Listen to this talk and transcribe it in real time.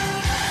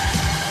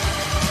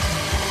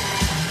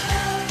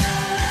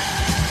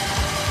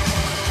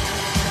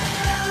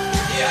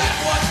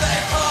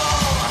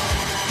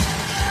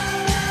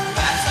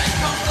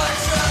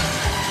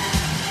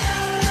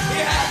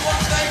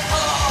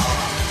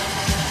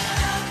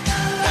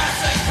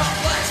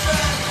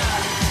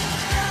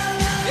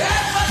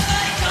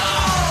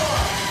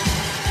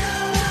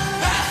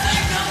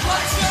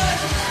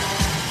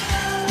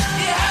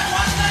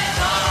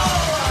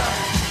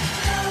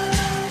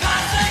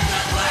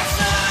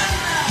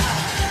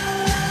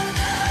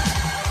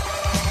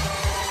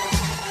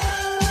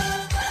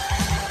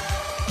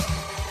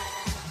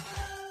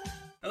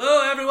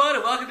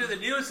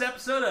this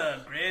episode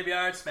of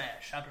Graveyard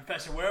Smash. I'm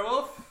Professor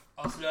Werewolf,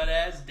 also known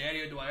as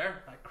Danny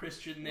O'Dwyer, my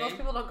Christian name. Most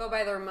people don't go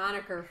by their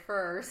moniker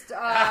first.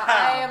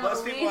 I am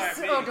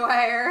Elyse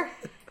O'Dwyer,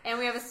 and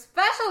we have a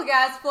special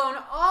guest flown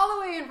all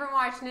the way in from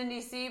Washington,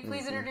 D.C.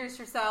 Please introduce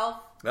yourself.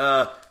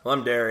 Well,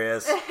 I'm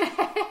Dairius.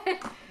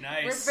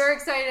 Nice. We're very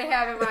excited to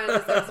have him on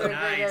this episode of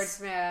Graveyard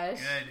Smash.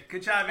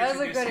 Good job That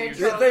was a good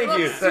introducing intro. Thank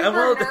you. I'm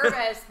super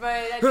nervous, but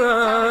I think it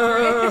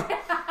sounds great.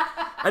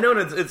 I know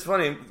it's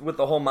funny with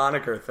the whole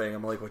moniker thing.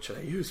 I'm like, what should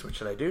I use? What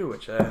should I do?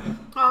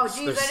 Oh,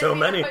 geez, There's I so didn't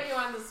mean many. to put you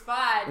on the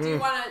spot. Do you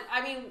want to?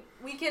 I mean,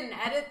 we can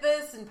edit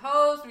this and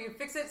post. We can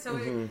fix it. So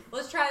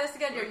let's try this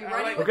again. Are you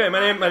ready? Okay, my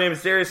name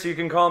is Dairius. So you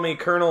can call me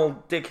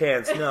Colonel Dick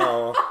Hands.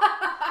 No.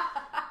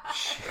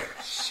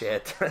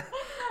 Shit.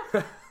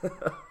 Yeah,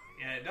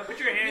 don't put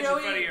your hands in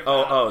front of your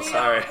mouth. Oh,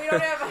 sorry. We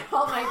don't have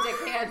all my dick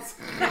hands.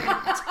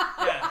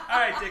 Yeah, all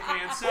right, Dick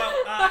Hands. So,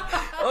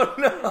 Oh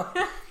no.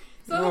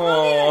 So the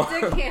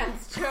movie that Dick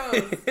Hands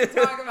chose to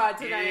talk about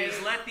tonight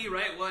is Let the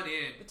Right One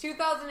In. the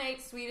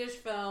 2008 Swedish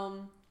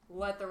film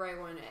Let the Right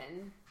One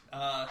In.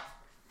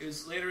 It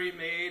was later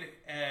remade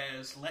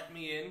as Let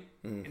Me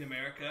In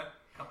America,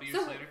 a couple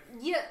years later.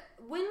 Yeah,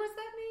 when was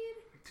that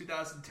made?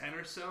 2010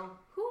 or so.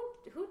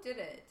 Who did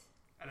it?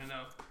 I don't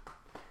know.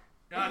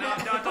 Don't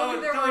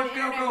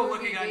Don't go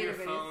looking on your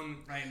phone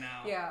right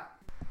now. Yeah.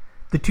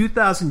 The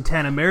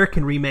 2010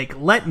 American remake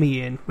Let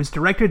Me In was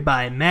directed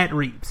by Matt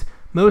Reeves,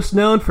 most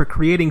known for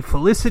creating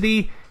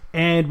Felicity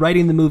and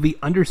writing the movie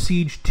Under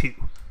Siege 2.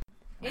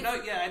 I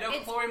know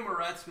Chloe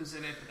Moretz was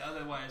in it, but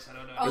otherwise I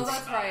don't know. Oh,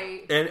 that's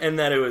right. And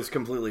that it was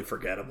completely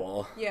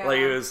forgettable. Yeah. Like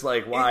it was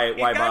like why It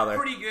got bother?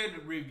 pretty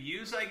good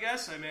reviews, I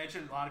guess. I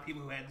imagine a lot of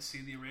people who hadn't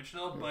seen the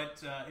original,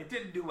 but it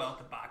didn't do well at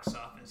the box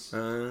office.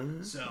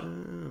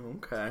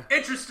 Okay.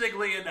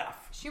 Interestingly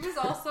enough, She was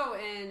also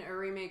in a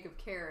remake of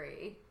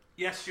Carrie,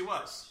 yes, she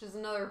was. which is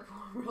another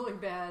really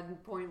bad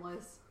and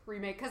pointless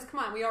remake. Because, come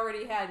on, we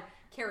already had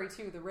Carrie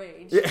 2, The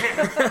Rage. Well,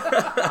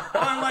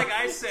 and like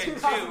I said,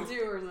 2002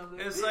 too, or something.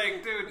 it's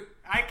like, dude,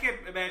 I can't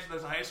imagine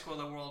there's a high school in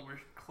the world where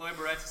Chloe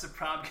Moretz is a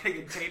prom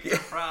getting a tape for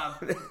prom.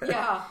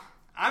 Yeah.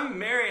 I'm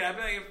married. I'd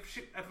be like,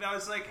 if I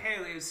was like,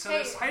 hey, Liz, so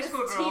this high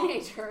school this girl,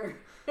 teenager.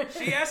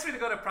 she asked me to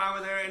go to prom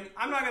with her, and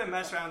I'm not going to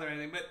mess around with her or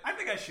anything, but I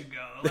think I should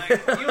go. Like,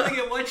 you only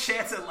get one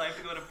chance in life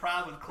to go to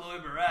prom with Chloe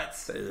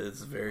Moretz.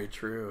 It's very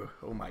true.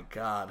 Oh my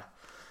god.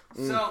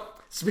 So,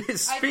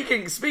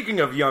 Speaking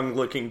of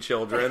young-looking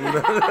children, also,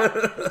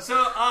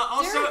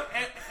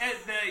 at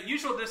the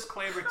usual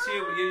disclaimer,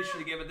 too, we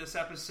usually give at this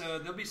episode,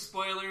 there'll be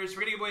spoilers.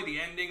 We're going to give away the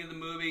ending of the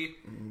movie,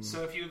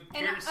 so if you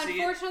care to see it...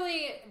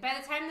 Unfortunately, by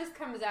the time this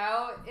comes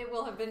out, it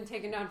will have been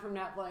taken down from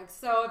Netflix.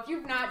 So if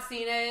you've not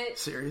seen it...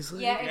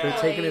 seriously? Yeah, They're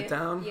taking it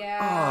down? Yeah.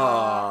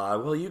 Aw,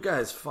 well, you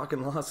guys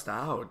fucking lost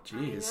out.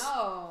 Jeez. I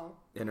know.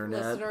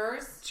 Internet.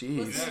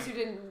 Listeners who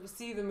didn't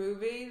see the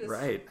movie,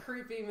 this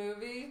creepy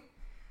movie.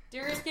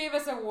 Darius gave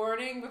us a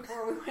warning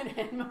before we went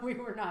in, but we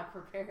were not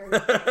prepared.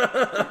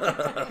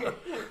 I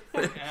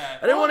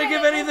didn't want to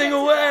give anything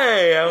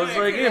away. I was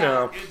like, Good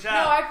No,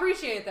 job. I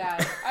appreciate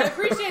that. I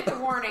appreciate the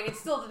warning. It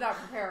still did not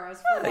prepare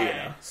us for that.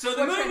 Yeah. So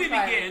the movie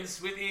begins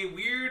with a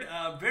weird,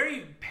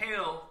 very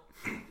pale,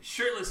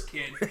 shirtless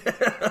kid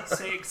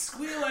saying,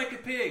 "Squeal like a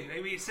pig."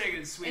 Maybe he's saying it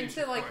in Swedish,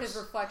 Into of his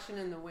course. reflection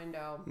in the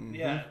window.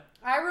 Yeah.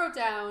 I wrote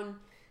down,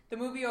 the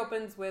movie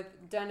opens with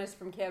Dennis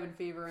from Cabin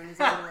Fever in his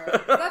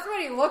underwear. That's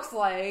what he looks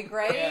like,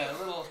 right? Yeah, a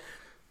little...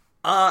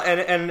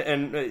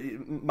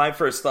 And my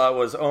first thought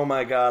was, oh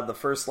my god, the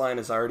first line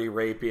is already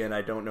rapey and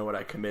I don't know what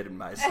I committed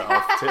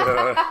myself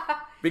to.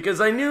 Because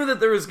I knew that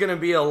there was going to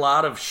be a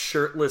lot of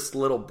shirtless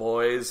little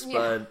boys,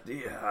 but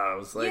I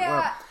was like,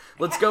 well,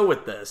 let's go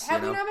with this.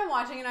 Had we not been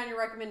watching it on your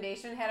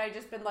recommendation, had I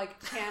just been like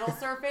channel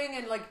surfing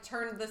and like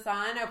turned this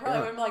on, I probably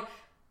would have been like,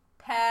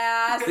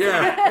 pass.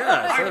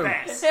 Hard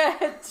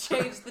pass.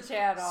 Change the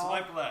channel.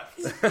 Swipe left.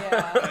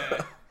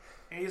 Yeah.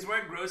 And he's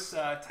wearing gross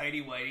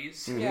tighty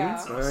whities. Yeah.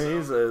 It's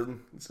also-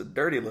 He's a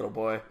dirty little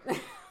boy.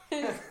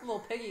 Little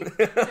piggy.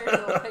 Dirty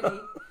little piggy.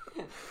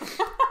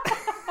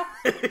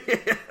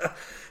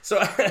 So,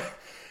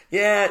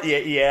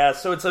 yeah.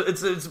 So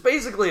it's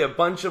basically a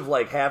bunch of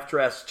like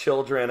half-dressed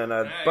children and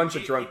a bunch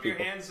of drunk keep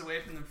people. your hands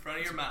away from the front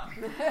of your mouth.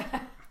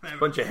 A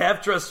bunch of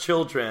half-dressed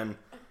children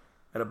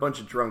and a bunch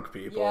of drunk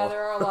people. Yeah,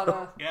 there are a lot of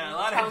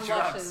of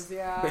drugs.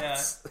 Yeah.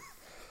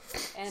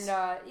 And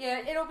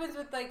it opens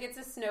with like it's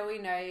a snowy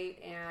night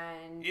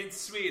and In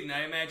Sweden,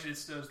 I imagine it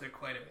snows there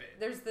quite a bit.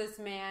 there's this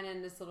man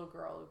and this little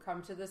girl who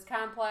come to this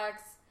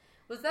complex.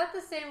 Was that the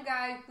same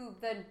guy who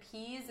then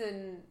pees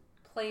in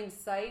plain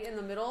sight in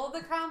the middle of the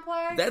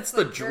complex? That's It's,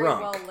 the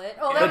drunk. Very well lit.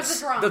 Oh, that was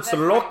the drunk. That's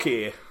right.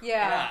 Loki,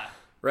 Yeah.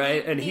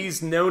 right? And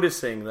he's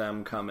noticing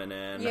them coming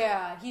in.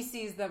 Yeah, he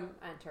sees them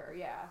enter.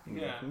 Yeah.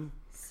 Yeah.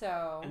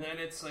 So. And then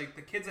it's like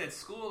the kid's at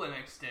school the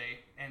next day,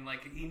 and like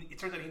it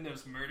turns out he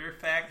knows murder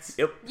facts.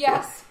 Yep.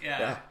 Yes.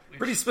 Yeah.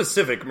 Pretty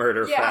specific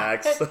murder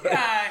facts.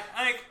 Yeah,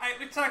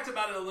 we talked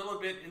about it a little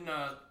bit in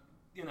I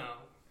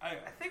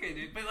think I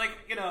did, but like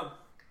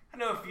I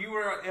don't know if you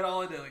were at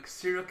all into like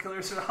serial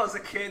killers when I was a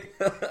kid.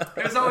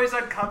 It was always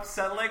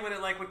unsettling when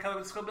it like would come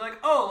to school and be like,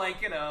 oh,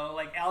 like, you know,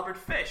 like Albert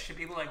Fish. And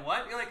people are like,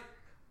 what? You're like,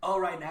 oh,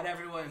 right, not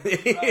everyone.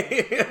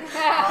 Right.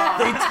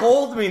 They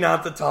told me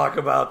not to talk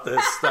about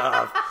this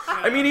stuff.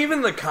 I mean,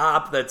 even the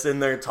cop that's in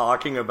there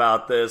talking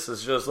about this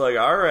is just like,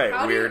 all right,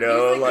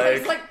 weirdo.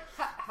 He's like,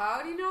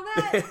 how do you know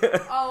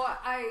that? Oh,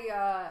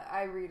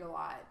 I read a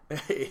lot.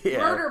 Yeah,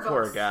 murder books.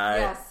 Poor guy.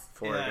 Yes.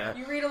 Poor guy.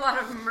 You read a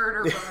lot of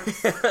murder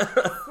books.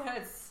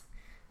 That's...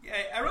 Yeah,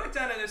 I wrote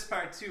down in this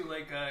part too,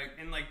 like,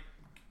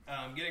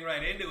 getting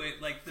right into it,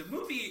 like, the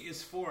movie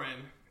is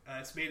foreign.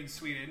 It's made in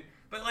Sweden.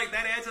 But, like,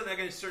 that adds like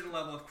a certain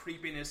level of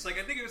creepiness. Like,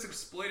 I think it was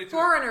exploited to...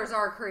 Foreigners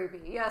are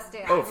creepy. Yes,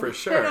 Dan. Oh, for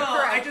sure. No,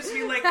 I just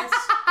mean, like,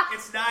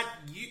 it's not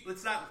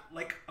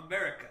like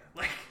America.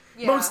 Like...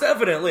 Yeah. Most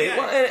definitely. Yeah.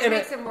 Well, it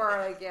makes it more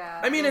like,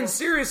 I mean, and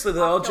seriously,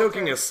 though, all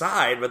joking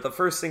aside, but the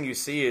first thing you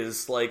see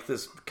is, like,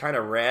 this kind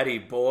of ratty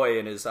boy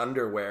in his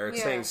underwear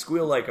saying,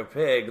 squeal like a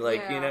pig.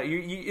 Like, you know,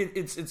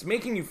 it's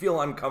making you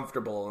feel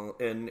uncomfortable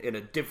in a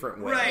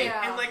different way. Right.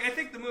 Yeah. And, like, I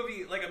think the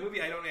movie, like, a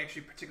movie I don't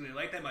actually particularly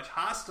like that much,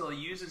 Hostel,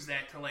 uses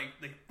that to, like,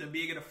 the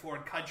being in a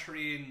foreign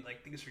country and,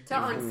 like, things are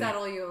different. To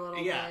unsettle you a little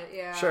bit.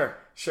 Yeah. Sure.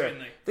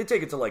 Certainly. They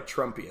take it to, like,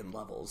 Trumpian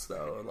levels,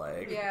 though.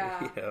 Like, you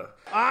know.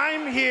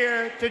 I'm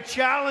here to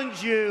challenge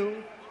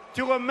you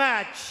to a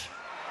match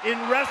in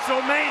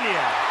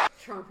WrestleMania.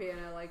 Trumpian,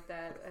 I like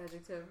that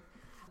adjective.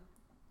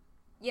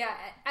 Yeah,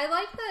 I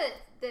like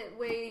the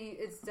way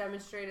it's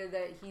demonstrated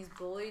that he's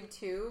bullied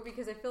too,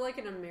 because I feel like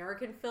in an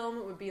American film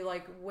it would be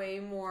like way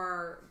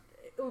more,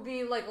 it would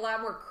be like a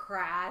lot more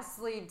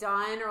crassly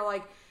done, or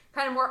like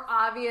kind of more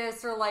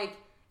obvious, or like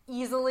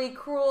easily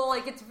cruel.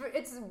 Like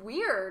it's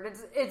weird.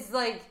 It's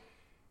like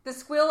the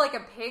squeal like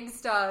a pig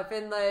stuff,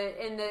 and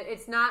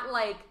it's not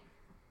like,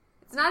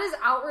 it's not as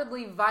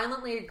outwardly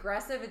violently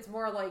aggressive. It's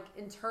more like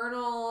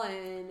internal,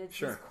 and it's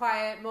just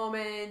quiet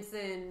moments.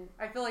 And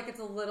I feel like it's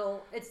a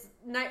little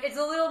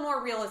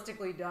more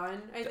realistically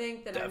done, I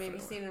think, than I've maybe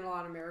seen in a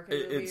lot of American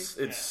movies.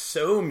 It's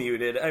so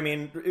muted. I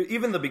mean,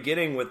 even the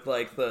beginning with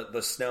like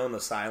the snow and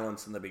the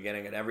silence in the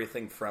beginning, and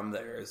everything from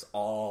there is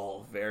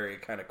all very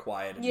kind of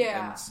quiet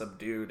and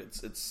subdued.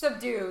 It's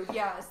subdued.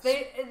 Yes,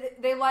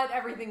 they let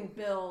everything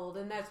build,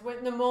 and that's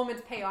when the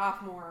moments pay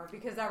off more,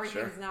 because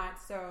everything's not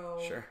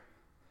so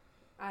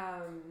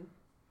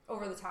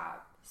over the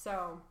top.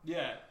 So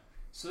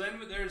so then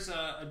there's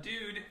a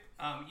dude,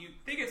 you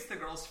think it's the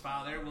girl's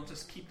father, we'll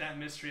just keep that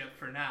mystery up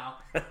for now.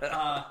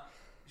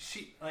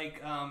 He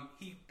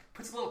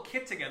puts a little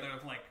kit together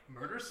of like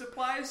murder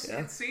supplies,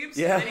 it seems.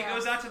 And then he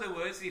goes out to the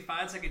woods and he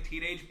finds like a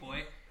teenage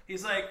boy.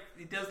 He's like,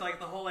 he does like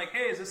the whole like,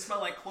 hey, does this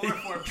smell like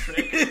chloroform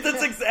trick?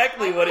 That's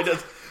exactly what he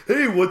does.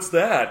 Hey, what's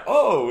that?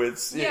 Oh,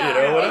 it's, you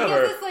know, whatever. And he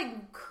has this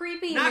like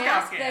creepy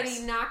mask that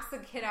he knocks the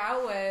kid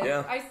out with.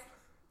 Yeah.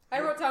 I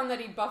wrote down that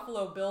he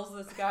Buffalo Bills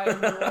this guy in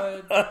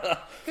the woods.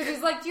 Because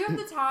he's like, do you have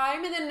the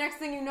time? And then next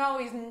thing you know,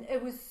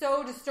 it was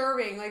so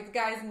disturbing. Like, the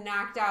guy's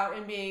knocked out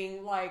and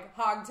being, like,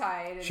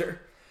 hogtied.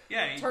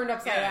 And he turned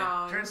upside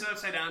down. Turns it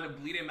upside down to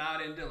bleed him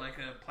out into, like,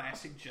 a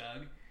plastic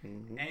jug.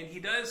 Mm-hmm. And he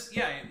does,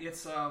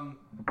 it's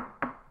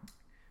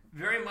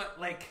very much,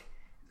 like...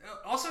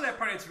 Also, that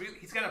part,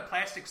 he's got a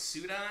plastic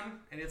suit on,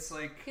 and it's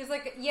like... He's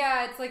like,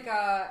 it's like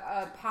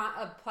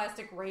a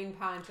plastic rain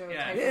poncho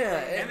type of thing.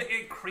 And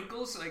it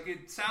crinkles, like,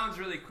 it sounds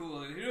really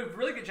cool. You do a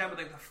really good job with,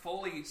 like, the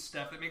Foley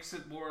stuff. It makes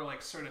it more,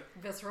 like, sort of...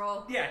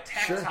 visceral. Yeah,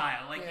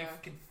 tactile. Like, you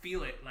can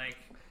feel it, like...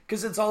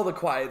 Because it's all the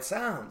quiet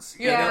sounds.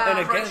 Yeah. You know? And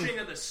again, crunching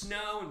of the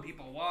snow and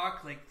people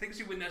walk, like, things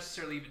you wouldn't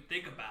necessarily even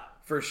think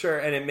about. For sure,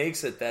 and it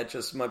makes it that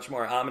just much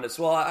more ominous.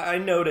 Well, I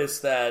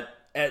noticed that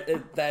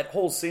at that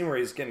whole scene where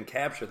he's getting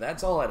captured,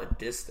 that's all at a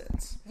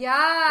distance. Yeah.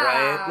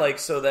 Right? Like,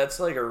 so that's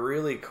like a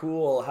really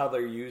cool how they're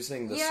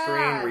using the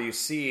screen where you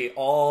see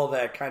all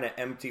that kind of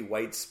empty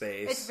white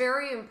space. It's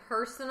very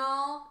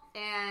impersonal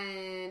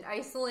and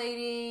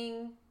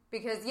isolating,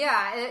 because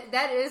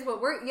that is what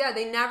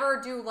they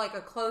never do like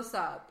a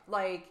close-up.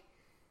 Like,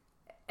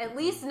 at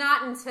least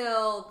not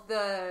until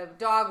the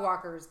dog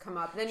walkers come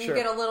up. Then you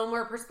get a little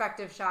more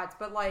perspective shots,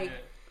 but like...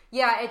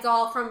 Yeah, it's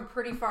all from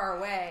pretty far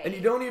away. And you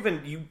don't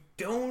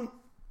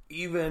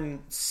even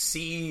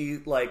see,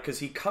 like, because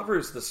he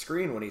covers the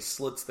screen when he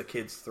slits the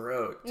kid's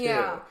throat, too.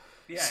 Yeah.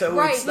 So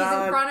right, he's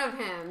not... in front of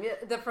him.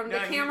 From the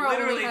camera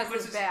only has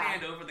his back. He literally puts his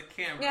hand over the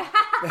camera.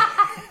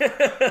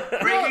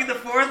 Breaking the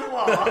fourth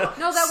wall.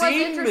 No, that was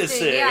interesting.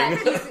 Missing. Yeah,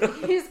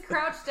 he's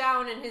crouched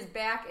down and his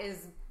back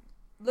is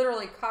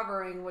literally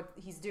covering what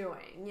he's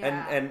doing.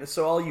 Yeah. And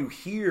so all you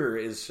hear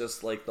is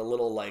just, like, the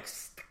little, like...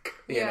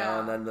 You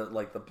know, and then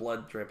the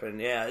blood dripping.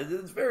 Yeah,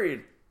 it's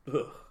very.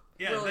 Ugh.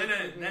 Yeah, really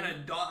then a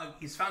dog.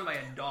 He's found by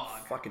a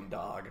dog. Fucking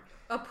dog.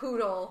 A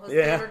poodle, a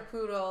standard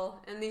poodle,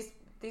 and these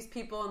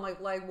people in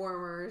like leg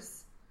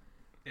warmers,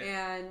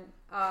 and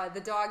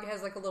the dog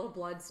has like a little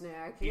blood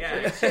snack. He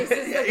chases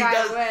the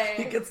guy away.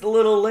 He gets the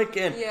little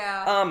licking.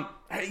 Yeah.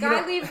 The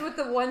guy leaves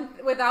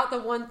without the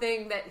one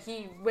thing that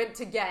he went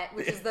to get,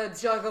 which is the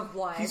jug of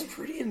blood. He's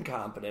pretty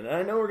incompetent, and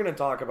I know we're going to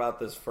talk about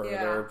this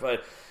further,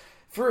 but.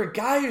 for a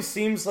guy who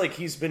seems like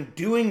he's been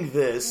doing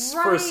this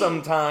for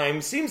some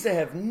time, seems to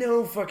have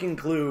no fucking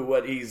clue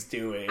what he's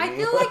doing. I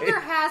feel like there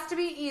has to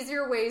be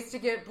easier ways to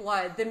get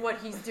blood than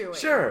what he's doing.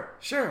 Sure.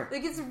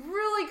 Like, it's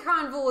really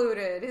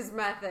convoluted, his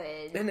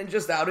method. And then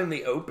just out in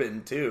the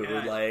open, too.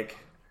 Yeah. Like...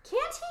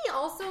 Can't he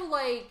also,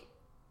 like...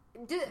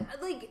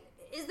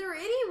 is there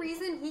any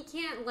reason he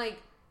can't,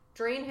 like,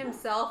 drain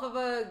himself of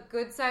a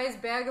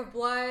good-sized bag of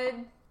blood?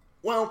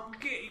 Well...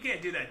 You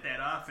can't do that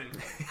often.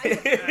 I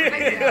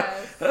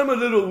guess. I'm a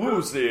little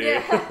woozy.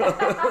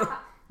 Yeah.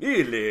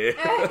 Really?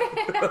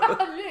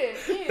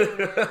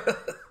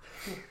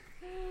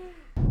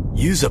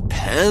 Use a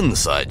pen,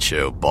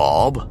 Sideshow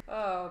Bob.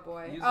 Oh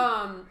boy.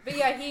 But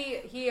yeah,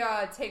 he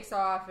takes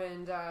off,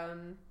 and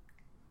the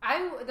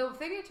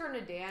thing I turned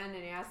to Dan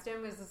and asked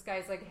him was, this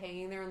guy's like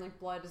hanging there and like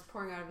blood is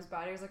pouring out of his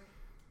body. I was like,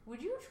 would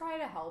you try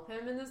to help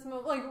him in this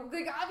moment? Like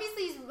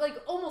obviously he's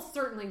like almost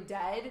certainly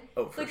dead.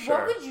 Oh, for like, sure.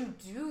 what would you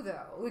do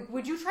though? Like,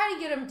 would you try to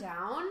get him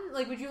down?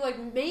 Like, would you like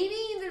maybe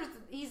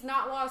he's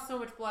not lost so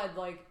much blood?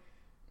 Like,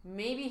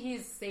 maybe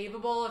he's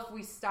savable if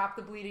we stop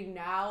the bleeding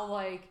now.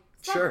 Like,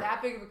 it's not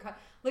that big of a cut.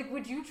 Like,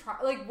 would you try?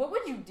 Like, what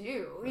would you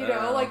do? You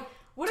know, like,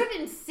 what an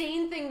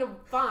insane thing to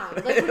find.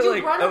 Like, would you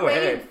like, run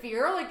away in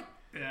fear? Like.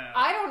 Yeah.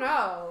 I don't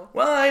know.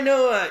 Well, I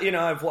know,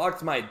 I've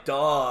walked my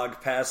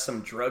dog past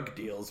some drug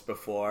deals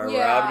before,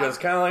 where I'm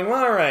just kind of like,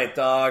 well, all right,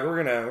 dog,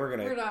 we're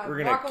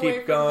gonna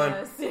keep going.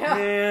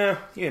 Yeah,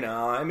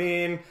 I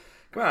mean,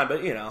 come on,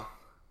 but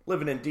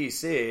living in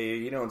D.C.,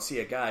 you don't see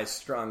a guy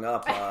strung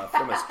up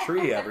from his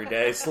tree every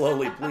day,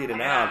 slowly bleeding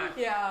out.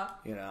 Yeah.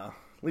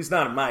 At least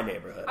not in my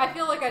neighborhood. I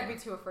feel like I'd be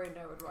too afraid and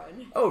I would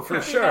run. Oh,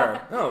 for sure.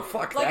 Yeah. Oh,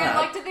 fuck like, that. I'd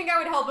like to think I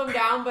would help him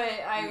down, but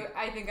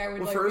I think I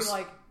would first, be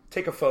like...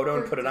 take a photo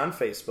and put it on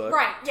Facebook.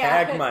 Right,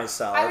 yeah. Tag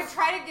myself. I would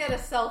try to get a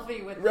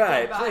selfie with the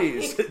right, dead body.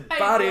 please.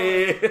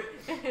 Body.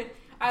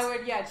 I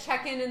would,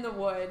 check in the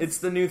woods. It's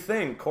the new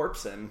thing,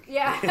 corpsing.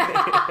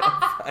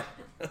 Yeah.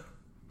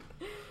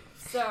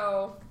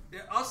 So... Yeah,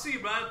 also, you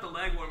brought up the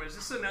leg warmers.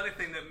 This is another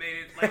thing that made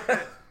it, like,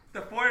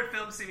 the foreign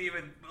film seem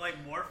even, like,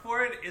 more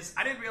foreign, is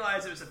I didn't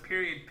realize it was a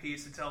period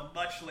piece until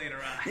much later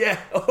on. Yeah.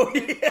 Oh,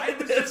 yeah. I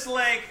was just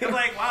like,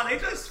 wow, they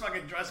just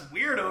fucking dress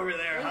weird over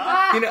there,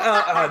 huh?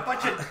 A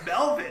bunch of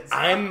velvets.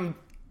 I'm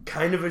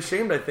kind of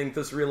ashamed. I think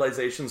this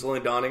realization's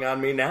only dawning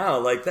on me now.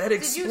 Like, that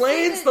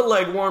explains the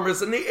leg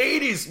warmers in the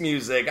 80s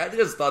music. I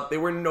just thought they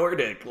were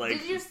Nordic. Like,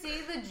 did you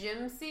see the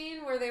gym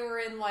scene where they were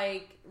in,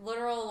 like,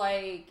 literal,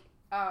 like...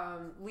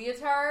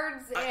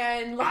 leotards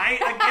and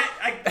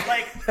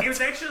he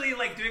was actually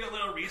like doing a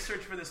little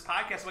research for this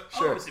podcast. Like,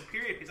 it was a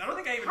period piece. I don't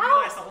think I even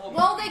realized the whole.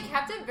 Well, they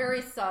kept it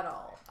very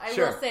subtle, I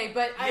will say,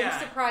 but I'm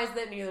surprised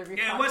that neither of you.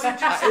 Yeah, it wasn't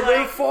just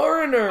they're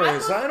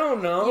foreigners. I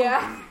don't know.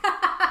 Yeah.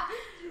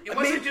 It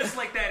wasn't just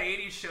like that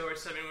 80s show or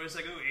something. It was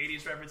like,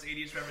 80s reference,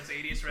 80s reference,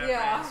 80s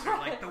reference, or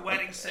like The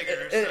Wedding Singer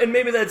or something. And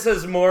maybe that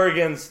says more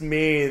against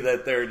me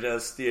that they're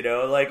just,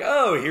 like,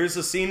 oh, here's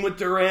a scene with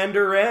Duran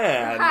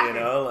Duran,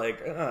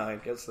 like, I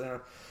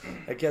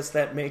guess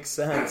that makes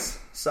sense.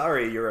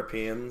 Sorry,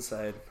 Europeans.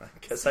 I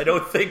guess I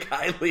don't think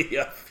highly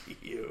of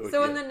you.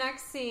 So in the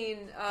next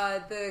scene,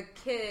 the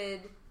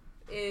kid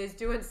is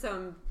doing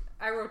some,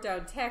 I wrote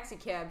down taxi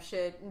cab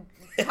shit,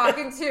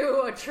 talking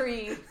to a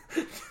tree.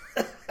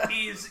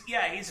 He's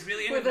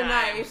really into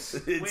knives,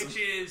 which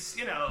is,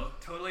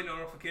 totally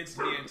normal for kids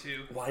to be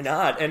into. Why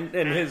not? And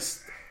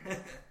his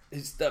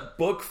the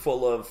book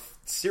full of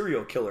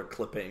serial killer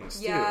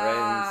clippings too,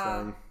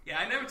 right? Yeah,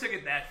 I never took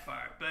it that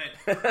far,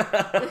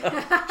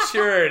 but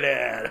sure,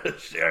 Dad,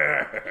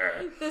 sure.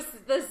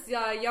 This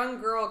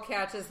young girl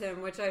catches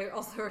him, which I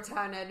also wrote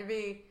down had to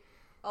be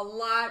a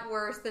lot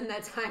worse than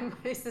that time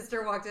my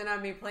sister walked in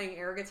on me playing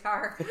air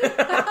guitar.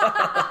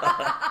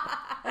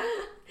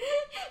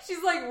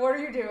 She's like, what are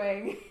you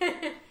doing?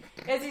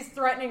 As he's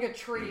threatening a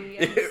tree.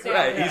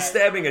 And he's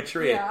stabbing a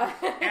tree. Yeah.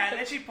 And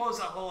then she pulls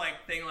the whole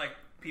thing like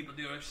people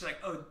do. And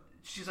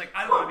she's like,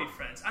 I don't want to be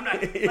friends. I'm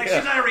not,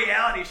 she's not a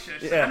reality show.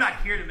 She's like, I'm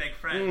not here to make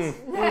friends.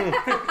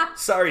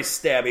 Sorry,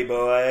 stabby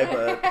boy,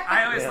 but...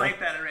 I always like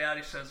that in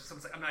reality shows.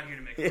 Someone's like, I'm not here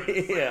to make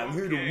friends. I'm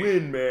here to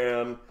win,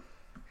 man.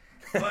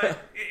 But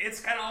it's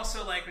kind of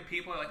also like when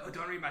people are like, oh,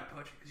 don't read my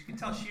poetry. Because you can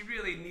tell she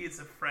really needs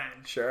a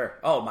friend. Sure.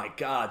 Oh, my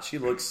God. She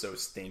looks so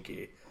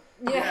stinky.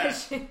 Yeah.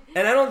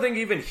 And I don't think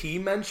even he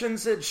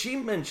mentions it. She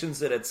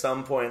mentions it at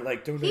some point.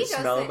 Like, don't you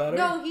smell better?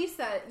 No, he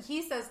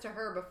says to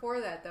her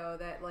before that, though,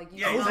 that, like...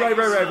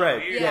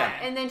 Right. Yeah.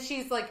 And then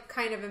she's, like,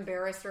 kind of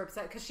embarrassed or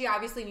upset. Because she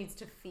obviously needs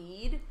to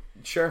feed.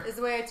 Sure. Is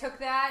the way I took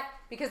that.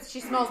 Because she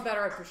smells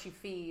better after she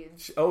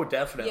feeds. Oh,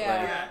 definitely.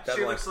 Yeah.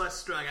 Definitely. She looks less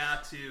strung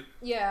out, too.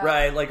 Yeah.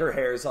 Right, like her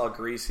hair's all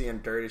greasy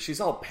and dirty. She's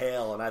all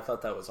pale, and I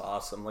thought that was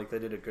awesome. Like, they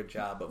did a good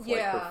job of, like,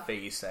 her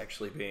face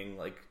actually being,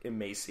 like,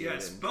 emaciated.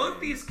 Yes, both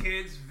these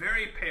kids,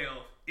 very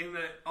pale. In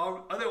the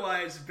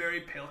otherwise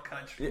very pale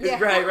country.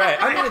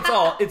 Right. I mean,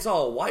 it's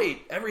all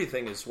white.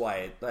 Everything is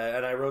white.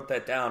 And I wrote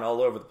that down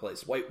all over the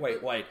place. White.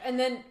 And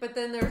then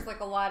there's, like,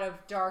 a lot of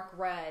dark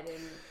red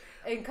and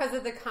because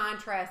of the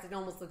contrast, it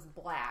almost looks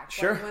black.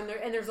 Sure. Like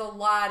there's a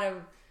lot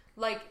of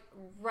like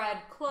red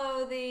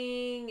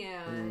clothing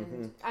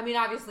and I mean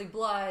obviously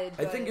blood.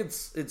 But I think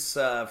it's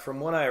from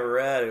what I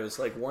read, it was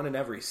like one in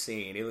every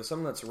scene, either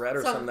something that's red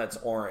or something that's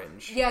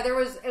orange. Yeah, it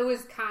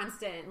was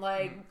constant,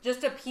 like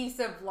just a piece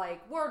of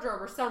like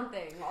wardrobe or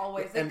something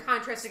always in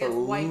contrast against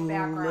white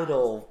background.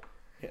 Little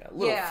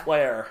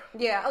flare.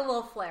 Yeah, a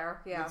little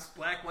flare. Yeah, it's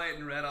black, white,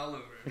 and red all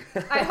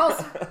over. I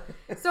also.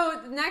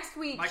 So next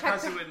week, my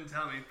cousin wouldn't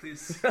tell me.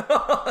 Please.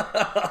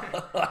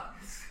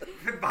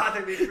 It's been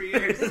bothering me for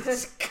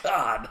years.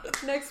 God.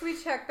 Next we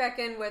check back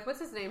in with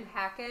what's his name?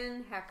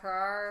 Jacken.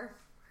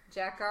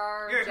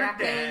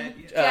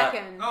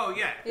 Oh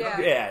yeah.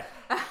 Yeah.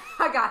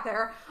 I got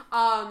there.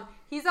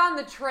 He's on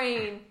the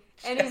train.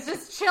 And he's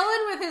just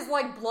chilling with his,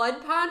 like,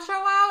 blood poncho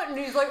out, and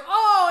he's like,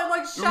 oh, and,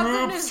 like, shoves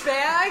it in his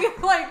bag.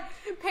 Like,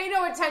 pay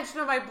no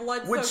attention to my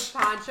blood-soaked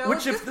poncho.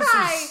 Which if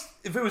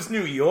it was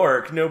New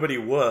York, nobody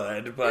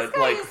would, but,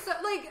 like...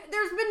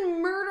 there's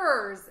been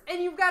murders,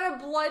 and you've got a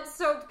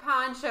blood-soaked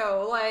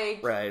poncho,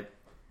 like... Right.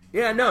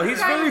 Yeah, no, he's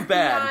very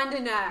bad.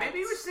 Maybe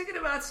he was thinking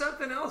about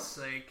something else,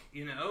 like,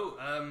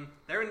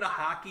 they're into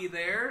hockey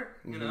there,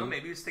 you know,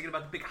 maybe he was thinking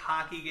about the big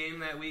hockey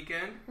game that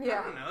weekend. Yeah.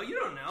 I don't know, you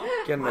don't know.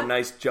 Getting a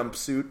nice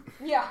jumpsuit.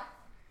 Yeah,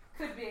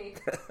 could be.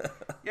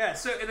 Yeah,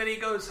 so, and then he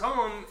goes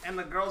home, and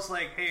the girl's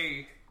like,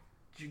 hey,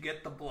 did you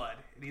get the blood?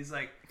 And he's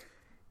like,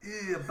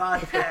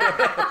 about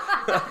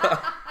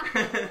that.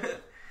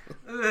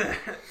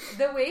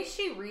 The way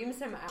she reams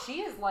him out,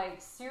 she is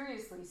like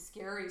seriously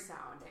scary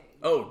sounding.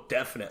 Oh,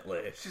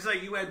 definitely. She's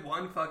like, you had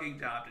one fucking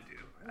job to do.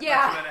 You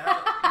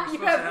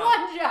had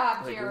one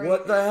job, Jerry. Like,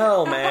 what the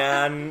hell,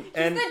 man? She's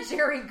the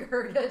Jerry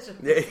Girdage of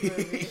this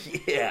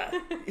movie. Yeah,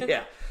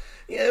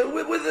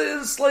 with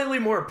a slightly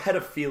more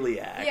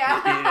pedophiliac.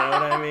 Yeah. You know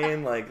what I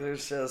mean? Like,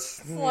 there's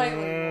just... Slightly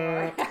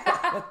more.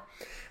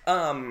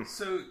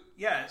 So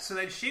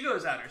then she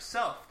goes out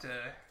herself to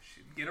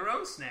get her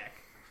own snack.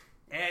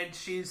 And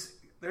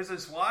there's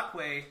this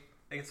walkway,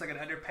 like it's like an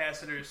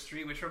underpass under a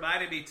street, which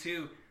reminded me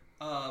too,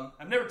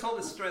 I've never told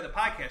this story on the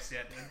podcast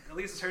yet,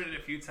 Elyse has heard it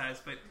a few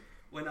times, but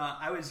when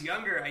I was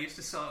younger, I used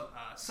to sell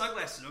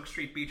sunglasses at Oak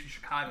Street Beach in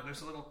Chicago.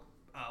 There's a little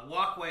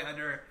walkway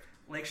under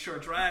Lakeshore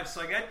Drive,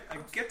 so I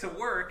get to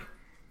work,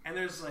 and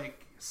there's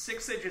like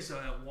 6 inches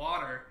of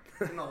water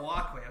in the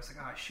walkway. I was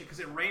like, oh shit, because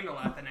it rained a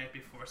lot the night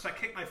before. So I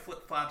kicked my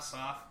flip-flops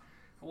off,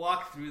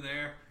 walk through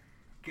there,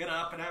 get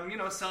up, and I'm,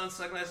 selling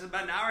sunglasses.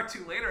 About an hour or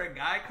two later, a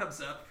guy comes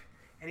up,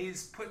 and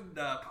he's putting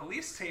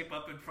police tape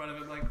up in front of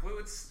him. Like, what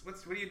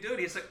are you doing?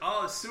 He's like,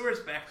 oh, the sewer's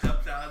backed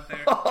up down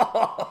there.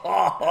 Oh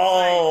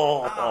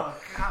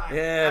God!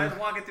 Yeah. I was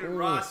walking through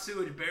raw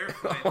sewage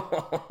barefoot.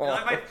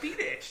 Like, my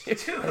feet itched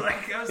too.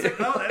 Like, I was like,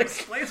 oh, that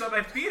explains why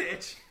my feet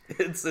itch.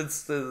 It's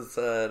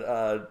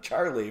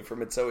Charlie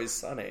from It's Always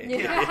Sunny.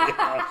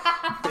 Yeah,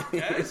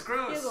 it's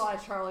gross. He has a lot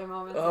of Charlie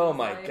moments. Oh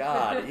my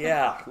God!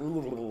 Yeah.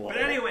 But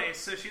anyway,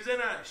 so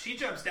she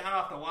jumps down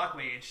off the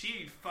walkway and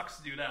she fucks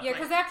the dude up. Yeah,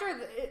 because after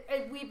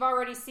we've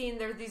already seen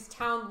there are these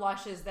town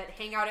lushes that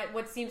hang out at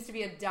what seems to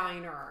be a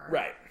diner.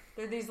 Right.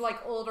 They're these like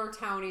older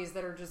townies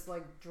that are just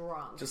like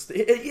drunk.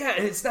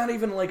 It's not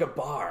even like a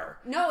bar.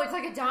 No, it's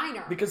like a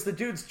diner. Because the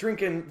dude's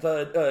drinking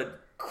the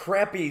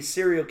crappy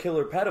serial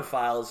killer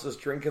pedophiles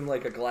just drinking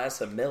like a glass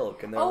of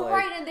milk, and they're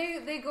right, and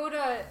they go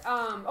to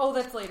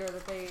that's later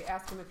that they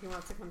ask him if he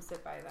wants to come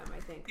sit by them, I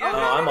think. Yeah.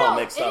 I'm all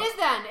mixed up.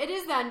 It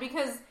is then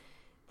because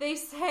they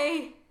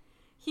say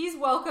he's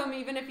welcome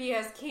even if he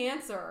has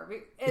cancer.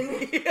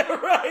 And yeah,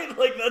 right.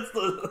 Like that's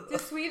the. Do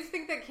Swedes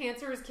think that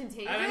cancer is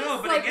contagious? I don't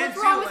know, but like, again,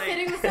 what's wrong too, with like...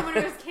 sitting with someone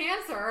who has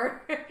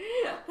cancer?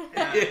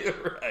 Yeah,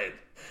 right.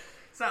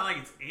 It's not like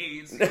it's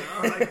AIDS,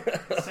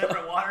 like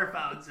separate water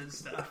fountains and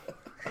stuff.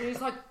 And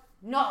he's like,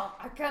 no,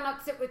 I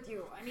cannot sit with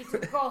you. I need to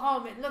go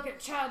home and look at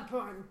child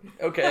porn.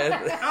 Okay. I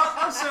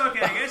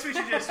guess we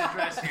should just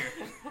address here.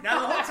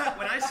 Now, the whole time,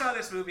 when I saw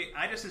this movie,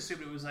 I just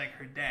assumed it was like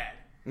her dad.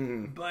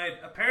 Mm-hmm.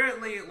 But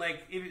apparently,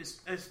 like,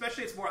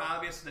 especially it's more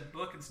obvious in the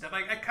book and stuff.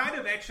 I kind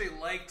of actually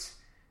liked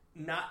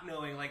not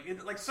knowing,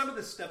 like some of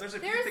the stuff. There's a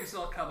few things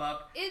that'll come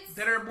up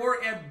that are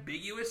more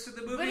ambiguous in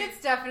the movie. But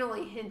it's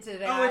definitely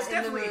hinted at. Oh, it's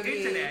definitely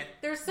hinted at.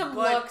 There's some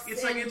looks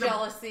it's and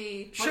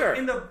jealousy. Sure.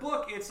 In the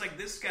book, it's like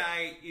this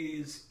guy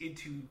is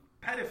into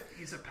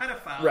he's a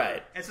pedophile,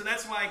 right? And so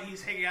that's why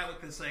he's hanging out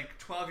with this like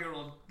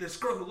 12-year-old, this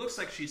girl who looks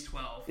like she's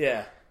 12.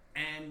 Yeah.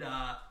 And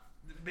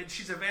but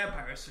she's a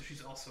vampire, so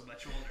she's also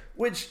much older.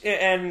 Which,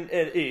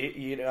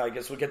 I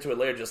guess we'll get to it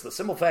later. Just the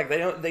simple fact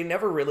they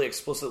never really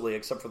explicitly,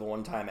 except for the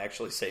one time,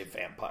 actually say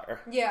vampire.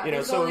 Yeah,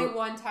 there's only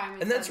one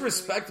time, and that's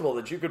respectable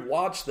that you could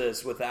watch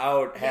this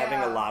without having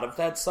a lot of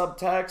that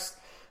subtext,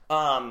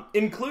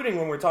 including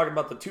when we're talking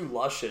about the two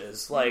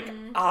lushes. Like,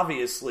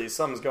 obviously,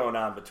 something's going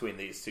on between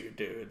these two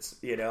dudes.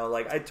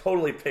 Like I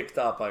totally picked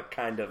up a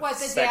kind of the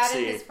sexy... dad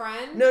and his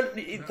friend. No,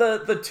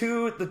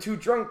 the two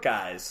drunk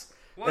guys.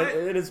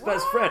 and his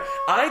best friend.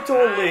 I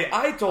totally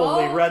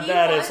read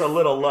that as a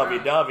little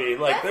lovey-dovey.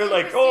 Like, they're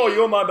like, oh,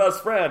 you're my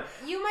best friend.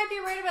 You might be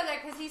right about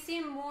that, because he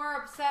seemed more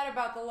upset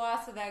about the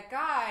loss of that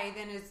guy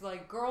than his,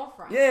 like,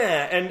 girlfriend.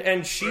 Yeah,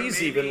 and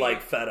she's even,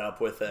 like, fed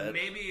up with it.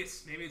 Maybe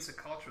it's a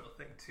cultural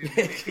thing, too.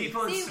 Maybe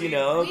people in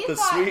Sweden, the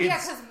Swedes. Yeah,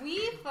 because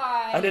we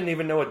thought... I didn't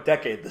even know what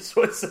decade this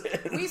was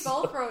in. We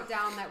both wrote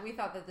down that we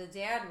thought that the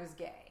dad was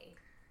gay.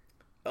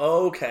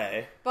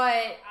 Okay.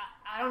 But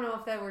I don't know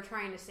if they were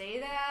trying to say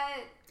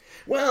that.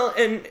 Well,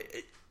 and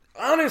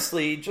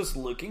honestly, just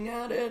looking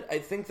at it, I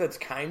think that's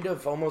kind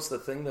of almost the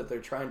thing that they're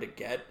trying to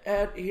get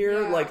at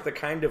here. Yeah. Like the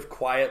kind of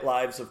quiet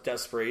lives of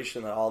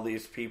desperation that all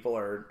these people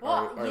are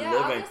living.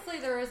 Obviously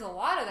there is a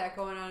lot of that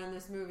going on in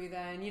this movie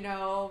then,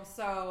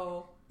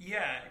 so...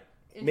 Yeah.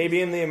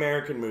 Maybe in the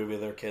American movie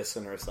they're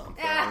kissing or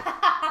something.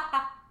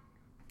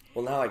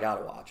 Well, now I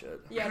gotta watch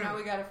it. Yeah, now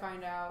we gotta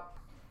find out.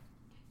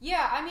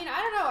 Yeah, I mean,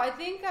 I don't know. I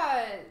think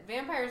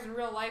vampires in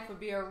real life would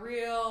be a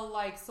real,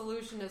 like,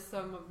 solution to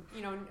some,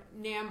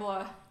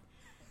 NAMBLA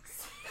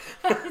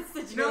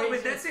situation. No,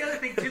 but that's the other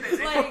thing, too. That's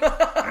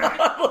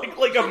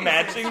like a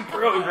matching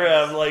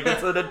program. Like,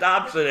 it's an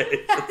adoption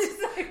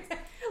agency.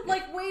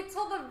 Like, wait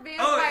till the vampire...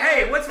 Oh,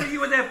 hey, what's with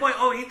you and that boy?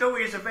 Oh, he told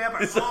me he's a vampire.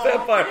 He's a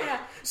vampire.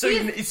 Yeah. So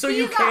he's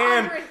you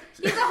can...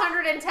 He's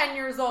 110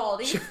 years old.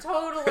 He's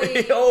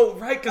totally... Oh,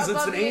 right, because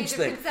it's above an the age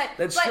thing.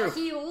 That's but true. But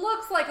he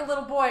looks like a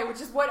little boy,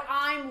 which is what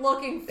I'm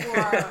looking for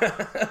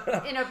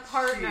in a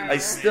partner. I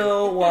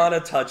still want to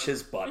touch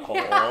his butthole.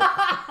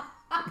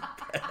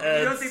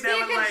 You don't think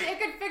that would, it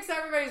could fix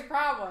everybody's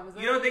problems.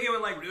 You don't think it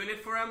would, like, ruin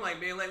it for him? Like,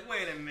 being like,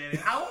 wait a minute,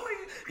 how old are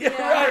you?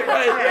 Yeah,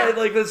 right.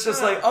 Like, it's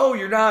just like, oh,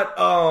 you're not,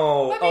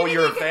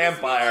 you're a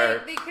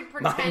vampire. They could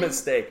pretend. My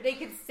mistake. They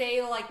could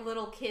say, like,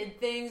 little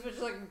kid things, which,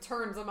 like,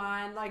 turns them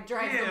on, like,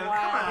 drives them come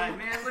wild. on,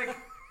 man. Like,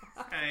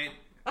 alright.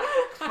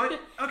 But,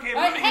 okay,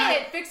 but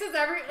hey, it fixes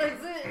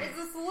it's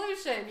a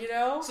solution,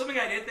 Something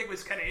I did think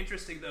was kind of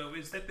interesting, though,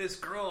 is that this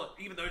girl,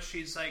 even though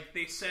she's, like,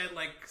 they said,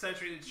 like,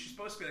 essentially she's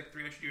supposed to be, like,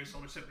 300 years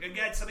old or something.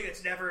 Again, something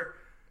that's never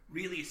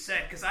really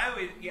said, because I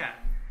always,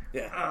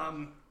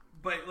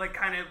 but, like,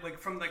 kind of, like,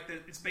 from, like,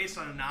 it's based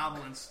on a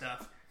novel and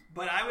stuff.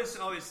 But I was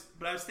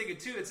thinking,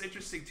 too, it's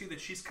interesting, too, that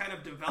she's kind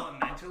of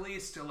developmentally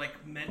still,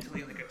 like,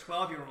 mentally, like, a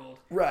 12-year-old.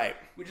 Right.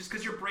 Which is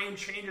because your brain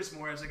changes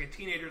more as, like, a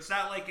teenager. It's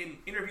not like in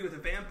Interview with a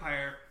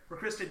Vampire, where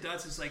Kristen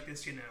Dunst is, like,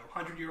 this,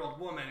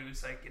 100-year-old woman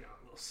who's, like, a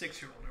little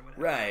 6-year-old or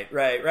whatever.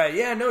 Right.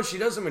 Yeah, no, she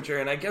doesn't mature,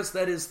 and I guess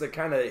that is the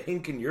kind of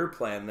hink in your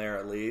plan there,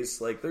 at least.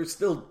 Like, they're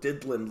still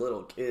diddling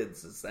little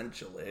kids,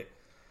 essentially.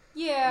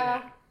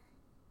 Yeah.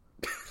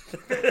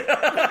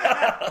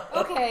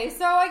 Okay,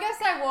 so I guess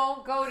I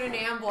won't go to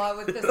NAMBLA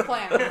with this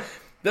plan.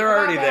 They're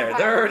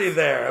already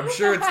there. I'm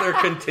sure it's their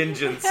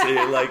contingency.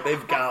 Like,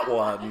 they've got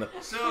one.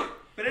 So,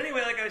 but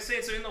anyway, like I was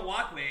saying, so in the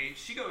walkway,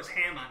 she goes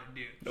ham on a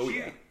dude. Oh,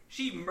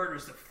 She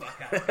murders the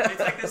fuck out of him. It's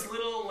like this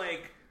little,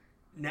 like,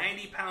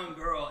 90-pound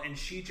girl, and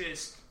she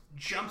just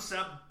jumps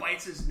up,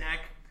 bites his neck,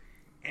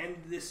 and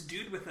this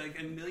dude with, like,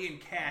 a million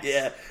cats.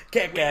 Yeah,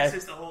 cat guy.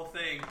 Witnesses the whole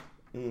thing.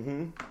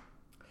 Mm-hmm.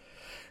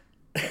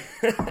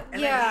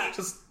 Yeah.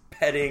 Just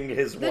petting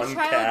his one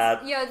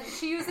cat. Yeah,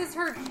 she uses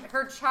her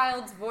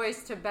child's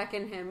voice to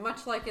beckon him,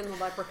 much like in The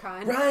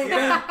Leprechaun. Right,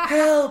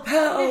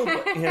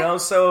 help!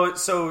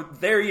 So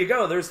there you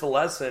go. There's the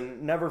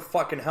lesson. Never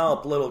fucking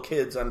help little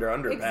kids under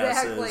underpasses.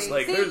 Exactly.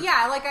 Like,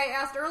 like I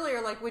asked earlier,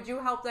 like, would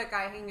you help that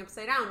guy hanging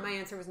upside down? My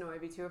answer was no,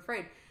 I'd be too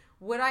afraid.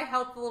 Would I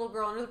help the little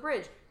girl under the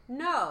bridge?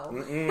 No.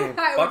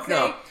 I would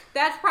say,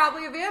 that's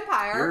probably a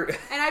vampire.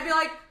 And I'd be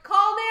like,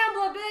 call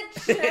NAMBLA,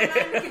 bitch! And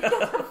I'd get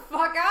the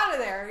fuck out of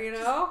there,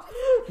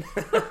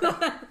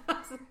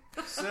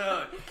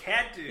 So,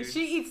 cat dude.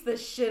 She eats the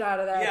shit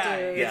out of that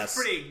dude. Yes.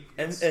 Pretty.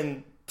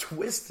 And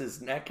twist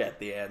his neck at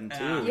the end,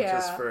 too.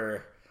 Just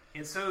for...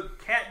 And so,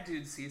 cat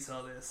dude sees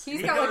all this.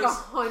 He's got like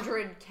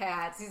 100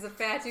 cats. He's a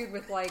fat dude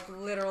with like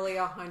literally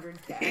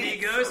 100 cats. And he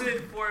goes and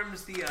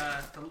informs the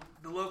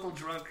local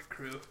drunk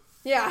crew.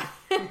 Yeah.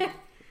 Yeah,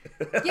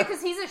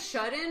 because he's a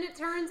shut-in, it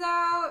turns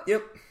out.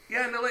 Yep.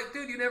 Yeah, and they're like,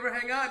 dude, you never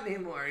hang out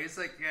anymore. He's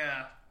like,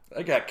 yeah.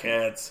 I got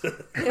cats.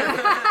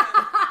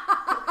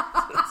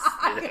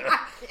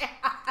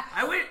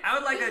 I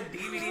would like a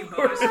DVD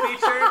bonus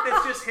feature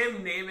that's just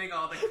him naming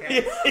all the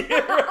cats.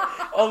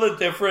 All the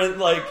different,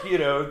 like,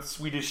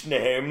 Swedish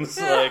names.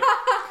 Like,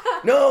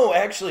 no,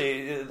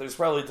 actually, there's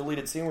probably a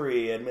deleted scene where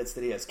he admits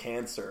that he has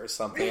cancer or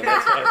something.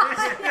 That's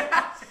right.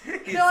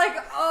 They're like,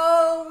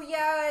 oh,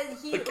 yeah,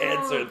 the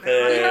cancer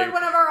thing. He heard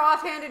one of our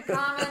offhanded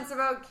comments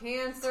about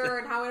cancer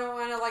and how we don't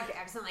want to, like,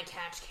 accidentally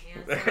catch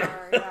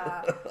cancer.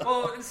 Yeah.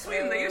 Well, in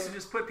Sweden, they used to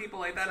just put people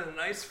like that in an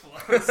ice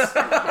float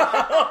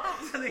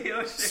to the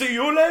ocean. See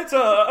you later.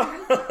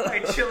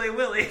 Like Chili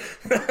Willy.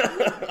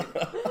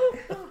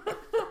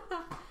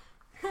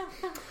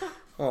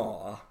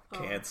 Aw,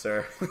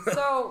 cancer.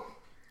 So,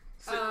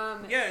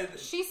 yeah,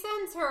 she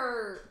sends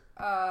her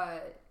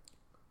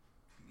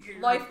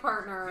life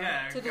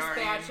partner to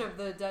dispatch of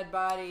the dead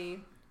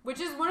body, which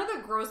is one of the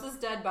grossest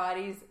dead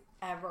bodies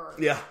ever.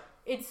 Yeah.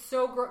 It's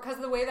so gross because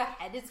of the way the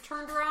head is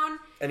turned around.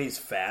 And he's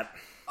fat.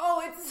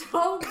 Oh, it's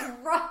so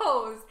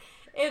gross.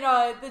 And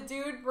the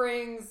dude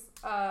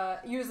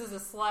uses a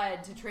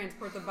sled to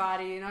transport the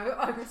body, and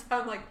every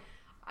time I'm like,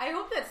 I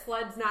hope that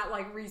sled's not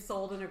like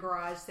resold in a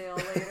garage sale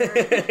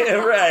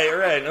later.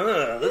 right.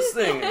 This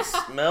thing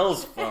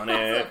smells funny.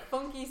 It's a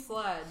funky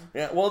sled.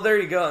 Yeah, well, there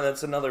you go.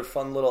 That's another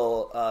fun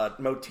little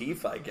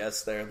motif, I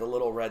guess, there. The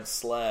little red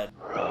sled.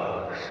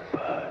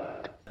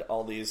 Rosebud.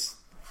 All these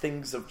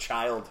things of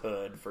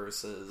childhood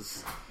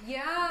versus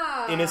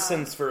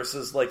innocence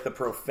versus like the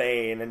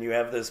profane, and you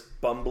have this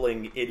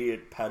bumbling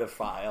idiot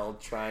pedophile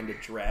trying to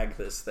drag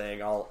this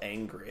thing all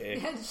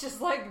angry. It's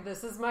just like,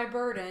 this is my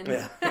burden.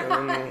 Yeah.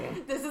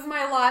 This is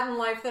my lot in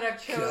life that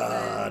I've chosen.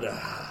 God,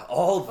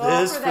 all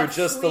this for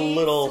just sweet, a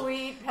little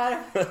sweet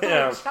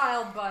pedophile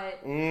child butt.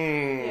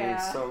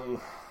 Some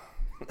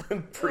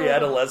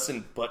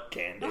pre-adolescent butt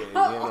candy, you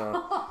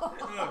know.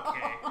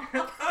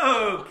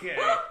 Okay.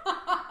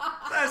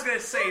 I was gonna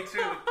say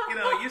too,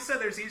 you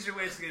said there's easier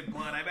ways to get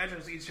blood. I imagine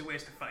there's easier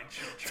ways to find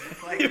children.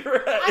 Like,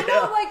 right, I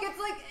know, like it's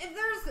like if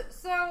there's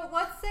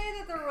let's say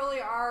that there really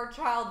are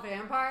child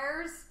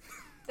vampires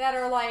that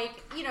are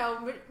like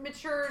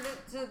mature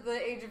to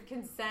the age of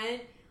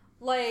consent.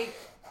 Like,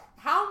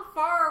 how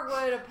far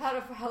would a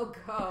pedophile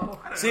go?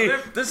 See,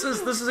 this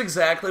is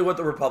exactly what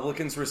the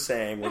Republicans were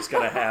saying was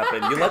going to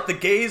happen. You let the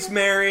gays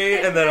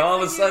marry, and then all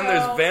of a sudden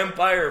there's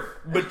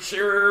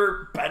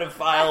mature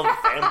pedophile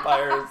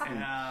vampires.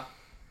 Yeah.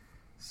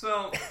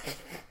 So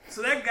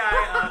that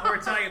guy we're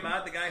talking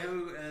about, the guy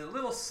who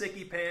little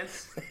sicky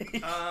pants.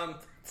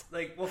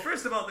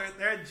 First of all,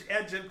 they're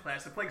at gym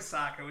class. They're playing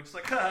soccer, which is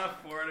like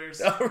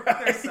foreigners. Oh,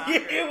 right.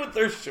 Yeah, with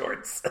their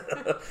shorts.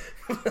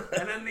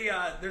 And then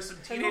there's some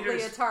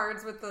teenagers. And the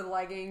leotards with the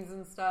leggings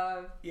and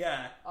stuff.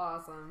 Yeah.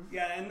 Awesome.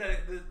 Yeah, and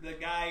the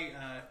guy,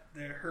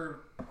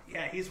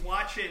 he's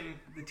watching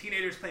the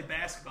teenagers play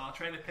basketball,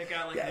 trying to pick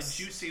out the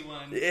juicy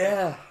one.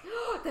 Yeah.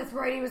 That's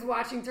right. He was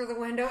watching through the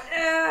window.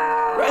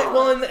 Right.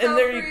 Well, and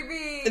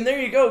creepy.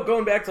 there you go.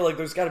 Going back to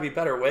there's got to be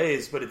better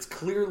ways, but it's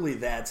clearly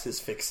that's his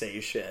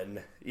fixation.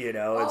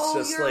 It's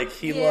just like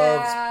he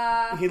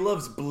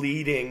loves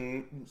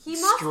bleeding,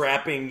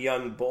 strapping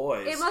young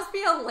boys. It must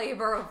be a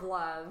labor of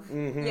love.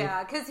 Mm-hmm.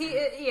 Yeah, because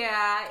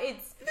I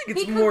think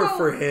it's more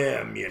for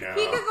him. He could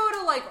go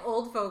to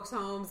old folks'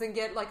 homes and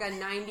get a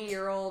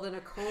 90-year-old in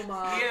a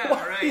coma.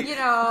 Yeah, right.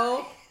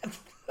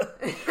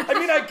 I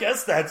mean, I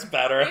guess that's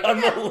better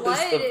on the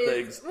list of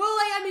things. Well,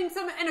 a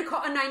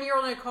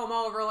 90-year-old in a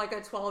coma over a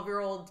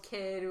 12-year-old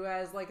kid who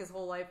has his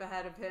whole life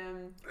ahead of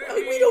him.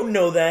 We don't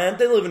know that.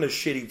 They live in a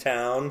shitty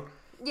town.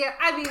 Yeah,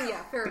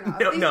 fair enough.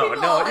 No,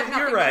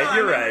 you're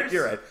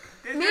right.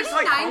 Maybe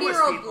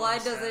 90-year-old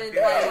blood doesn't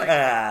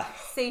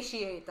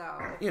satiate though.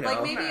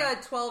 Maybe a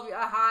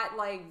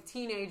hot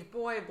teenage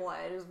boy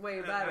blood is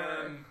way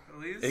better.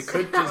 It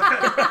could just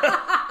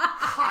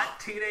hot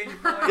teenage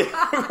boy.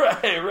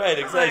 right,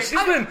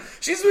 exactly.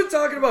 She's been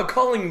talking about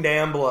calling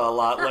Nambla a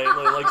lot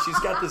lately. She's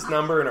got this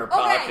number in her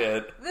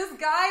pocket. This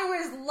guy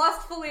was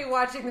lustfully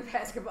watching the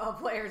basketball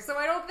players, so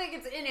I don't think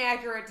it's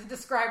inaccurate to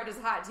describe it as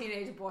hot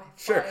teenage boy.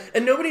 Sure,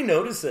 and nobody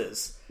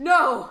notices.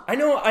 No. I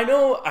know,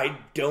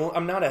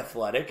 I'm not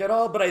athletic at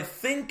all, but I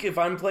think if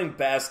I'm playing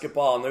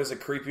basketball and there's a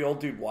creepy old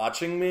dude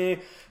watching me,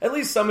 at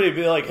least somebody would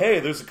be like,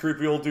 hey, there's a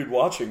creepy old dude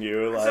watching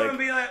you. Someone would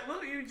be like, well,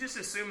 I would just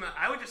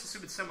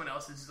assume it's someone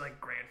else's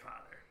grandfather.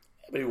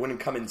 But he wouldn't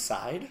come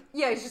inside?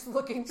 Yeah, he's just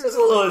looking through the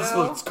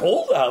window. It's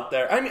cold out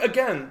there. I mean,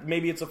 again,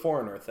 maybe it's a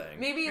foreigner thing.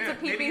 Maybe it's a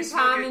peeping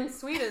Tom in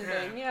Sweden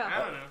thing, yeah. I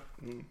don't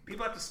know.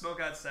 People have to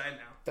smoke outside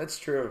now. That's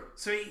true.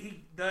 So you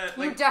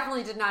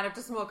definitely did not have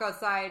to smoke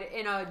outside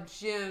in a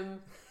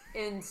gym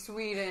in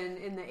Sweden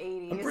in the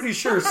 80s. I'm pretty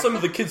sure some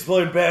of the kids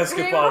playing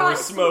basketball were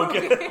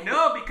smoking.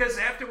 No, because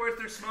afterwards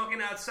they're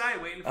smoking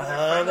outside waiting for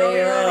their friend.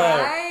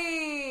 Right.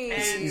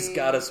 He's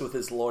got us with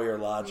his lawyer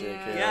logic.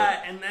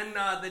 Yeah, and then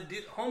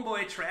the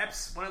homeboy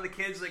traps one of the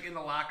kids in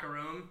the locker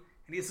room,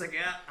 and he's like,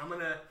 "Yeah, I'm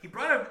gonna." He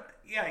brought up.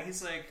 Yeah,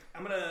 he's like,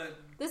 "I'm gonna."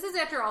 This is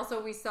after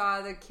also we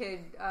saw the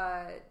kid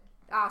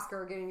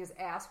Oscar getting his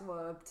ass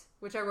whooped,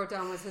 which I wrote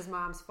down was his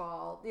mom's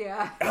fault.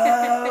 Yeah.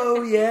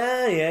 Oh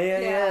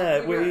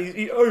yeah.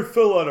 I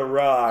fell on a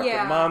rock,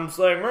 and mom's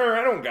like,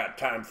 "I don't got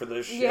time for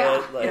this shit."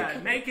 Yeah.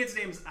 Main kid's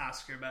name's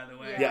Oscar, by the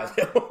way. Yeah.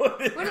 What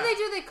did they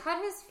do? They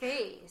cut his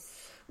face.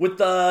 With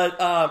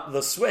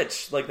the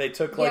switch, they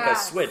took a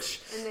switch,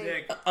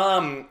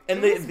 and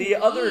the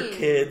other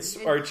kids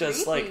are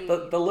just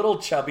the little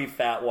chubby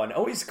fat one,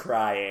 always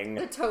crying.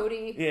 The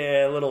toady,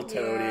 little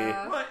toady.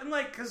 Yeah. Well, and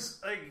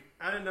because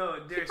I don't know,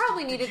 Dairius, you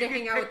probably needed to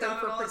hang out with them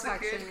for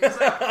protection.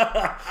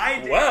 I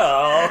did.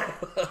 Well,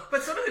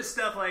 but some of this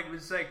stuff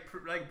was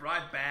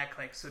brought back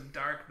some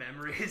dark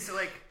memories.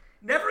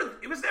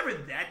 It was never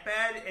that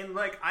bad, and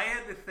I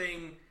had the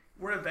thing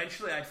where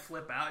eventually I'd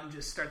flip out and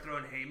just start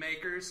throwing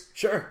haymakers.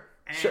 Sure.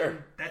 And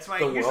that's why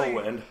the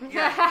whirlwind.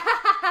 Yeah.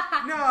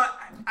 No,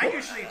 I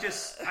usually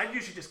just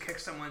kick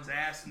someone's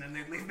ass and then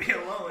they leave me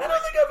alone. I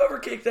don't think I've ever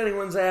kicked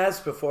anyone's ass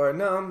before.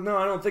 No,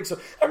 I don't think so.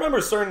 I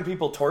remember certain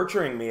people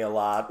torturing me a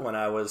lot when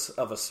I was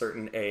of a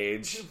certain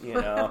age, you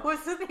know.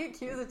 What's with the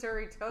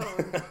accusatory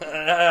tone?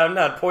 I'm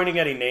not pointing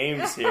any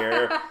names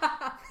here.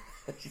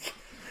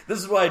 This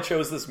is why I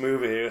chose this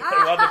movie.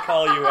 I wanted to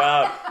call you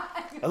out.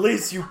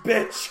 Elyse, you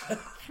bitch.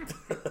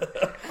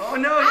 Oh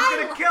no, he's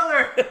going to kill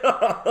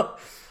her.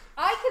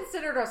 I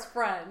considered us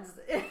friends.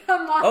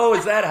 Oh,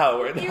 is that how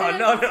we're... No,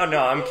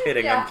 I'm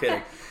kidding, Yeah. I'm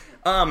kidding.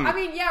 I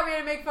mean, yeah, we had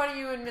to make fun of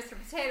you and Mr.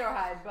 Potato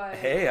Head, but...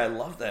 Hey, I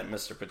love that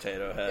Mr.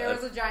 Potato Head. There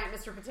was a giant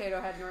Mr.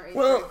 Potato Head in our 8th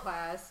grade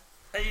class.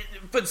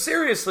 But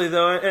seriously,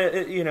 though,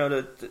 you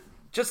know,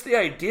 just the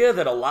idea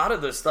that a lot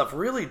of this stuff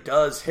really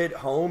does hit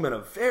home in a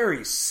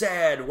very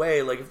sad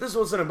way. Like, if this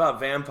wasn't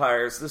about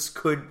vampires, this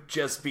could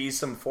just be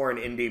some foreign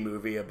indie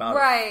movie about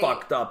a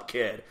fucked up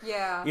kid.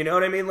 Yeah. You know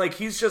what I mean? Like,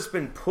 he's just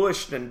been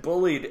pushed and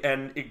bullied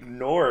and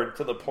ignored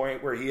to the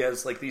point where he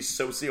has, like, these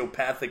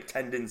sociopathic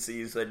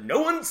tendencies that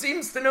no one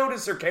seems to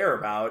notice or care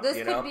about. This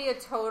you could know? be a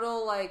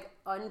total, like,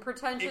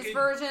 unpretentious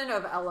version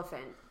of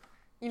Elephant.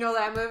 You know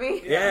that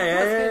movie?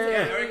 Yeah.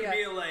 Or it could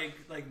be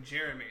like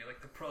Jeremy,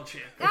 like the Pearl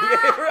Champ. Yeah,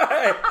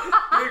 right.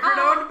 Make her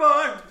down the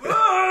board.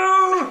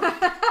 Whoa!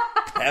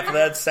 Half of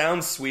that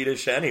sounds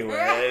Swedish anyways.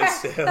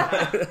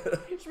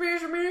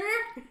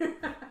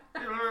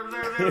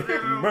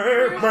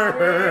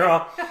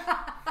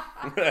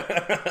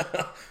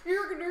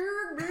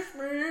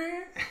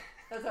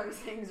 That's how he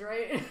sings,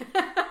 right?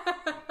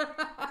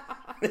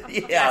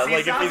 Yeah,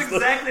 like sounds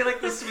exactly like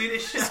the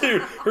Swedish chef.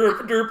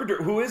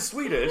 Who is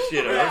Swedish,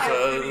 you know?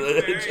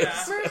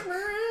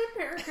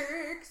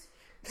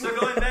 So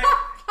going back,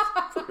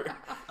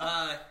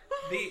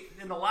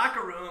 in the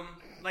locker room,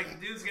 like the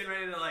dude's getting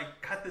ready to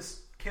like cut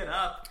this kid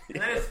up, and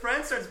then his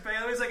friend starts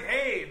bailing. He's like,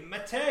 "Hey,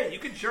 Mate, you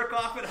can jerk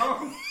off at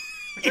home."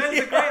 That's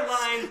a great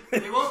line.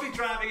 We won't be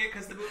dropping it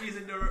because the movie's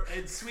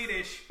in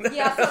Swedish.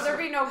 Yeah, so there'd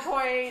be no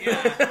point.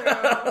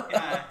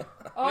 Yeah.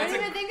 Oh, I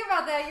didn't even think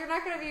about that. You're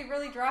not going to be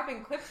really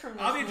dropping clips from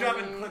this I'll be movie.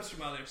 dropping clips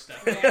from other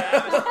stuff.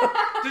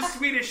 Yeah, just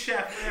Swedish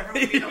chef.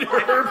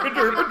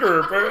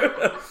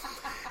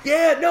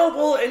 Yeah, no,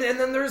 well, and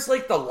then there's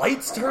like the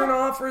lights turn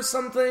off or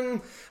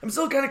something. I'm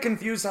still kind of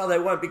confused how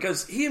that went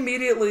because he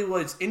immediately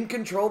was in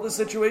control of the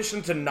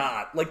situation to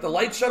not. Like the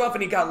lights shut off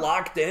and he got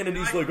locked in and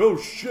he's like, oh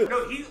shit.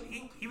 No,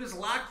 he was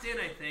locked in,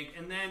 I think,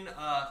 and then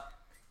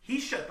he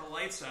shut the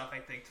lights off, I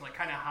think, to like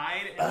kind of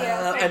hide.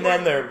 And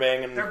then they're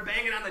banging. They're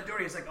banging on the door.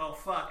 He's like, oh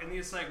fuck, and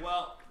he's like,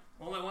 well,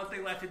 only one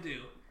thing left to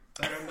do.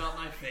 Better melt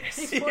my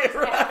face.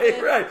 Yeah,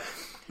 right.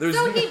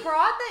 So he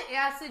brought the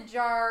acid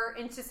jar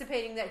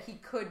anticipating that he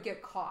could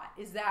get caught.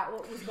 Is that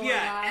what was going on?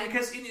 Yeah,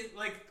 because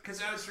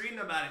I was reading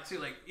about it too.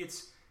 Like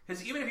it's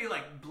because even if he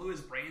like blew his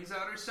brains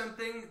out or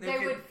something, they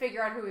would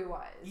figure out who he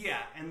was. Yeah,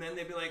 and then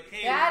they'd be like,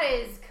 "Hey, that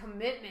is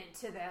commitment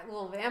to that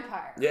little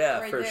vampire." Yeah,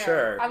 right for there.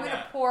 sure. I'm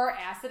gonna pour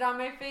acid on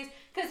my face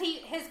because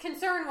his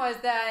concern was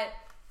that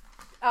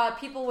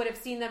people would have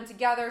seen them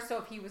together, so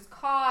if he was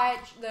caught,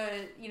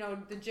 the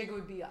jig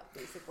would be up,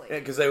 basically. Yeah,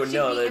 because they would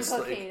know that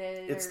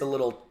it's the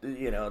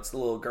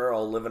little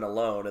girl living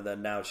alone, and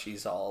then now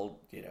she's all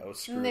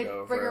screwed and they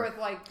over. bring her with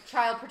like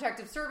child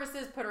protective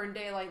services, put her in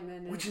daylight, and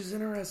then which is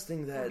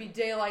interesting that it'd be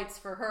daylights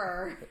for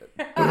her.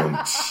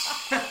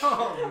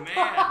 Oh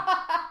man!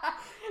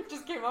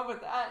 Just came up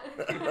with that.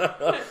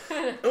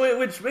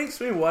 Which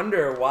makes me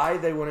wonder why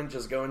they wouldn't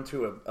just go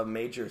into a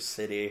major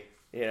city.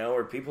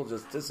 Where people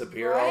just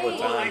disappear all the time.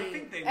 Well, I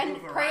think they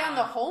and move prey around. on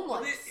the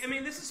homeless.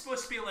 Well, this is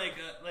supposed to be like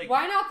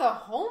why not the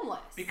homeless?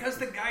 Because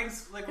the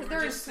guys because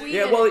they're in Sweden.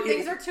 Yeah, well,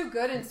 things are too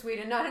good in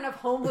Sweden. Not enough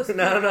homeless.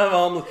 Not enough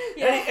homeless.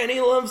 Yeah. And he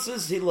loves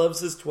his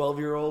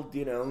 12-year-old.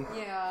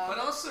 Yeah. But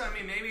also,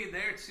 maybe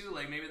there too.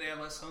 Like maybe they have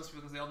less homeless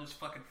because they all just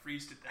fucking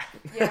freeze to death.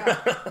 Yeah.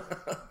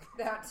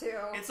 That too.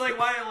 It's like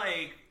why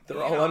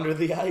they're all under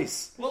the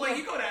ice. Well,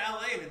 you go to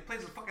LA and the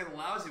place is fucking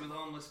lousy with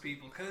homeless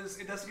people because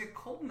it doesn't get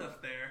cold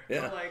enough there.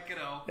 Yeah. So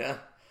Yeah.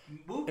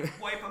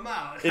 Wipe them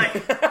out.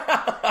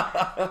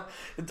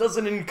 It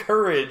doesn't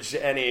encourage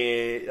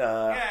any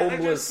homeless. They're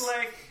just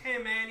like, hey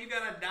man, you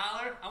got $1?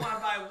 I want to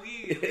buy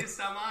weed. At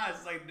least I'm on.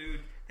 It's like,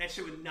 dude, that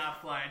shit would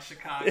not fly in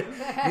Chicago.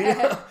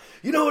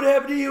 You know what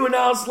happened to you in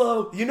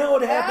Oslo? You know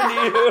what happened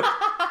to you?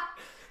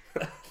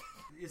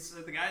 It's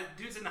the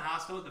dude's in the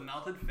hospital with the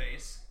melted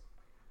face.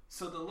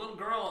 So the little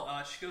girl,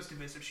 she goes to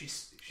visit. She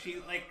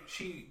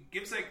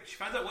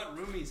finds out what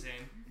room he's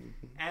in,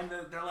 and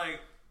they're like.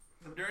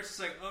 The nurse is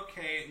like,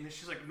 okay, and then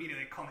she's like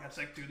immediately calling. She's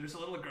like, dude, there's a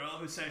little girl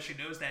who says she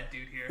knows that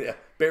dude here. Yeah,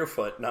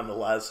 barefoot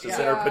nonetheless, just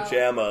in her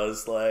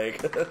pajamas.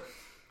 Like,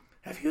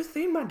 have you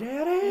seen my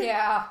daddy?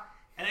 Yeah.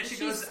 And then she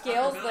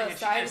scales the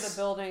side of the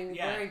building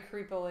very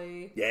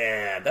creepily.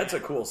 Yeah, that's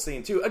a cool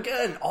scene too.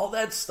 Again, all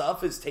that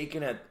stuff is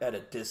taken at a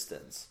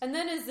distance. And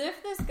then, as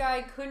if this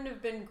guy couldn't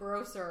have been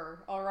grosser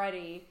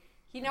already,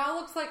 he now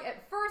looks like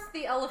at first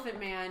the Elephant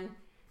Man.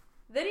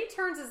 Then he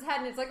turns his head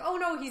and it's like, oh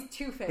no, he's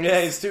Two-Face.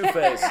 Yeah, he's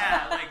Two-Face.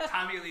 Yeah, like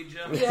Tommy Lee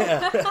Jones.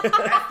 Yeah.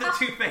 That's the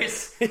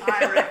Two-Face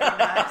I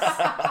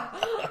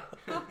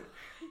recognize.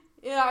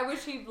 Yeah, I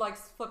wish he'd like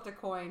flipped a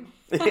coin.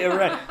 Yeah,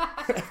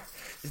 right.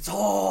 It's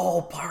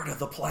all part of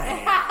the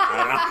plan.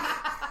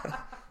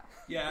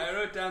 Yeah, I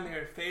wrote down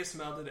there, face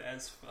melted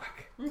as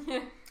fuck.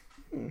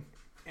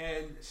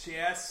 And she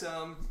asks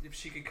if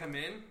she could come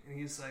in, and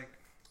he's like,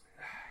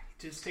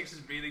 he just takes his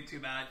breathing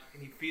tube out,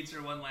 and he feeds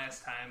her one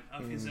last time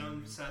of his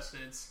own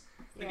sustenance.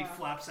 Then he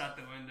flops out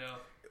the window.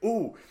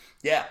 Ooh,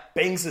 yeah,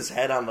 bangs his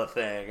head on the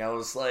thing. I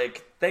was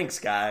like, thanks,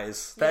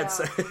 guys.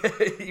 That's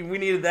we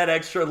needed that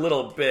extra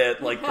little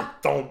bit, like the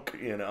donk,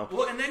 you know.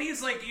 Well, and then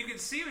he's like, you can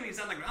see when he's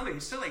on the ground, like,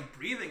 he's still like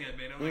breathing a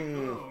bit. I'm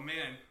like, oh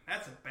man,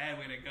 that's a bad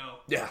way to go.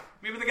 Yeah.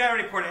 Maybe the guy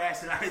already poured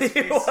acid on his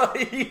face. Well,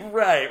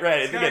 right.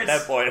 I think at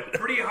that point,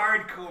 pretty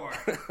hardcore.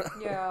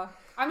 Yeah,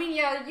 I mean,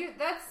 yeah,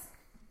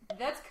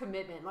 that's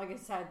commitment. Like I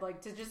said, like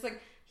to just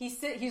like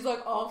he's like,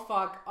 oh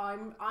fuck,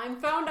 I'm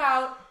found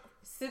out.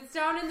 Sits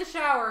down in the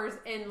showers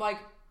and like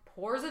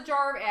pours a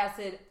jar of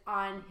acid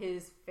on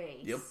his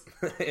face. Yep.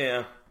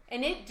 Yeah.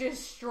 And it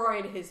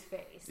destroyed his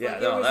face. Yeah,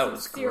 like, no, it was that some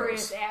was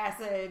serious gross.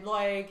 acid.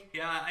 Like,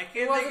 yeah, I can't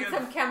it wasn't think of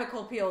some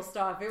chemical peel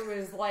stuff. It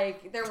was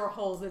like there were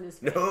holes in his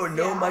face.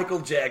 No Michael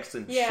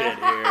Jackson shit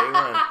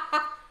here.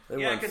 They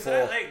went because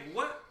full.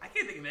 I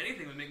can't think of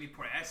anything that would make me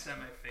pour acid on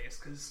my face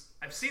because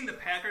I've seen the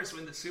Packers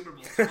win the Super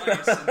Bowl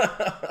twice and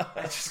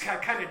I just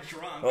got kind of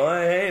drunk.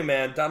 Well, hey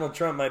man, Donald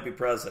Trump might be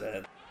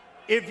president.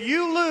 If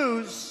you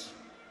lose,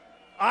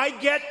 I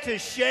get to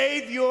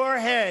shave your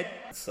head.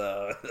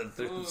 So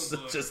there's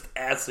just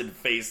acid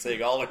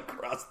facing all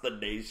across the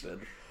nation.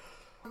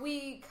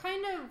 We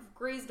kind of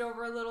grazed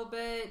over a little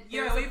bit.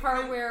 Yeah, There's a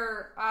part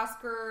where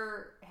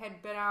Oscar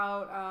had been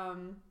out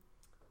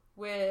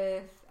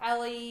with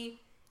Ellie,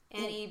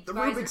 and he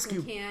buys her Rubik's some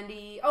Cube.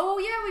 candy. Oh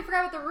yeah, we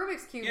forgot about the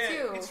Rubik's Cube Yeah,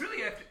 too. it's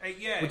really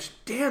Which,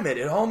 damn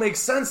it all makes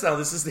sense now.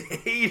 This is the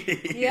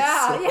 80s.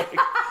 Yeah,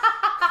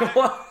 Like,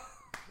 what?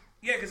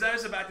 Yeah, because I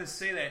was about to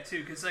say that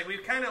too. Because like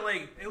we've kind of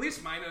like, at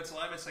least my notes, a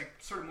lot of it's like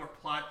sort of more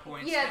plot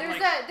points. Yeah,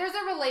 and, there's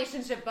a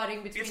relationship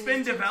budding between. it's been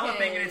these two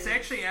developing, and kids. it's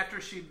actually after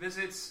she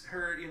visits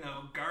her,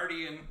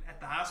 guardian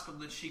at the hospital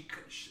that she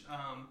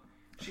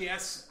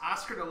asks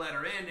Oscar to let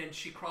her in, and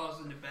she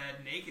crawls into bed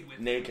naked with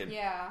him. Naked.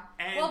 Yeah.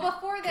 And well,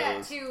 before that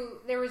goes. too,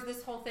 there was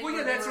this whole thing. Well,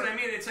 yeah, where that's what I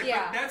mean. It's like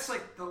that's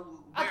like the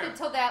up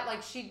until that,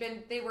 like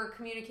they were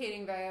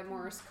communicating via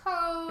Morse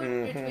code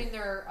between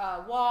their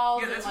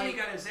walls. Yeah, that's and, when he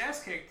like, got his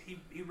ass kicked.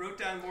 He wrote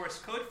down Morse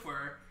code for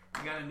her.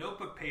 He got a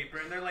notebook paper,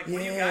 and they're like, "What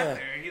do you got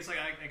there?" And he's like,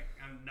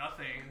 "I'm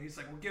nothing." And he's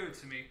like, "Well, give it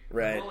to me."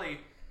 Right. The bully.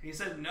 And he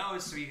said no,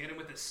 so he hit him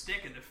with a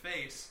stick in the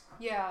face.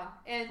 Yeah,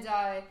 and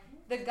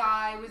the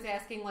guy was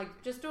asking, like,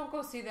 just don't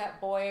go see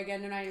that boy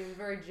again tonight. He was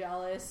very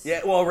jealous.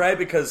 Yeah, well, right,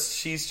 because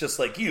she's just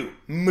like, you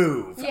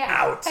move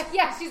out.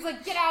 Yeah, she's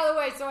like, get out of the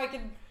way so I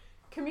can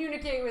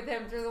communicate with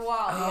him through the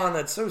wall. Oh, and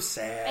that's so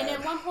sad. And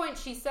at one point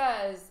she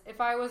says,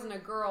 if I wasn't a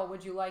girl,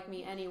 would you like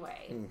me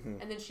anyway? Mm-hmm.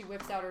 And then she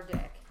whips out her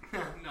dick.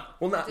 No.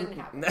 Well, not. It didn't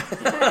happen.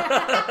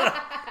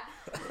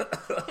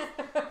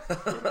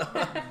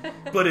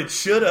 But it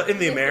should have in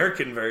the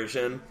American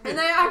version. And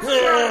I'm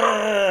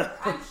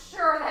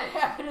sure that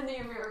happened in the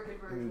American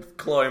version.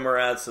 Chloe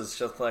Moretz is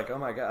just like, oh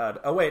my god.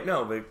 Oh wait,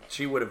 no, but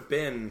she would have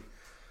been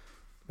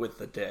with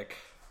the dick.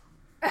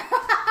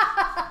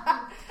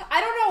 I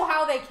don't know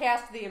how they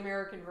cast the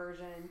American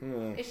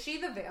version. Is she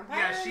the vampire?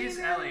 Yeah, in the she's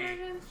American Ellie.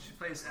 version? She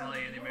plays Ellie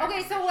in the American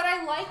Okay, so version. what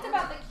I liked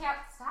about the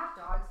Stop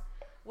Dogs.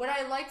 What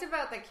I liked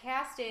about the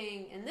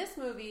casting in this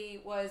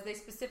movie was they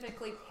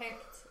specifically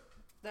picked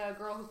the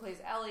girl who plays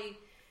Ellie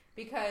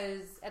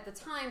because at the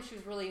time she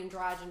was really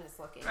androgynous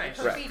looking. Right,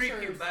 Like, her she's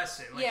features-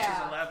 prepubescent. Like, Yeah.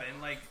 she's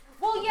 11. Like,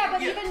 Well, yeah,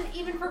 but Yeah.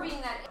 even for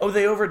being that. Oh,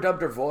 they overdubbed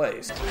her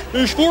voice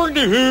He's going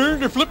to hear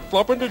the flip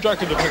flop and the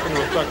jack and the pick and the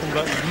jack and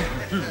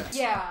the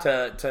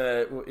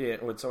Yeah.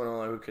 with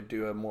someone who could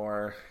do a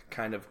more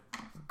kind of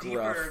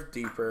gruff,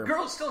 deeper.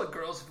 still a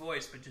girl's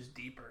voice, but just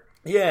deeper.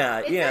 Yeah,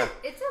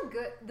 It's a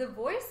good. The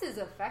voice is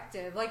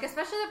effective. Like,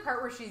 especially the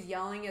part where she's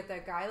yelling at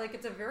that guy. Like,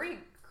 it's a very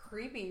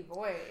creepy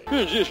voice.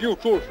 Yes, you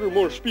cook for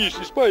more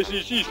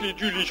spicy, cheesy,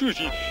 juicy,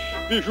 juicy.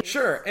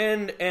 Sure,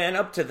 and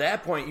up to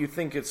that point, you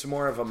think it's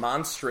more of a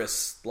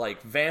monstrous,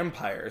 like,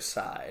 vampire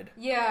side.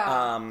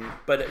 Yeah.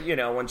 But,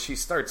 when she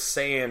starts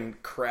saying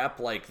crap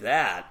like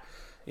that,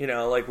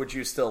 like, would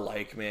you still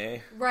like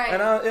me? Right.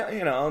 And,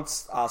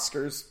 it's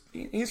Oscar's,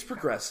 he's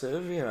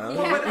progressive, Yeah.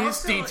 But he's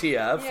also,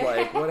 DTF, Yeah.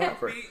 like,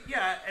 whatever.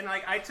 Yeah, and,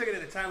 like, I took it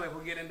at the time, like,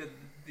 we'll get into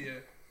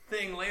the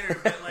thing later,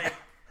 but, like,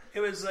 it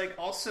was, like,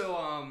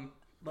 also,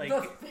 like...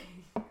 The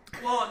thing.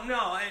 Well, no,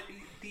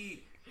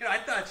 I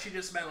thought she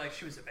just meant, like,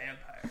 she was a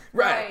vampire.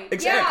 Right,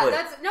 exactly.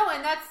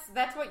 Yeah,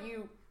 that's what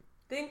you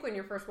think when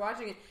you're first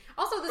watching it.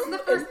 Also, this is the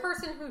first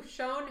person who's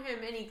shown him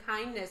any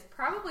kindness,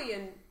 probably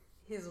in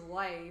his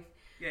life.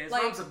 Yeah, his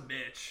Like, mom's a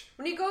bitch.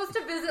 When he goes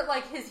to visit,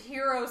 like, his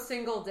hero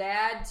single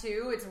dad,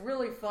 too, it's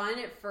really fun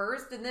at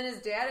first, and then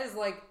his dad is,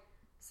 like,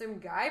 some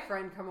guy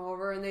friend come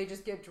over and they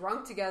just get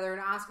drunk together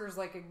and Oscar's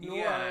like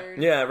ignored.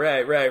 Yeah,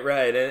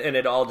 right. And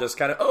it all just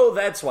kind of,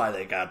 that's why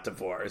they got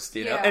divorced,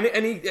 you know? Yeah.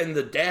 And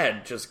the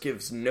dad just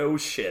gives no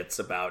shits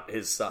about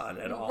his son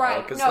at all.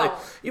 Right, Because, no. like,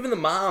 even the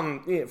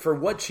mom, for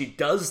what she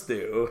does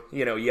do,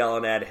 you know,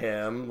 yelling at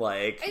him,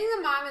 like... I think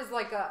the mom is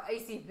like a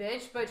icy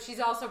bitch, but she's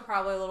also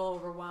probably a little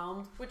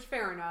overwhelmed, which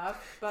fair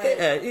enough. But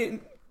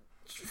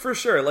for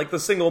sure, like the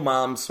single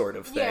mom sort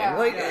of thing.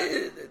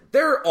 Yeah.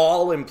 They're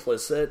all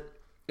implicit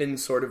in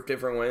sort of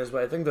different ways,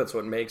 but I think that's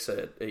what makes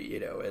it, you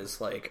know,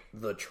 is like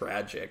the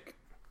tragic,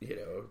 you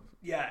know.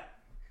 Yeah.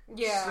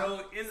 Yeah.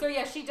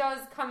 So she does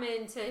come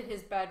into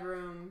his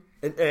bedroom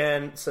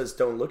and says,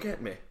 "Don't look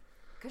at me."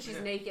 because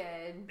she's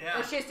naked. Yeah.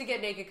 Or she has to get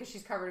naked because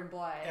she's covered in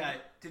blood. Yeah.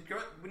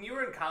 When you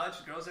were in college,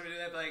 did girls ever do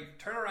that? Like,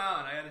 turn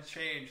around, I gotta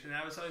change. And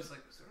I was always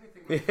like, is there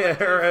anything?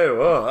 Yeah, right.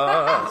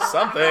 Whoa,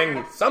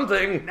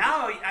 something.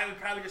 Now I would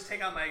probably just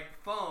take out my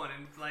phone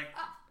and like.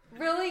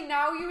 Really?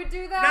 Now you would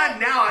do that?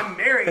 Not now. I'm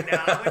married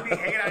now. I wouldn't be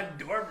hanging out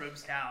in dorm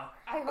rooms now.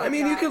 I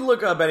mean, you could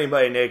look up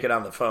anybody naked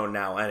on the phone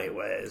now,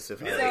 anyways.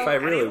 If I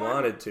really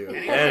wanted to,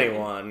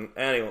 anyone.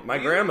 My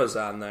grandma's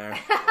on there.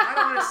 I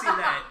don't want to see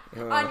that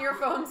on your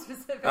phone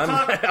specifically.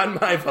 On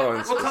my phone.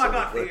 We'll talk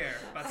off the air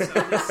about some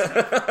of this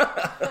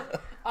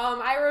stuff.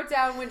 I wrote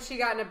down when she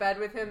got into bed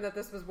with him that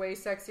this was way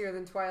sexier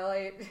than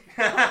Twilight.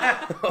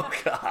 Oh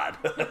God.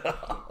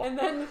 And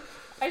then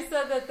I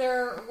said that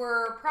there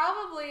were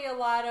probably a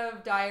lot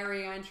of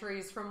diary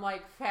entries from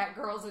like fat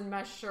girls in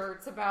mesh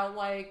shirts about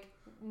like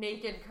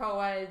naked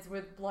co-eds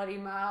with bloody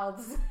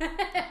mouths.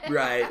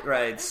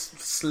 Right.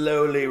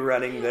 Slowly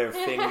running their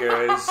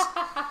fingers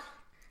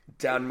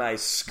down my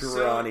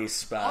scrawny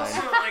spine.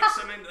 Also, like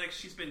something like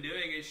she's been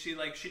doing is she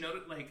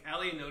noticed like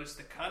Ellie noticed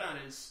the cut on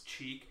his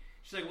cheek.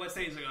 She's like, "What's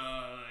that?" He's like,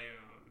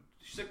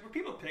 She's like, "Were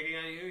people picking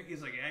on you?"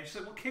 He's like, "Yeah." She's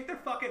like, "Well, kick their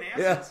fucking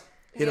asses." Yeah.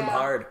 Hit him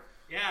hard.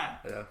 Yeah.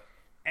 Yeah.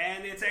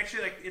 And it's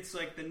actually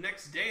like the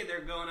next day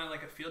they're going on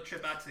like a field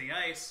trip out to the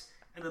ice,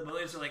 and the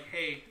bullies are like,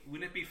 "Hey,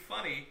 wouldn't it be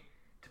funny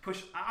to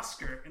push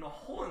Oscar in a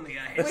hole in the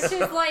ice?" Which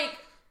is like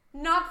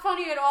not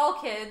funny at all,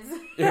 kids.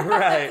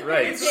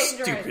 Right.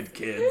 Stupid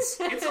kids.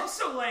 It's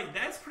also like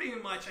that's pretty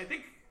much. I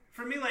think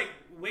for me, like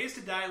ways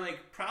to die,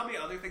 like probably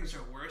other things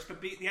are worse,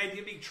 but the idea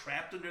of being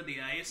trapped under the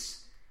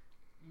ice,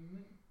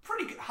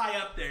 pretty high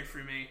up there for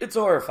me. It's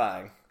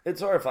horrifying. By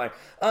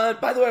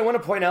the way, I want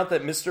to point out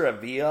that Mr.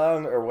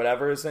 Avion, or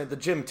whatever his name, the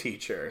gym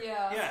teacher.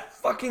 Yeah.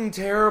 Fucking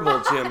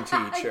terrible gym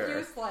teacher.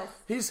 Useless.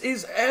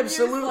 He's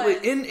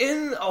absolutely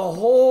in a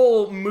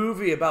whole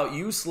movie about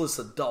useless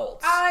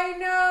adults. I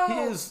know.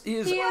 He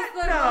is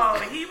No,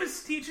 he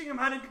was teaching him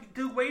how to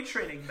do weight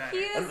training better.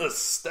 and the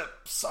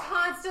steps.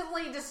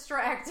 Constantly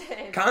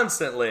distracted.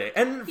 Constantly.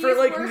 And He's for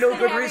like worse no than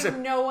good having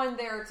reason. no one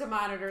there to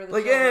monitor the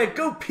Like, children.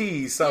 go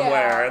pee somewhere.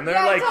 Yeah. And they're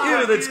Yeah, like, totally.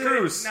 ew, that's Dude,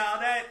 gross. No,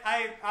 that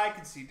I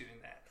could see doing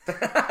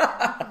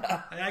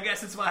that. And I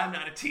guess that's why I'm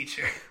not a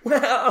teacher.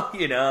 Well,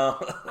 you know.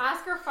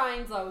 Oscar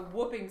finds a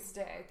whooping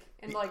stick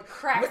and like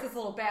cracks this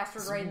little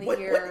bastard right in the What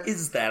ear.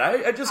 is that?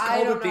 I just I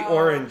called don't it the know.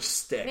 orange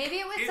stick. Maybe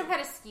it was some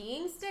kind of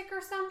skiing stick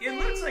or something. It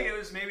looks like it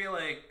was maybe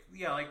like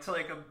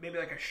maybe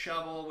like a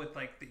shovel with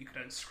like that you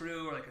could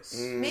unscrew or like a.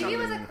 Maybe it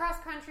was a cross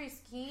country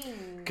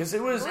skiing. Because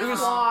it was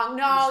long.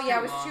 No,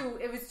 it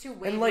was it was too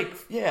wavy. and like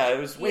it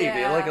was wavy,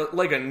 Yeah.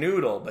 like a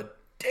noodle. But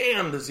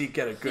damn, does he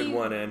get a good He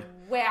one in?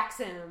 Whacks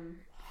him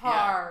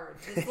hard.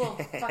 This little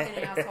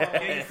fucking asshole.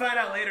 Yeah, you find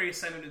out later he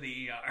sent him to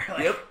the ER.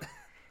 Like, Yep.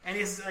 And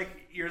he's like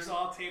ears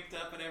all taped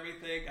up and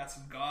everything, got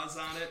some gauze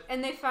on it.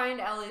 And they find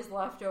Ellie's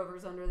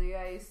leftovers under the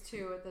ice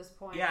too at this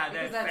point. Yeah,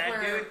 because that that's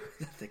fat where,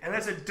 dude. And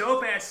there's a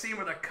dope ass scene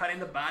where they're cutting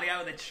the body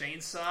out with a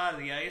chainsaw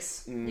on the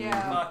ice.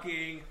 Yeah.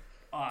 Fucking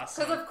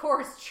awesome. Because of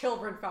course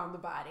children found the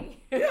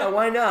body. Yeah,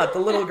 why not? The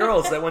little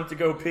girls that went to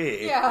go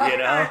pee. Yeah. You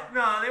know?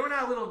 No, they were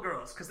not little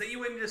girls because you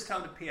wouldn't just tell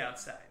them to pee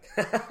outside.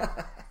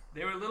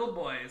 They were little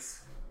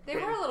boys. They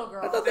were little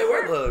girls. I thought they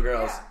were little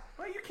girls. Yeah.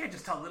 Well, you can't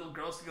just tell little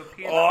girls to go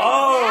pee.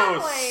 Oh,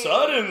 Exactly.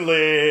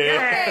 suddenly.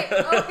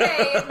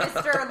 Okay,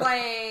 Mr.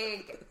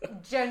 Like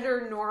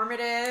gender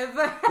normative.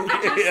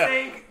 I just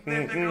think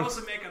that the girls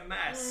would make a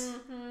mess.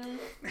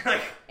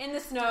 Like In the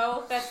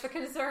snow, that's the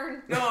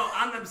concern. no,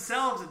 on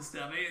themselves and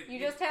stuff. You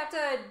just have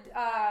to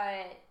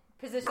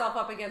position yourself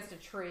up against a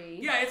tree.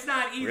 Yeah, it's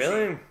not easy.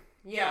 Really?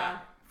 Yeah.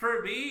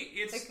 For me,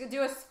 it's Like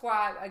do a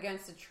squat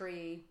against a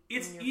tree.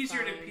 it's and you're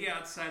easier to fine. pee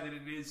outside than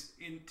it is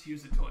to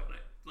use the toilet.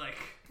 Like,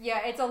 Yeah,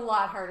 it's a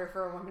lot harder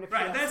for a woman to pee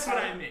right? That's what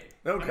outside. I mean.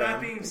 Okay. I'm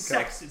not being Okay.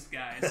 sexist,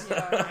 guys.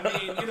 Yeah. I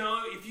mean,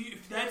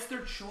 if that's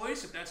their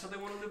choice, if that's how they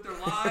want to live their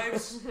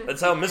lives. That's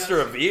how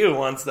Mr. Review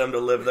wants them to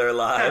live their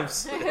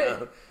lives.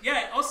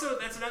 Yeah. Also,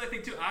 that's another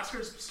thing too.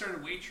 Oscar's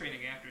started weight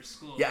training after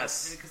school.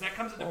 Yes. because that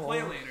comes into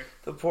play later.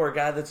 The poor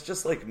guy that's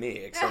just like me,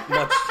 except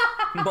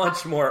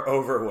much more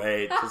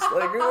overweight. Just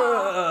like,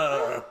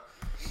 ugh.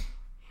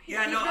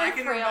 Yeah, He's no, very I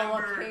can frail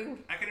remember. looking.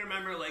 I can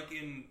remember, like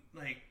in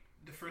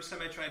the first time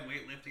I tried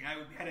weightlifting, I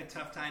had a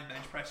tough time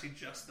bench pressing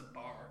just the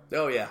bar.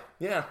 Oh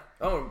yeah.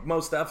 Oh,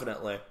 most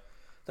definitely.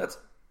 That's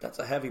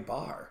a heavy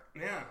bar.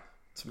 Yeah.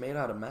 It's made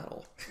out of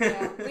metal.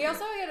 Yeah. We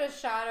also get a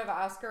shot of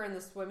Oscar in the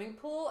swimming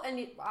pool,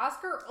 and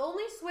Oscar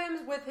only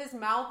swims with his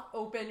mouth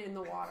open in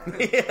the water.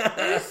 Yeah.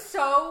 It is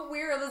so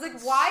weird. I was like,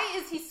 why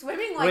is he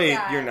swimming like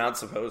that? Wait, you're not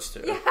supposed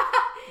to. Yeah.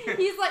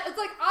 He's like, it's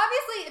like,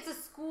 obviously it's a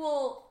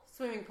school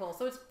swimming pool,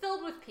 so it's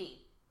filled with pee.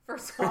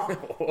 First of all,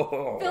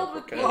 Whoa, filled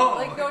with okay. pee.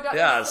 Like, go down.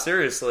 Yeah,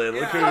 seriously.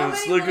 Look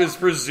who's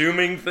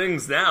presuming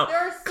things now.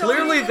 So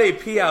Clearly they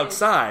pee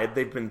outside.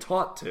 They've been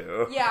taught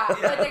to. Yeah,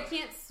 but they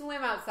can't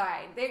swim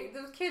outside.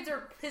 Those kids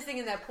are pissing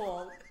in that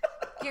pool.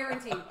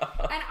 Guaranteed. And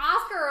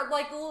Oscar,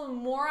 like the little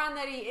moron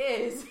that he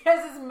is,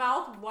 has his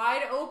mouth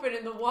wide open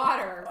in the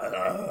water.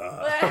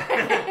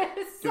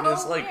 It's so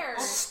this, like, weird.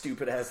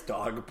 stupid-ass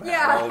dog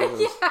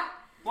paddle. Yeah.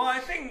 Well, I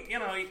think,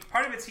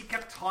 part of it's he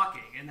kept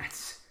talking, and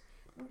that's...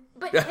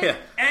 But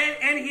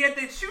and he had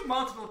to shoot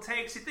multiple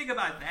takes. You think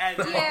about that.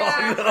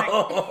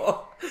 Yeah.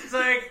 It's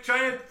like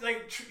trying to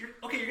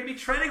you're gonna be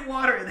treading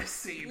water in this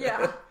scene.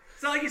 Yeah.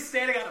 It's not like he's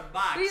standing on a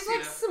box. He's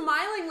like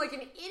smiling like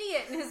an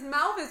idiot, and his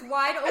mouth is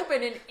wide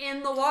open and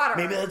in the water.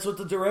 Maybe that's what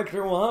the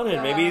director wanted.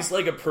 Yeah. Maybe he's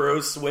like a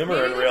pro swimmer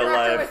Maybe in real the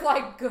director life. was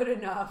like, good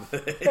enough.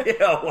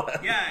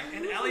 Yeah,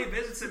 and Ellie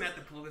visits him at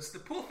the pool. The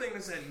pool thing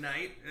is at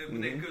night when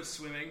they go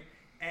swimming,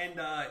 and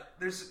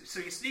so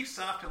he sneaks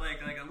off to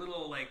like a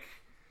little like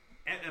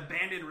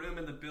abandoned room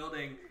in the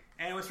building,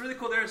 and what's really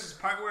cool there is this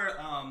part where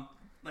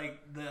like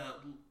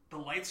the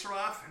lights are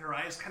off and her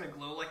eyes kind of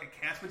glow like a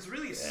cat's, but it's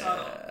really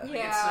subtle. Like,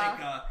 yeah. It's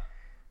like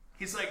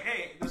he's like,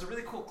 hey, there's a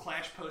really cool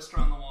Clash poster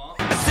on the wall.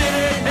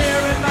 Sitting here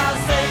in my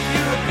safe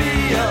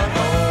European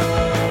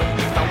home,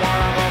 I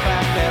wanna go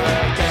back there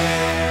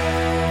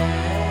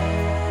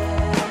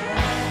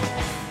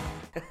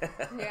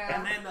again. Yeah.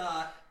 And then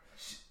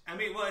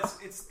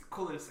it's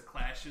cool that it's the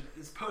Clash.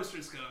 As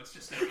posters go, it's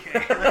just okay.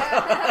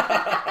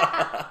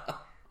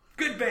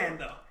 Good band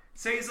though.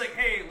 So he's like,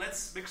 hey,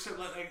 let's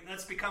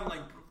become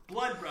like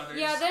blood brothers.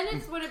 Yeah, then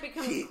it's when it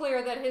becomes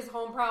clear that his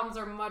home problems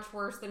are much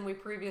worse than we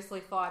previously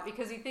thought,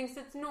 because he thinks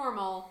it's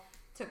normal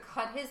to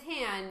cut his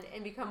hand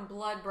and become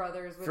blood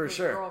brothers with his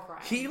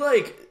girlfriend. He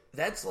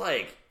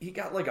he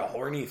got like a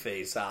horny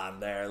face on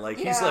there. Like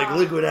he's like,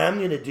 look what I'm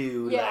gonna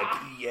do. Yeah. Like,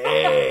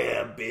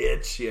 yeah,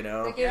 bitch, It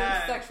gave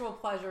him sexual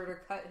pleasure to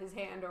cut his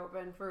hand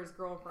open for his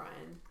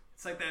girlfriend.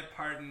 It's like that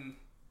part in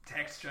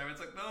Taxi Driver. It's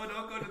like, no,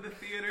 don't go to the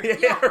theater.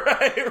 Yeah,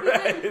 right. He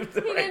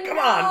didn't Come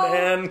know. on,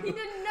 man. He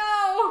didn't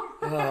know.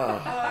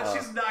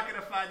 She's not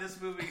gonna find this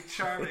movie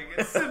charming.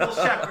 It's Sybil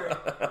Shepherd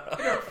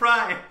in her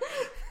prime.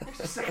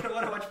 She's not gonna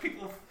want to watch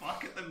people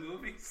fuck at the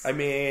movies. I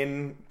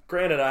mean,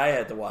 granted, I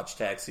had to watch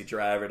Taxi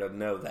Driver to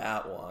know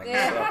that one.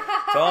 Yeah.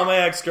 So, to all my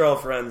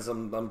ex-girlfriends,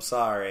 I'm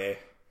sorry.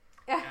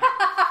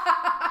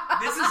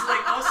 This is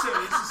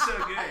so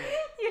good.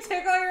 You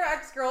take all your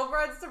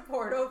ex-girlfriends to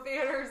porno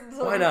theaters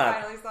until Why you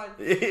not? finally saw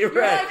You're You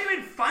right. can't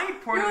even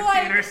find porno You're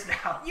like- theaters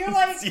now. You're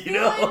like, You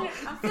know?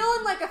 I'm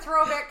feeling like a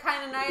throwback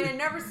kind of night. I've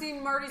never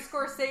seen Marty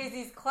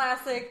Scorsese's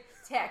classic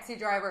Taxi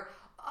Driver.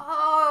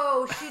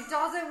 Oh, she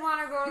doesn't want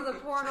to go to the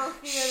porno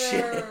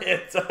theater.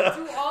 Shit.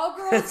 Do all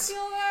girls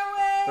feel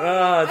that way?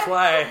 That's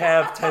why I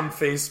have 10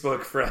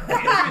 Facebook friends.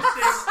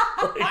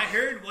 Interesting. I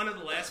heard one of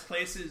the last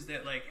places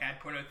that like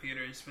had porno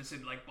theaters was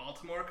in like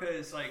Baltimore,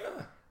 because like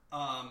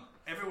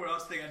everywhere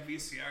else they got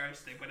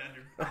VCRs. They went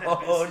under.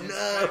 Oh business.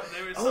 no!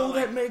 They were Oh, so,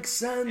 that makes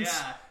sense.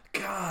 Yeah.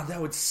 God, that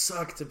would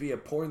suck to be a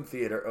porn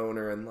theater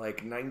owner in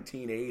like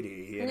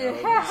 1980. You know?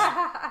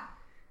 Yeah.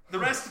 The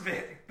rest of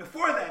it,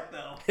 before that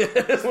though,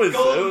 It was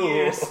golden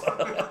years.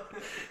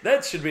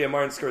 That should be a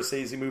Martin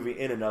Scorsese movie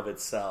in and of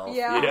itself.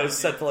 Yeah. You know,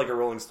 set to like a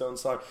Rolling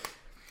Stones song.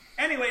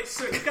 Anyway,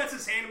 so he cuts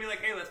his hand and be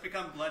like, hey, let's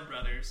become blood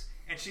brothers.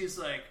 And she's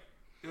like,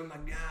 oh my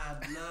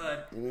god,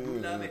 blood.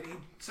 Love it.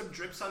 Some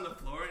drips on the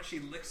floor and she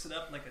licks it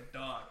up like a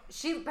dog.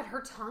 But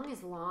her tongue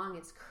is long.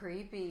 It's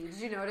creepy. Did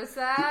you notice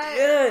that?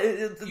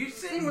 Yeah. You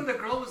saying when the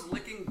girl was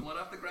licking blood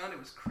off the ground, it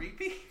was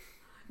creepy?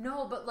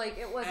 No, but like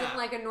it wasn't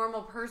like a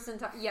normal person.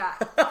 Yeah.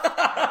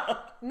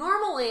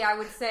 Normally, I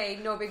would say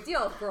no big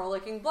deal. Girl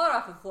licking blood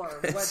off the floor.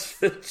 What's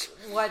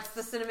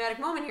the cinematic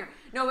moment here?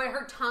 No, but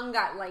her tongue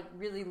got like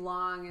really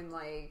long and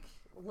like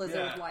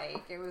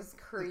lizard-like. It was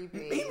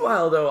creepy.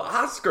 Meanwhile, though,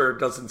 Oscar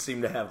doesn't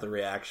seem to have the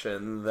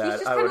reaction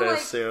that I would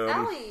assume.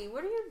 Ellie,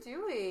 what are you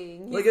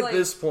doing? Like at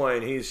this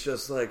point, he's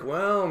just like,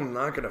 well, I'm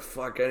not gonna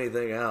fuck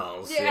anything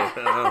else. Yeah.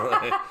 You know?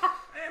 Like,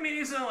 I mean,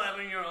 he's an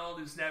 11-year-old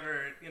who's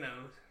never,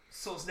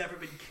 soul's never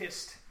been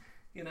kissed,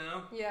 Yeah.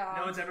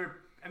 No one's ever...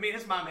 I mean,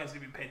 his mom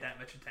hasn't even paid that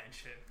much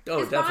attention. oh,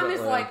 His definitely.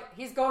 mom is like,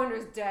 he's going to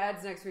his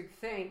dad's next week.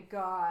 Thank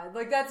God.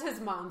 Like, that's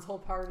his mom's whole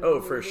part of oh,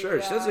 the for movie. sure.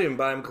 Yeah. She doesn't even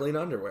buy him clean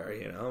underwear,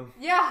 you know?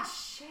 Yeah,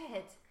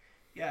 shit.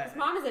 Yeah. His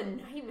mom is a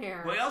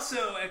nightmare. We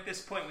also, at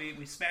this point,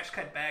 we smash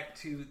cut back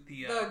to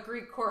the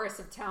Greek chorus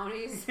of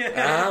townies.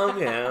 Oh,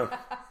 yeah.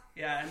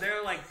 Yeah, and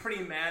they're like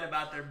pretty mad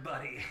about their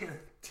buddy.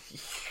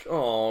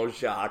 Oh,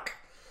 Jacques.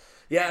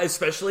 Yeah,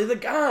 especially the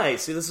guy.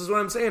 See, this is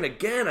what I'm saying.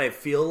 Again, I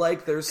feel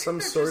like there's some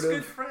They're sort just of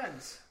good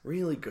friends.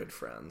 really good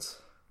friends.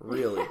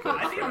 Really good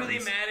I'd be friends. really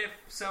mad if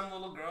some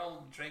little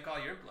girl drank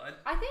all your blood.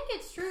 I think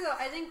it's true, though.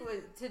 I think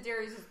to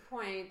Dairius'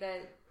 point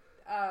that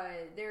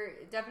there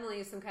definitely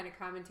is some kind of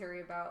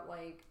commentary about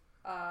like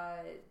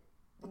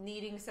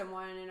needing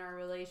someone in our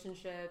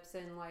relationships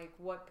and like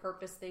what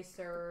purpose they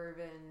serve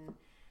and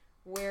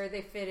where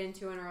they fit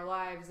into in our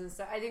lives and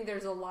stuff. I think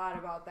there's a lot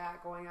about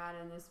that going on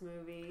in this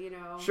movie, you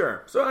know.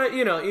 Sure. So,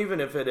 even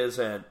if it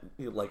isn't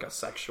like a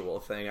sexual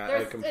thing,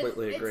 I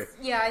completely agree.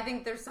 Yeah, I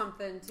think there's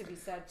something to be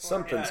said for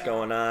Something's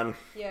going on.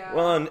 Yeah.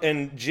 Well,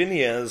 and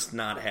Ginya's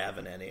not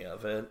having any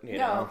of it, you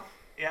know.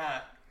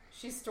 Yeah.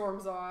 She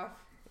storms off.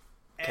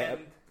 And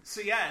so,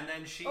 and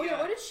then she... Oh, yeah,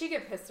 what did she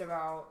get pissed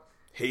about?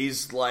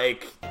 He's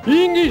like...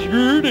 English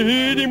girl,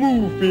 heady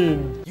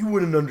moving. You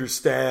wouldn't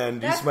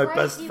understand. He's my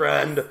best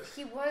friend.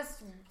 He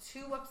was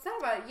too upset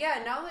about it.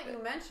 Yeah, now that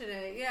you mention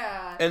it,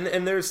 yeah.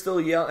 And they're still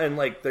yelling, and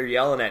like they're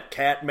yelling at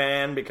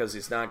Catman because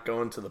he's not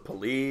going to the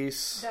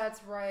police.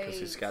 That's right. Because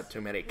he's got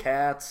too many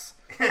cats.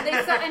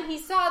 And he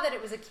saw that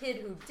it was a kid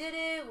who did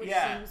it, which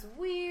seems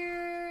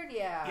weird.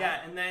 Yeah. Yeah,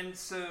 and then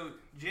so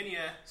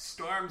Ginya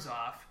storms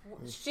off.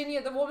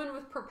 Ginya, the woman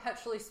with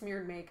perpetually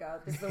smeared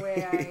makeup, is the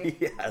way I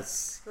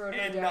yes. wrote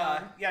her and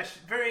down. she's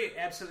very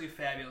absolutely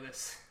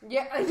fabulous.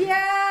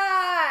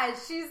 Yeah,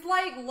 she's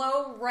like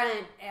low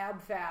rent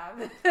ab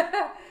fab.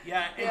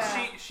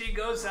 She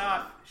goes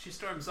off, she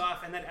storms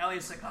off, and then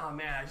Ellie's like, oh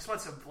man, I just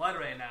want some blood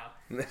right now.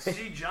 So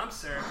she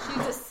jumps her. She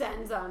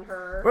descends on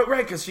her.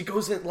 Right, because she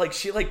goes in, like,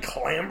 she like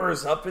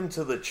clambers up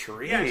into the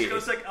tree. Yeah, she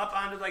goes like up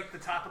onto like the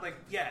top of the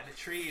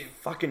tree.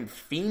 Fucking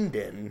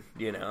fiending,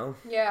 you know?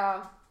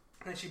 Yeah.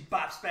 And then she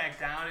bops back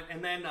down,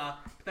 and then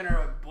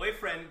her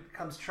boyfriend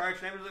comes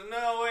charging, and everyone's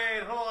like, no,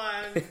 wait, hold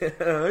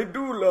on. I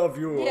do love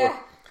you. Yeah.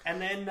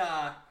 And then,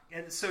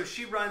 and so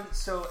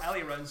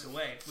Ellie runs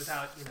away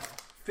without,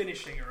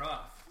 finishing her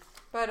off.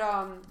 But,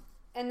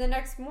 and the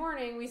next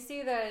morning, we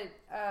see that,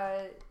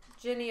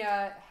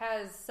 Ginya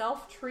has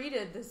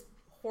self-treated this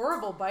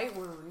horrible bite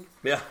wound.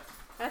 Yeah.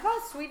 I thought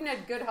Sweden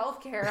had good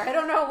health care. I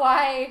don't know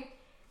why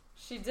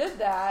she did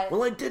that.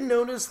 Well, I did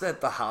notice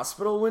that the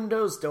hospital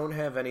windows don't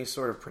have any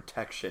sort of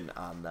protection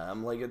on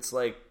them. Like, it's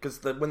like,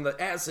 because when the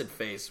acid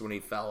face, when he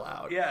fell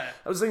out. Yeah.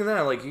 I was thinking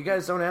that, like, you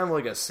guys don't have,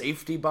 like, a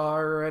safety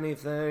bar or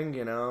anything,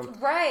 you know?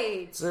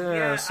 Right. So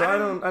I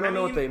don't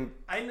know what they...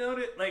 I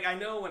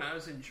know when I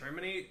was in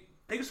Germany,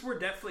 things were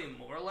definitely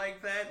more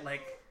like that.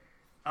 Like,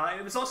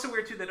 it was also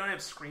weird, too, they don't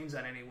have screens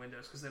on any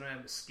windows because they don't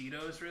have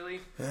mosquitoes,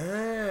 really.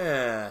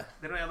 Ah.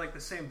 They don't have, like, the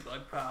same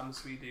bug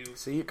problems we do.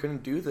 See, you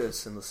couldn't do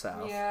this in the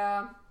South.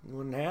 Yeah. It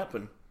wouldn't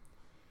happen.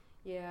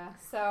 Yeah,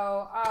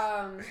 so,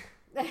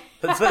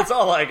 That's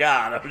all I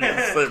got.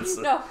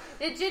 No,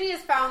 Ginny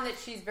has found that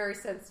she's very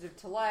sensitive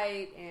to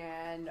light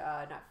and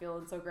not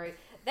feeling so great.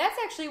 That's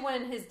actually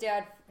when his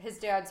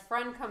dad's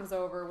friend comes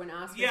over when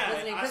Oscar's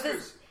visiting.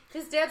 Because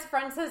his dad's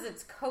friend says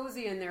it's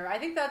cozy in there. I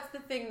think that's the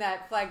thing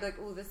that flagged, like,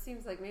 ooh, this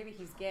seems like maybe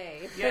he's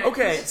gay. Yeah,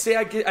 okay, see,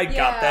 I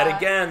got that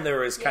again. There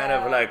was kind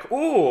of like,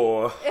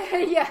 ooh.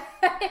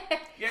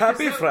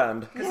 Happy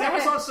friend. Because that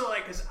was also,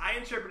 like, because I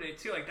interpreted it,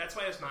 too. Like, that's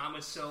why his mom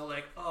was so,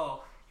 like,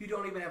 oh, you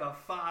don't even have a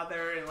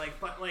father. And, like,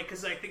 but, like,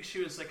 because I think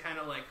she was, like, kind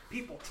of, like,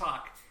 people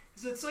talk.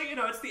 Because it's, like,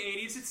 it's the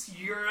 80s. It's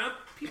Europe.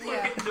 People are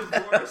getting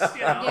divorced,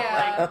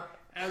 Like,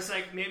 I was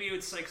like, maybe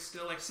it's like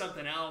still like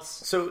something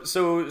else.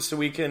 So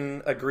we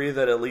can agree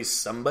that at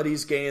least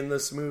somebody's gay in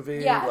this movie.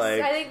 Yes,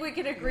 like, I think we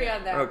can agree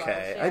on that.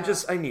 Okay,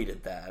 much, I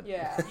needed that.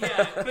 Yeah,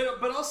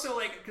 but also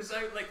like because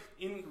I like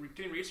in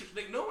doing research,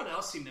 like no one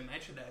else seemed to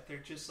mention that. They're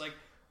just like,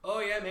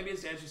 oh yeah, maybe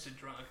his dad's just a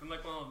drunk. I'm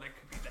like, well, that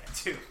could be that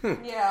too.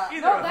 Yeah,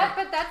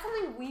 but that's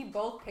something we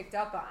both picked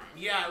up on.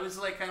 Yeah, it was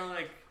like kind of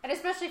like, and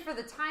especially for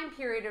the time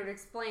period, it would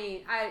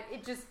explain.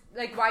 It just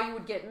like why you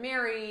would get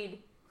married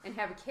and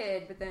have a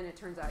kid, but then it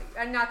turns out,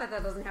 and not that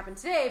doesn't happen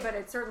today, but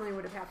it certainly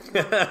would have happened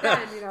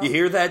then, You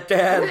hear that,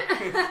 Dad?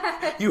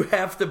 You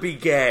have to be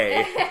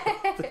gay.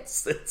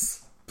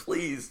 It's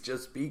please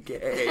just be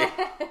gay.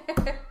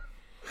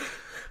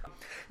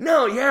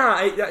 No,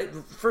 I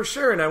for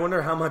sure, and I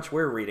wonder how much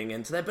we're reading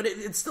into that, but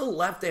it's still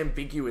left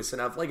ambiguous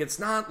enough. Like, it's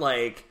not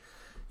like,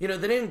 they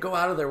didn't go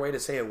out of their way to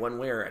say it one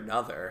way or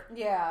another.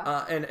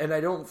 Yeah. And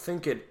I don't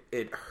think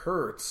it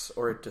hurts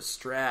or it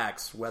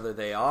distracts whether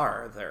they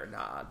are there or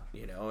not.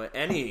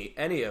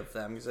 Any of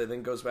them, because I think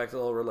it goes back to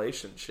the whole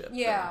relationship.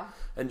 Yeah.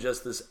 And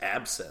just this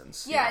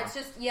absence. Yeah, it's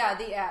just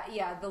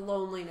the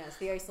loneliness,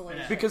 the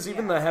isolation. Because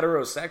even the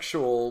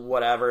heterosexual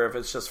whatever, if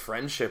it's just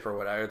friendship or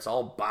whatever, it's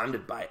all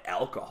bonded by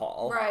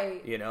alcohol.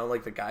 Right.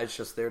 Like the guy's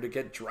just there to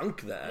get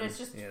drunk then. And it's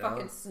just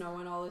fucking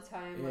snowing all the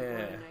time. Like, what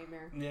a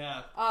nightmare.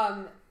 Yeah.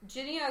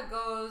 Ginia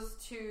goes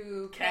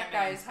to Cat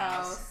Catman's Guy's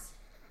house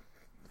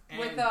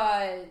with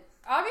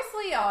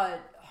obviously a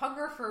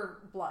hunger for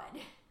blood.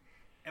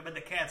 Yeah, but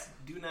the cats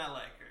do not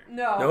like her.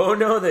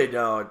 No, they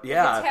don't.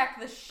 Yeah. They attack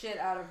the shit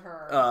out of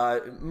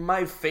her.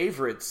 My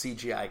favorite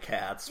CGI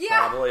cats,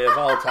 probably of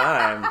all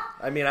time.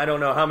 I mean, I don't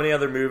know how many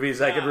other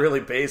movies I could really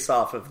base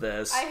off of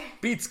this.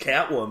 Beats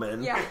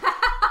Catwoman. Yeah.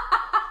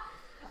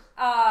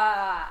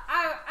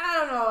 I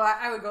don't know.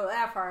 I would go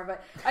that far,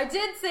 but I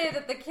did say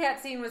that the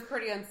cat scene was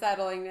pretty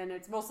unsettling, and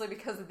it's mostly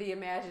because of the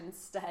imagined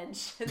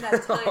stench in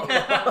that tiny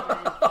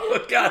apartment.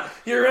 Oh God,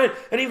 you're right.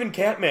 And even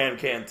Catman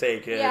can't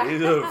take it. Yeah.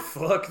 He's like,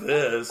 fuck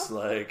this.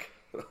 Like,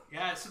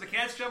 Yeah, so the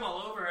cats jump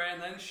all over her,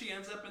 and then she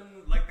ends up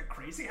in, like, the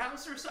crazy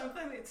house or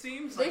something, it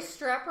seems. They Like,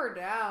 strap her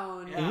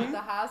down at the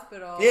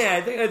hospital. yeah,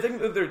 I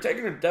think that they're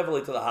taking her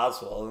definitely to the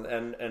hospital,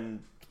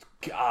 and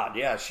God,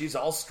 yeah, she's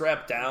all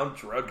strapped down,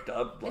 drugged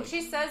up. Like, And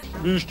she says,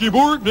 Is die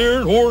Borg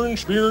der Horn,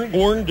 Spirit,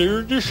 Born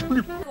der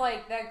Displip.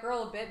 like, that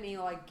girl bit me,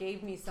 like,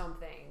 gave me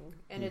something,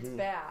 and it's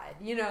bad,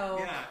 you know?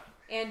 yeah.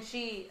 And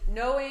she,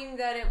 knowing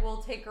that it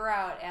will take her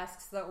out,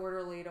 asks the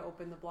orderly to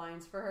open the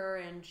blinds for her,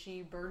 and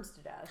she burns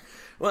to death.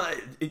 well,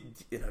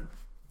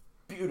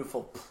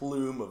 beautiful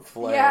plume of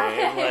flame. Yeah,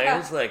 Like, yeah.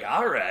 it's like,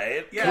 all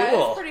right, Yeah,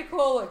 cool. it's pretty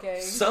cool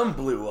looking. Some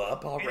blew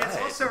up, all And right. it's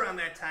also around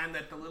that time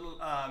that the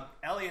little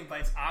Ellie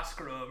invites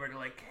Oscar over to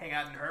like hang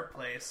out in her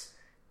place,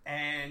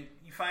 and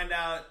you find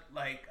out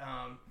like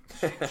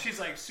she's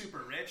like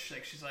super rich.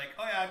 Like she's like,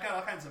 oh yeah, I've got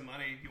all kinds of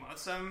money. You want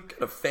some?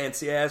 a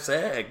fancy ass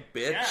egg,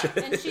 bitch.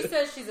 Yeah. And she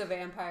says she's a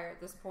vampire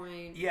at this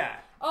point. Yeah.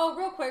 Oh,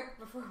 real quick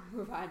before we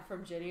move on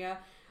from Ginia,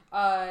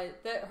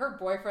 that her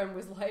boyfriend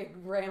was like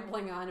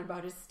rambling on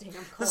about his stamp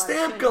collection. The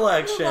stamp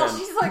collection. Well,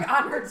 she's like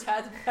on her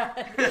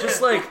deathbed.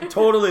 Just like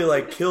totally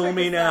like kill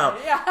me now.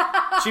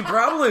 Yeah. She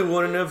probably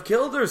wouldn't have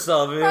killed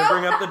herself if he didn't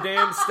bring up the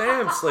damn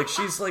stamps. Like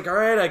she's like, all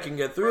right, I can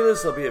get through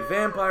this. I'll be a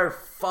vampire.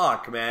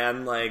 Fuck,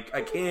 man. Like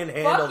I can't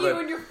handle Fuck you the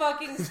and your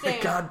fucking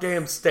stamp.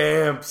 goddamn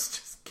stamps.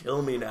 Just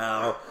kill me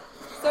now.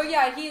 So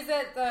yeah, he's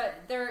at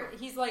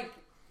he's like,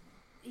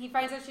 he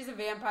finds out she's a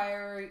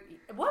vampire.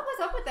 What was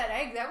up with that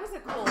egg? That was a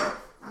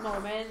cool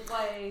moment.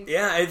 Like,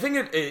 Yeah, I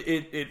think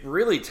it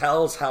really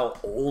tells how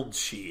old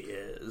she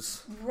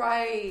is.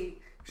 right.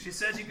 She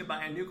says you could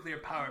buy a nuclear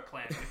power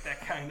plant with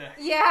that kind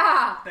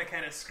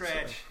of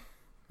scratch.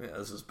 Yeah,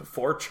 this is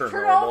before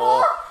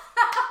Chernobyl.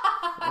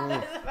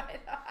 Chernobyl.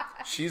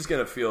 She's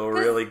gonna feel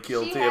really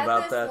guilty she has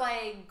about this, that.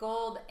 like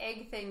gold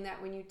egg thing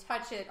that when you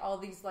touch it, all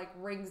these like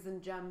rings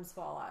and gems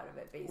fall out of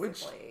it.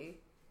 Basically,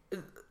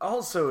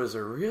 Also, is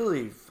a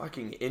really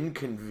fucking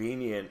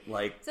inconvenient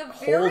like it's a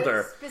very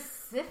holder.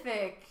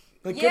 specific.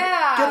 Like,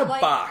 yeah, get a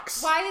like,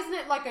 box. Why isn't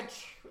it like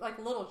like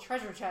a little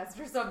treasure chest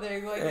or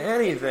something? Like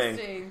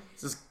Anything.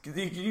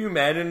 interesting. Can you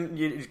imagine?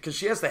 Because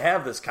she has to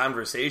have this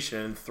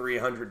conversation in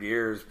 300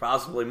 years,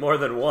 possibly more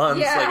than once.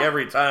 Yeah. Like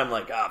every time,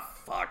 like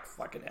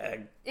fucking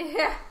egg.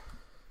 Yeah.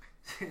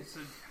 It's a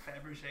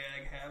Fabergé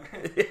egg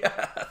habit.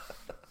 Yeah.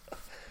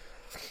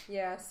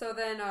 Yeah. So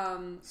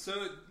then,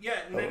 So yeah,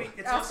 and then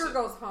it's Oscar also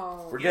goes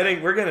home.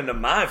 We're getting to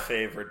my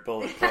favorite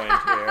bullet point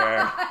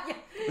here.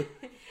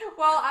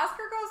 Well,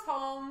 Oscar goes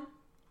home,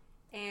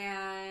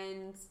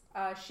 and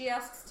she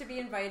asks to be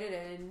invited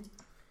in.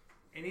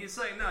 and he's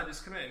like, no,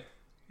 just come in.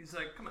 He's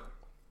like, come on.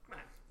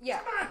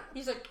 Yeah,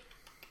 he's like,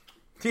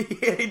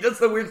 He does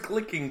the weird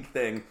clicking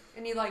thing.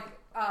 and he like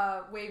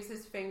waves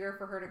his finger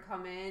for her to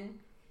come in,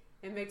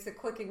 and makes a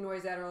clicking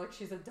noise at her like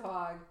she's a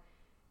dog.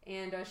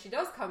 And she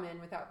does come in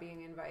without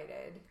being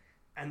invited.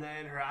 And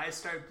then her eyes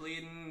start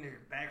bleeding, her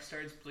back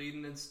starts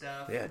bleeding and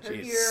stuff. Yeah, Her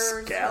jeez,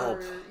 ears, scalp.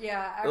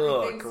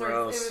 everything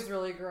gross. starts. It was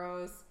really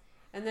gross.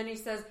 And then he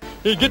says,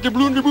 Hey, get the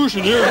balloon de bush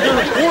in there.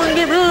 Horn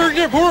de Berg,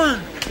 get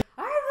horn.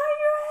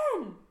 "I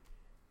let you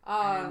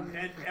in."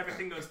 And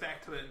everything goes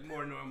back to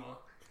more normal.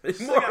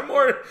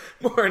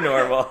 More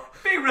normal.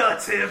 Be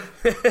relative.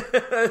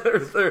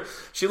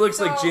 She looks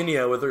like So-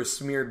 Ginia with her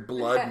smeared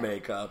blood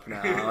makeup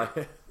now.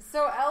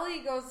 So Ellie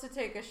goes to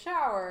take a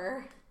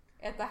shower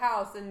at the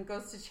house and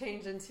goes to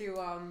change into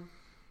a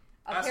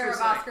pair of Oscar's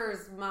like-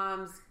 Oscar's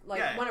mom's, like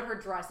Yeah. one of her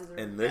dresses.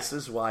 And this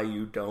is why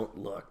you don't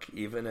look,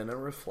 even in a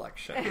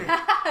reflection.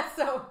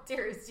 So,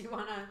 Dairius, do you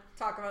want to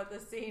talk about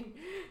this scene?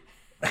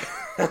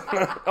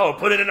 Oh,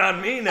 put it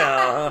on me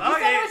now. You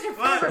said it was your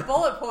favorite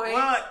bullet point.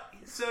 Well,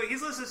 so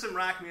he's listening to some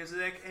rock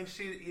music, and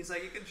he's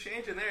like, you can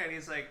change in there. And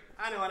he's like,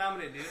 I know what I'm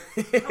going to do.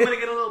 I'm going to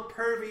get a little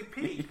pervy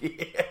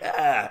peek.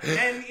 Yeah.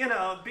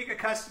 And, being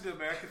accustomed to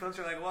American films,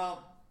 you're like,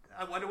 well,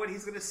 I wonder what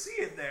he's going to see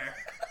in there.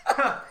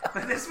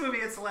 But this movie,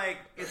 it's like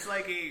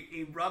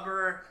a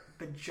rubber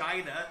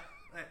vagina.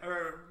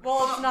 Or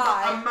Well, it's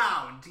not. A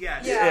mound,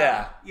 yes.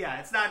 Yeah. Yeah,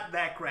 it's not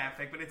that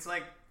graphic, but it's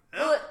like...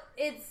 Well,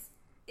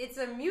 it's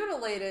a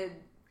mutilated.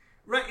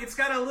 Right, it's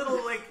got a little,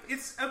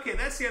 it's... Okay,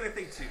 that's the other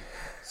thing, too.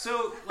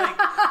 So, like...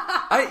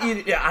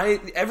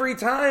 Every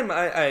time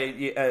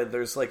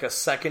there's like a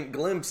second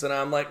glimpse, and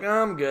I'm like, no,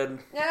 I'm good.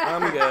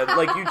 I'm good.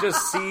 Like you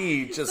just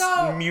see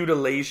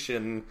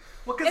mutilation.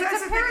 Well, because that's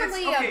It's the thing.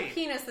 apparently a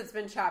penis that's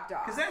been chopped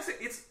off. Because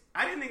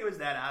I didn't think it was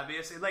that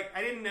obvious.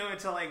 I didn't know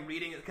until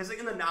reading it. Because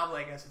in the novel,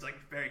 I guess it's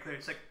very clear.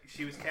 It's like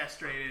she was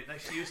castrated. Like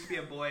she used to be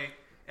a boy,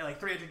 and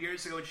 300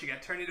 years ago when she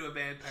got turned into a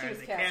vampire,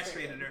 they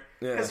castrated her.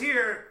 Because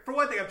here, for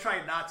one thing, I'm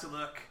trying not to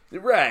look.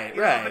 Right.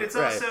 But it's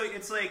also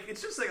it's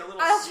just like a little.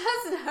 I'll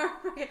just never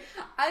forget.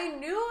 I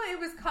knew it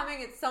was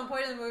coming at some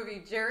point in the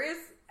movie. Dairius,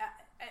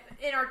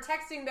 in our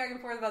texting back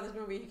and forth about this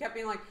movie, he kept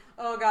being like,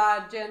 "Oh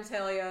God,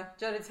 genitalia."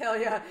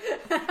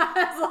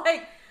 I was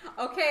like,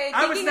 Okay,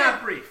 I was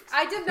not briefed.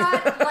 I did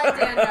not let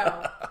Dan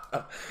know.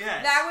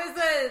 Yes.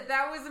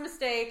 That was a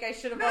mistake. I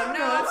should have. No,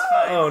 that's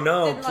fine. Oh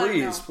no! Didn't let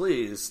him know.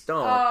 Please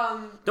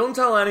don't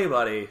tell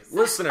anybody.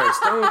 Listeners,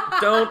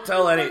 don't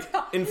tell any.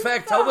 In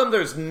fact, tell them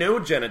there's no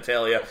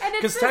genitalia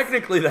because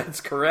technically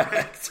that's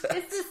correct.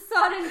 It's this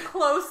sudden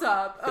close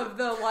up of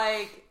the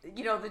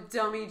the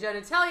dummy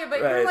genitalia, but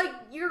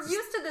you're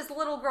used to this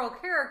little girl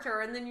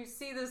character, and then you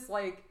see this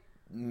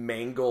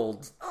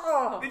mangled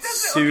It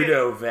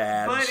pseudo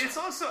vag. But it's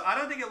also, I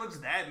don't think it looks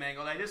that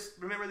mangled. I just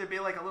remember there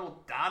being a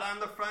little dot on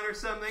the front or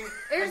something.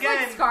 There's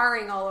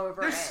scarring all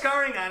over There's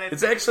scarring on it.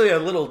 It's actually a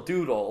little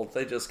doodle.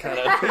 They just kind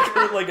of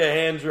like a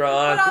hand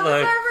drawn. But I'll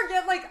never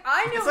forget,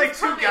 I know it's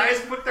two guys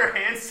put their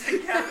hands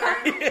together.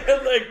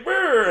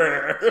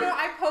 Brr.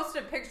 I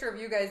posted a picture of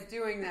you guys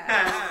doing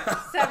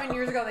that 7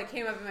 years ago that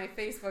came up in my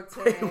Facebook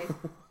today.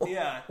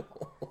 Yeah.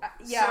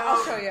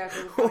 I'll show you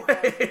after the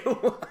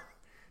podcast.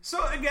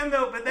 So again,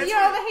 though, but that's the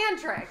hand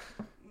trick.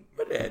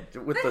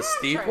 With the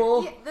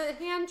steeple? Yeah, the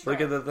hand trick.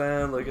 Look at the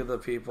thing, look at the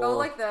people. Go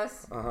like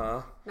this.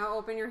 Uh-huh. Now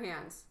open your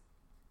hands.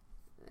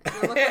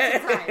 Now look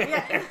at the time.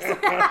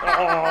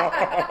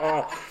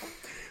 Yeah.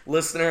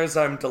 Listeners,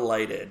 I'm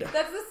delighted.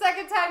 That's the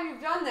second time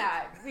you've done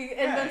that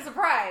and been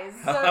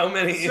surprised. So,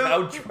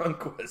 how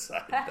drunk was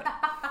I?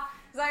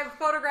 Because I have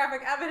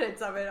photographic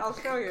evidence of it. I'll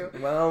show you.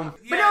 Well,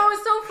 but no, it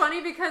was so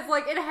funny because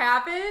it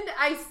happened.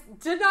 I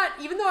did not,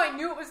 even though I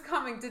knew it was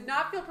coming, did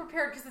not feel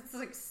prepared because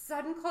it's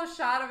sudden close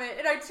shot of it.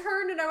 And I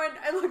turned and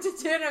I looked at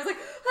Dan and I was like,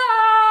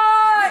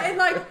 ah! And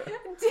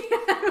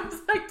Dan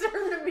was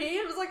turned to me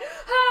and was like,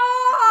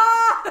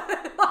 ah!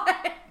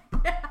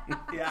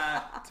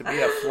 Yeah. To be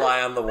a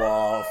fly on the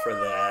wall for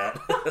that.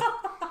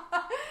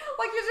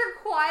 Because you're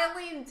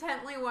quietly,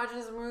 intently watching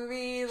this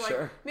movie,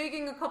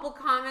 making a couple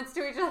comments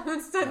to each other,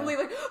 and suddenly,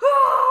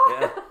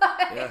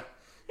 yeah,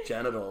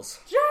 genitals.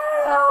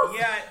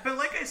 Yeah, but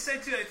like I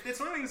said too, it's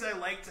one of the things I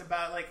liked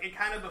about it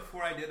kind of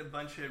before I did a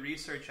bunch of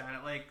research on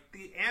it,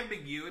 the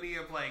ambiguity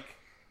of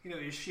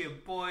is she a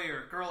boy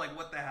or a girl?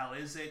 What the hell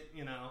is it?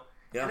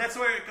 Yeah. And that's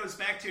where it goes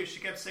back to. She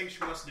kept saying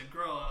she wasn't a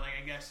girl. I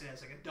guess it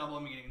has a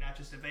double meaning, not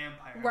just a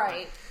vampire.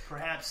 Right.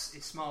 Perhaps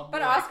a small boy.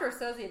 But Oscar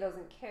says he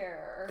doesn't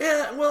care.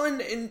 Yeah, well,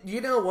 and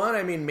you know what?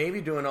 I mean, maybe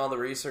doing all the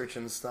research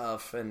and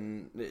stuff,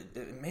 and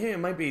maybe it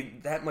might be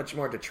that much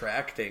more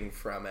detracting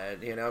from it,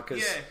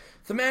 because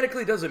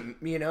thematically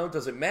doesn't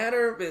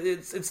matter.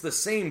 It's the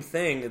same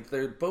thing.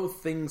 They're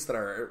both things that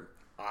are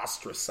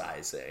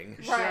ostracizing.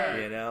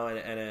 Right.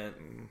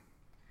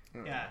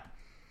 Yeah.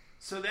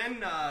 So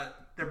then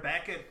they're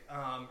back at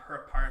her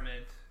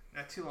apartment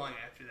not too long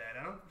after that.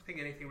 I don't think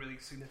anything really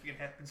significant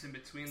happens in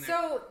between there.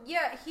 So,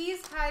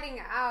 he's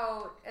hiding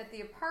out at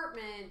the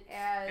apartment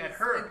at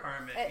her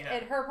apartment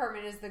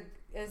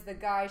as the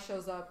guy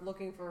shows up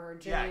looking for her.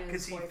 Yeah,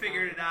 because he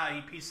figured it out.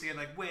 He pieced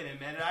together, wait a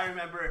minute, I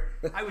remember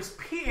I was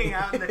peeing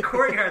out in the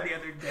courtyard the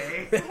other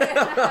day.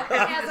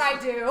 As I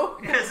do.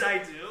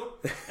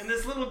 And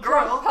this little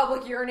girl,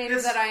 public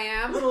urinator that I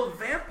am, little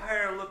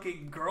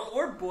vampire-looking girl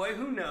or boy,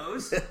 who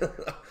knows,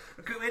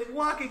 went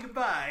walking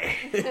by.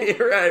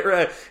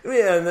 Right.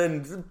 Yeah, and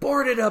then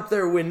boarded up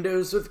their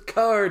windows with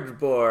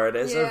cardboard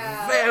as a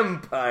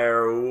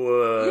vampire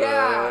would.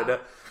 Yeah.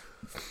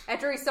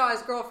 After he saw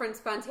his girlfriend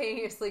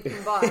spontaneously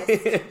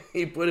combust,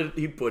 he put it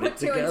together.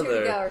 Two and two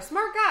together.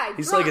 Smart guy.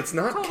 He's drunk, it's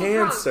not total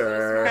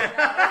cancer.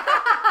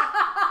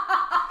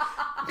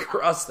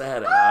 Cross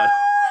that out.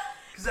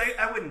 Because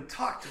I wouldn't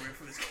talk to her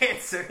if it was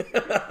cancer.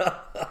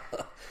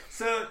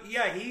 So,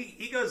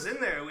 he goes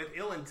in there with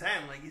ill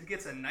intent. He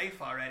gets a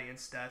knife already and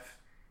stuff.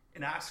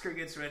 And Oscar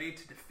gets ready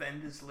to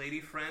defend his lady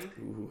friend.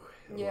 Ooh,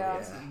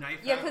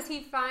 because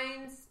he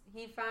finds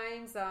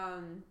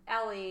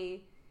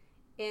Ellie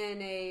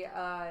in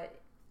a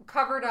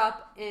covered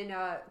up in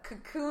a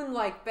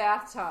cocoon-like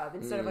bathtub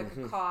instead of a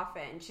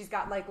coffin. She's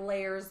got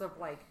layers of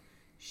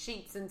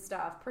sheets and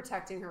stuff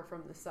protecting her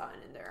from the sun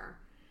in there.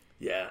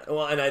 Yeah,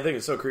 well, and I think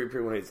it's so creepy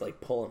when he's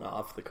pulling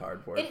off the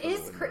cardboard. It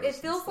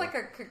feels like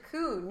a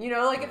cocoon,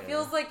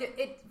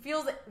 it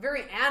feels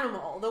very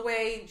animal the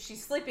way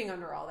she's sleeping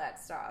under all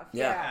that stuff.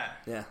 Yeah,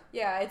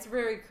 it's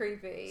very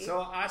creepy. So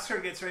Oscar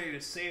gets ready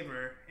to save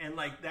her, and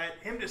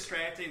him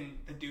distracting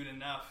the dude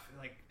enough,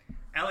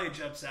 Ellie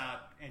jumps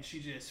out and she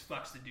just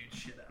fucks the dude's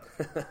shit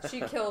up.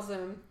 She kills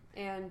him,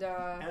 and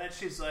then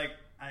she's like,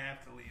 I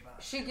have to leave.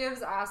 Oscar. She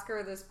gives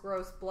Oscar this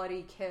gross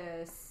bloody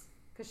kiss.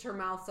 Because her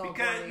mouth's all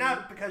bloody.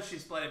 Not because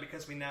she's bloody,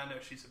 because we now know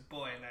she's a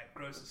boy and that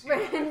grosses you.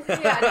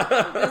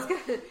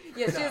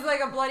 She has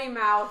a bloody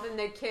mouth and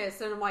they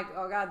kiss and I'm like,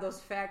 oh god, those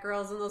fat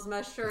girls in those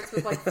mesh shirts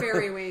with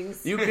fairy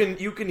wings. You can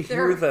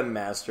hear them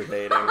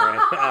masturbating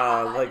right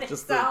now.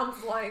 Just sounds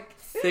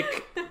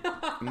thick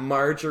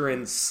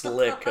margarine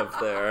slick of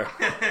their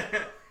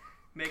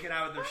making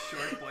out with their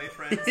short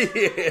boyfriends.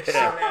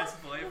 Short ass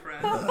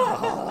boyfriends.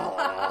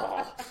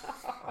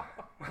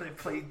 While they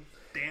play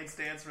Dance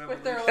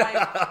Revolution.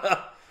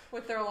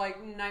 With their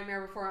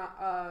Nightmare Before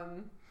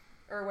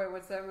or wait,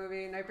 what's that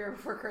movie? Nightmare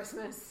Before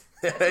Christmas.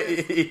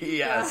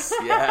 Yes.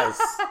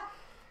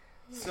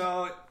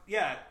 So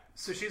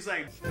So she's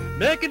like,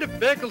 Maken de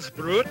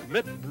bekkelsbrood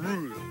met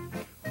brood.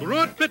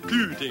 Brood met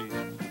kuting.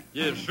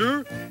 Yes,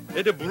 sir.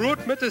 En de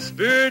brood met de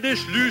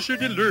Swedish loser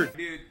de lurt.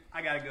 dude,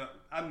 I gotta go.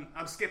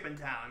 I'm skipping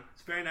town.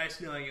 It's very nice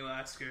knowing you,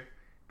 Oscar.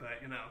 But,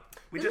 you know,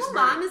 we His just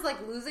mom murdered- is like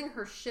losing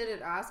her shit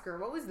at Oscar.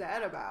 What was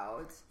that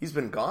about? He's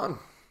been gone.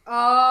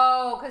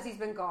 Oh, because he's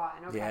been gone.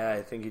 Okay. Yeah,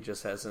 I think he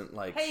just hasn't,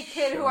 like... Hey,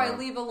 kid who shown I up.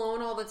 leave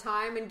alone all the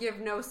time and give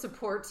no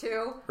support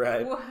to.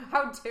 Right.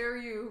 How dare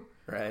you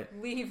Right.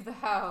 leave the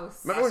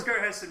house?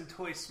 Oscar has some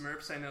toy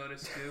Smurfs, I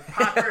noticed, too.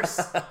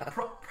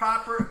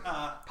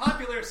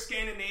 Popular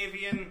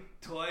Scandinavian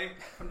toy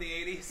from the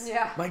 80s.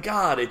 Yeah. My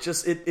God,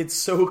 it's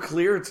so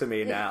clear to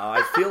me now.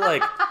 I feel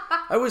like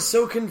I was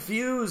so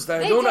confused.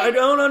 I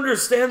don't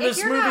understand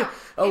this movie. If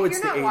It's you're the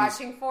not 80s.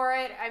 watching for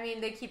it, I mean,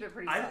 they keep it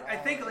pretty subtle. I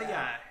think, like,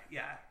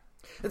 yeah.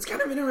 It's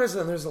kind of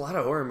interesting. There's a lot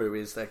of horror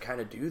movies that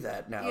kind of do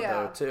that now,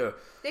 though, too.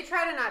 They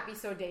try to not be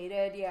so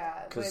dated,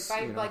 but 'Cause,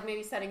 by you know. like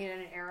maybe setting it in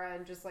an era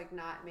and just like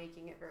not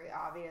making it very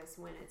obvious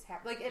when it's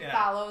happening. Like It Yeah.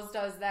 Follows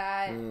does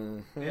that.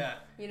 Yeah.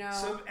 You know?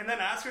 So, and then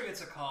Oscar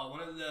gets a call.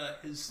 One of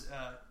his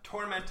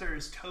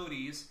tormentors,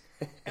 Toadies.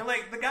 And,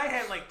 like, the guy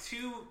had, like,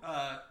 two...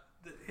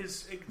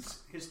 His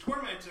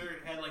tormentor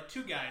had, like,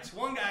 two guys.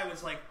 One guy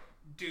was like,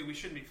 dude, we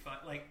shouldn't be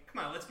like,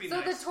 come on, let's be So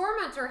nice. the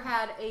tormentor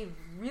had a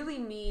really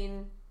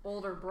mean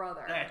older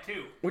brother. That,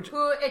 too.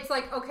 Who it's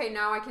like, okay,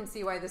 now I can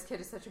see why this kid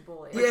is such a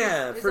bully. Like,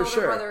 Yeah, his for older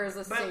sure. brother is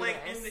a But, like,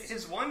 in sadist.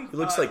 his one... He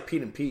looks like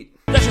Pete and Pete.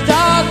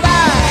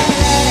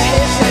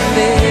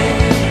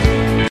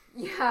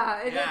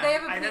 Yeah, Yeah, they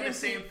have a I Pete had the and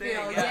same Pete thing,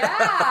 feel.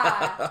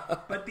 yeah.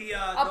 But the...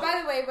 Oh,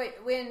 by the way,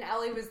 when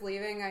Ellie was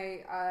leaving,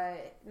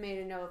 I made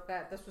a note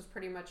that this was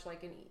pretty much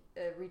like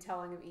a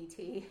retelling of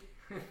E.T.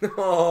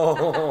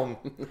 Oh,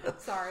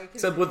 Sorry. 'cause-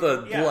 except with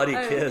a bloody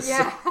kiss.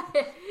 Yeah.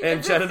 And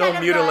It's genital instead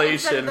of mutilation.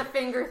 instead of the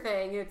finger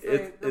thing, it's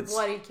the It's-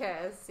 bloody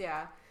kiss,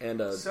 yeah. And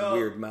a So-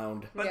 weird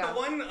mound. But Yeah. the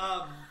one...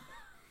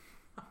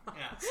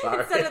 yeah. Sorry.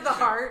 Instead of the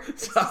heart,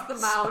 it's just the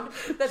mound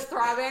that's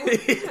throbbing.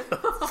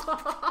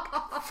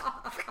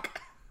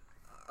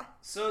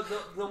 So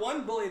the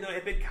one bully, though,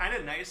 had been kind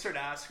of nicer to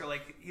Oscar.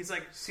 Like, he's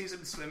like, sees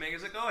him swimming.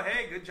 He's like, oh,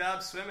 hey, good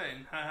job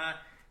swimming. Haha.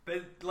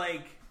 But,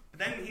 like...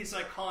 Then he's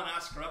like calling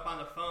Oscar up on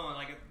the phone,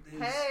 like his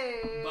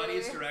Hey.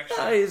 buddy's direction.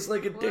 Ah, he's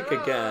like a dick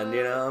Whoa. again,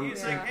 you know?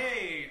 He's like,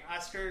 "Hey,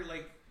 Oscar,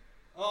 like,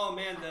 oh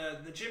man,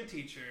 the gym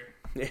teacher.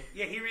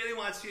 Yeah, he really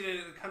wants you to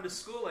come to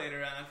school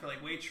later on for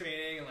like weight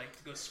training and like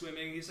to go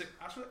swimming." He's like,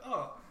 Oscar,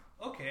 oh,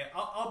 okay,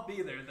 I'll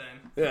be there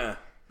then. Yeah.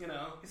 You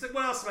know, he's like,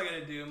 "What else am I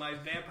gonna do? My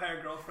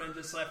vampire girlfriend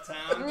just left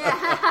town."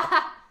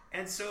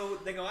 And so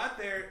they go out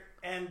there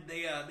and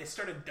they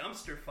start a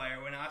dumpster fire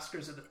when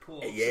Oscar's at the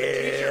pool. So the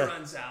teacher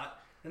runs out.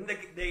 Then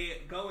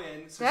they go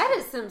in. So That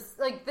is some,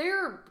 like,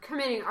 they're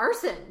committing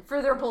arson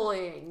for their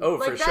bullying. Oh,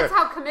 like, for that's sure.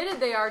 how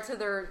committed they are to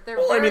their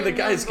Well, I mean, very the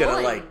guy's mean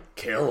gonna, bullying. like,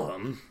 kill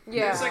him.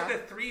 Yeah. There's like the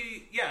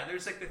three. Yeah,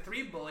 there's like the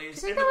three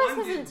bullies. Do you think and that the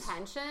was one his dude's-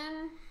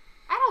 intention?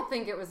 I don't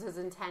think it was his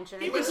intention.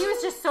 I think was- he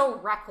was just so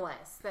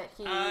reckless that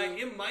he...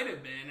 It might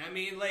have been. I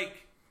mean,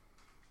 like,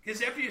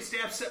 because after you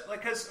stab,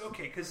 like,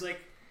 because like,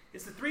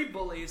 it's the three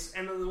bullies,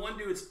 and then the one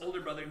dude's older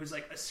brother who's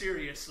like a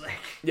serious, like,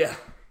 Yeah.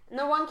 And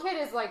the one kid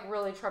is, like,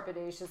 really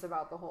trepidatious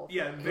about the whole thing.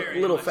 yeah,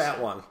 very Little much fat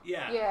so. one.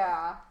 Yeah.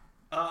 Yeah.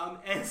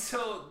 And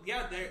so,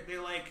 yeah,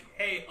 they're like,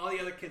 hey, all the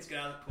other kids get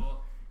out of the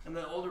pool, and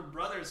the older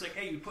brother's like,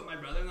 hey, you put my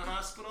brother in the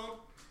hospital.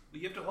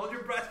 Well, you have to hold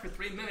your breath for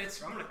 3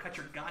 minutes, or I'm gonna cut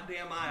your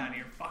goddamn eye out of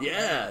your fucking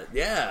head.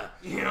 Yeah.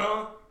 You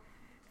know?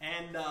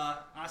 And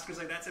Oscar's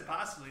like, that's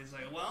impossible. He's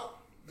like, well,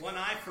 one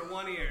eye for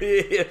 1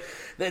 ear.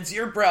 That's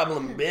your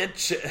problem,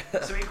 bitch.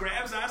 So he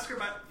grabs Oscar,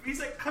 but he's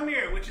like, come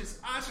here, which is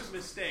Oscar's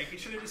mistake. He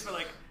should have just been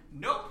like,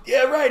 nope.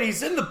 Yeah, right.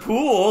 He's in the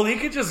pool. He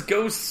could just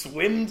go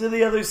swim to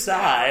the other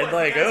side. what,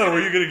 Like, that's oh, gonna-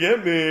 where you gonna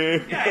get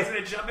me? Yeah, he's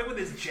gonna jump in with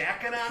his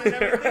jacket on and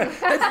everything.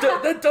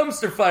 that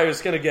dumpster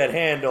fire's gonna get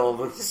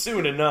handled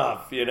soon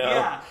enough, you know?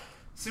 Yeah.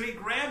 So he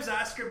grabs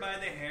Oscar by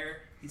the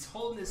hair. He's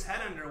holding his head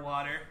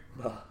underwater.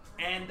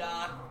 And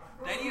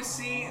then you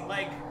see,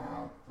 like,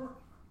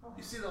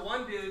 the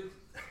one dude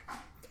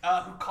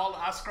who called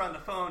Oscar on the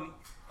phone.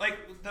 Like,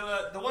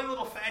 the one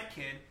little fat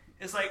kid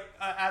is like,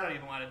 I don't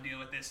even want to deal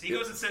with this. He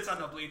goes and sits on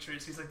the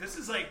bleachers. He's like, this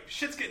is like,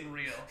 shit's getting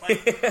real.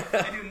 Like,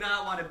 I do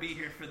not want to be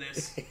here for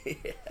this.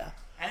 Yeah.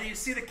 And you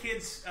see the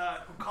kids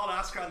who called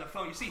Oscar on the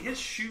phone. You see his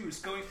shoes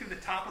going through the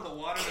top of the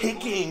water.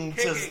 Kicking.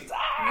 Just,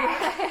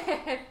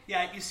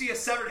 Yeah, you see a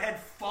severed head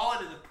fall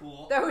into the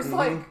pool. That was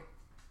like,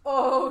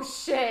 oh,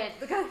 shit.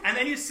 And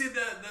then you see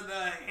the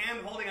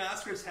hand holding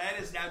Oscar's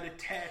head is now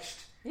detached.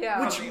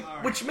 Yeah. from the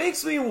arm. which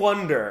makes me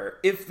wonder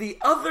if the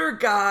other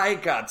guy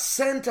got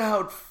sent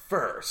out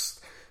first.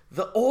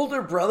 The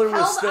older brother was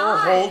Held still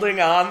on.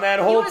 holding on that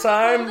He whole was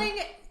time. holding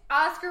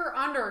Oscar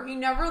under. He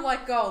never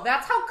let go.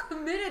 That's how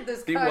committed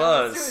this guy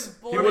was. to his He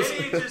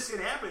bullshit. was-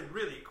 It happened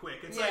really quick.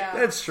 It's like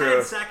That's true.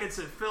 10 seconds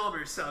of film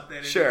or something.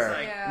 And Sure. it's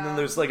like, And then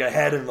there's like a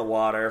head in the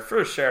water,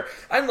 for sure.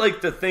 I'd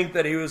like to think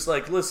that he was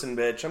like, listen,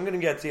 bitch, I'm going to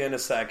get to you in a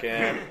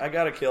second. I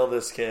got to kill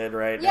this kid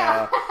right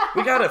now.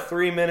 We got a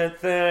 3-minute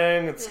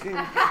thing. It's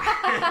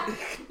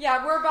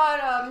Yeah, we're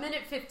about a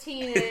minute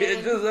 15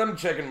 in. I'm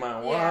checking my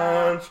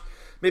watch.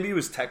 Maybe he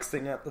was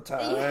texting at the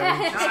time.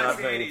 Yeah. Just not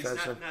paying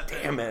attention.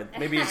 Damn it.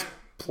 Maybe he's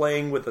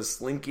playing with a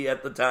slinky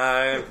at the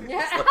time. Yeah.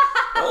 Like,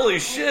 holy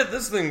shit,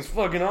 this thing's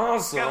fucking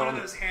awesome. got one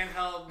of those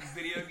handheld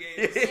video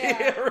games.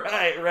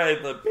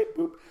 right. The beep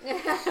boop.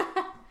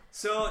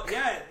 So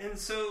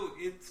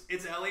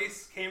it's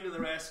Elyse came to the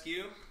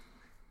rescue,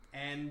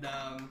 and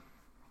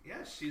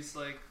she's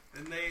like,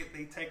 and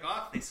they take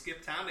off. They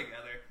skip town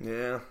together.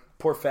 Yeah.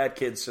 Poor fat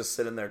kid's just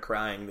sitting there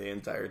crying the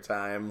entire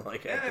time,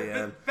 like at the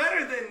end. Better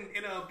than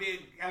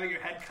having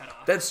your head cut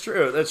off. That's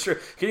true.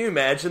 Can you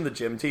imagine the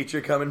gym teacher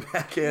coming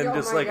back in, Oh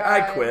just my like,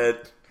 God. I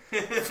quit.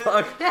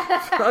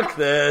 fuck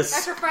this.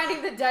 After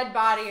finding the dead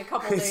body a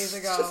couple days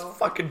ago. Just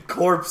fucking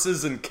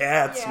corpses and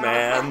cats,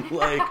 man.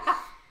 Like,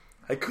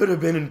 I could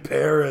have been in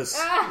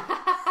Paris.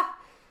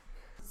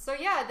 So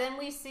then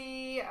we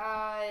see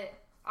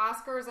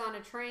Oscar's on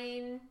a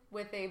train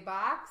with a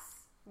box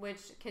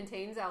which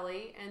contains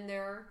Ellie, and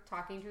they're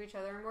talking to each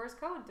other in Morse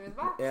code through the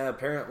box. Yeah,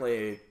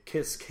 apparently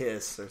kiss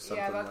or something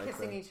Yeah, about like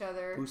kissing that. each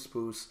other.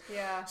 Poos.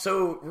 Yeah.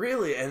 So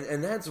really,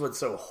 and that's what's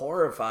so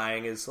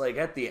horrifying is like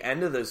at the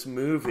end of this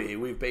movie,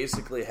 we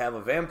basically have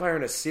a vampire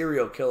and a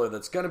serial killer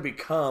that's going to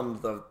become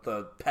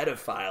the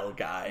pedophile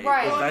guy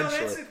Right. Well, no, eventually.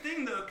 that's the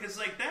thing though, because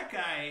like that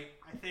guy,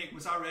 I think,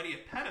 was already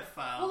a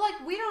pedophile. Well,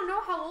 like, we don't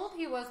know how old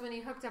he was when he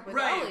hooked up with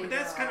Right, Ellie. but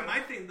that's though. kind of my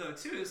thing though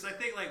too. Is I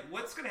think like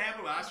what's going to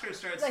happen when Oscar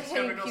starts Like,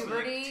 discovering hitting girls with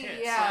like, puberty?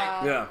 tits?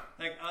 Yeah.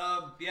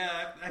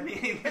 I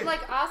mean, But,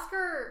 like,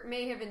 Oscar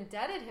may have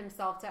indebted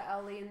himself to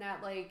Ellie in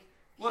that, like,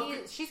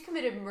 she's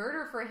committed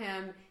murder for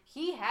him.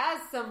 He has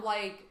some,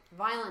 like,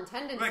 violent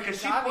tendencies, right,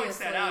 because she obviously. points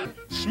that out.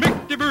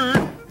 Smack the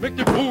bird, make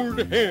the board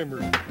a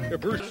hammer. A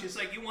bird. She's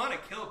like, you want to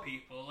kill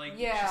people. Like,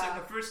 Yeah. she's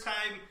like, the first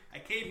time I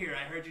came here,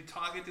 I heard you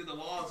talking through the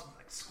walls,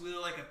 like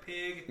squeal like a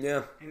pig.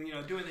 Yeah.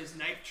 And, doing his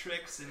knife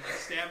tricks and like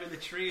stabbing the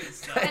tree and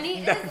stuff. And he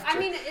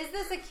is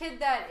this a kid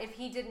that if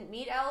he didn't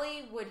meet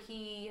Ellie, would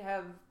he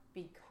have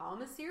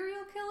become a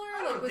serial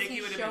killer? don't Like, was think he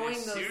he would have been showing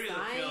a those serial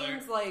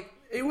signs? killer. Like,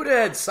 He would have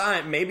had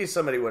sign. Maybe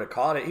somebody would have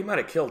caught it. He might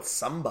have killed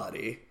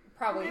somebody.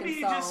 probably Maybe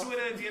himself. he just would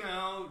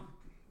have,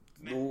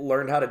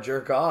 Learned how to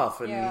jerk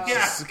off and Yeah.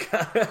 just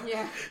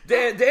Yeah.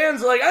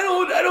 Dan's like, I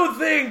don't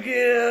think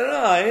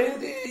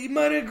he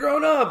might have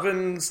grown up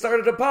and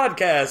started a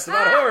podcast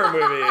about horror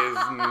movies.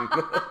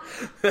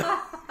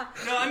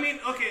 No, I mean,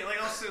 okay,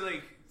 like also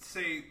like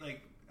say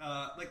like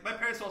my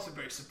parents were also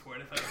very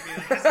supportive of me.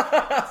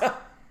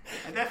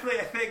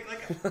 I think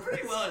like I'm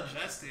pretty well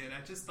adjusted.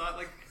 I just thought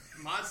like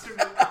monster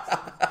movies,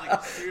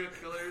 like serial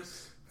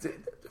killers.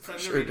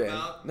 Sure, Dan.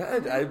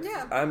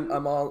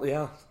 I'm all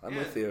I'm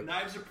with you.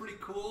 Knives are pretty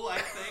cool, I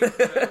think.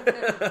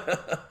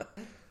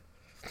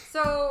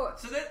 So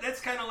that's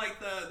kind of like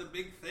the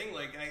big thing.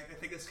 Like I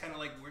think it's kind of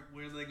like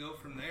where do they go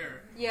from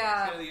there?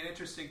 Yeah. It's kind of the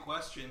interesting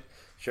question.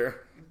 Sure.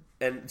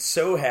 And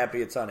so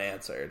happy it's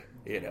unanswered.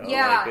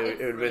 Yeah, like it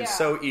would have been yeah.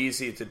 so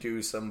easy to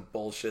do some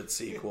bullshit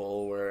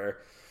sequel where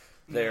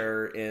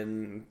they're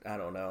in, I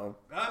don't know.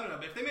 I don't know,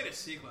 but if they made a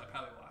sequel, I'd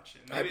probably watch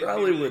it. I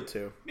probably would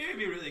too. Maybe it'd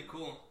be really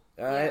cool.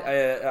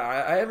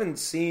 I haven't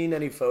seen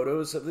any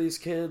photos of these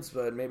kids,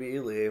 but maybe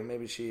Ely,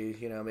 maybe she,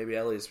 maybe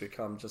Ellie's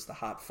become just a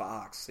hot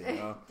fox,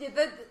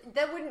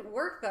 that wouldn't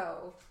work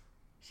though.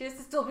 She has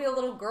to still be a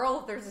little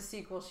girl if there's a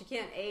sequel. She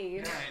can't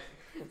age.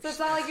 Right. So it's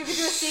not like you could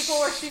do a sequel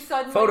where she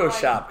suddenly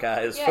Photoshop,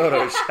 guys. Yeah.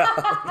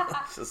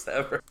 Photoshop. Just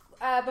ever.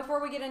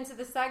 Before we get into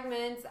the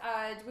segments,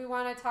 do we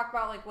want to talk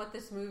about like what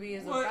this movie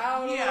is Well,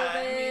 about a little bit?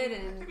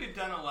 I think we've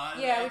done a lot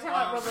of Yeah, that. we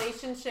talk about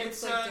relationships.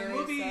 It's like a Dairius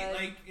movie, said.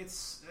 like,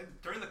 it's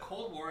during the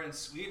Cold War in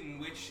Sweden,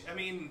 which, I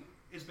mean,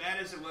 as bad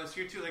as it was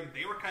here, too, like,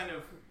 they were kind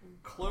of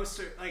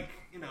closer, like,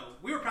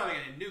 we were probably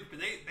going to nuke, but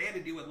they had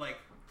to deal with, like,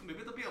 maybe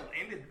there'll be a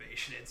land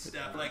invasion and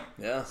stuff, like,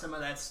 some of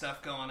that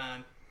stuff going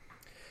on.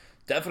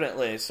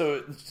 Definitely.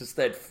 So it's just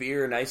that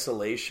fear and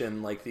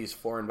isolation, like these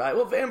foreign...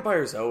 Well,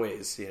 vampires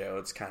always,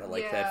 it's kind of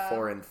like that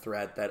foreign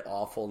threat, that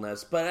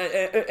awfulness. But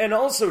and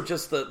also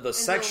just the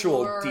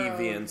sexual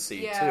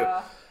deviancy,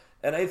 too.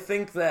 And I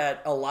think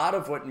that a lot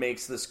of what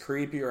makes this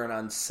creepier and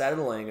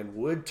unsettling and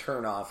would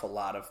turn off a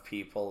lot of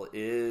people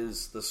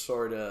is the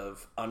sort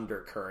of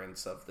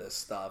undercurrents of this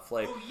stuff.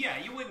 Like, oh,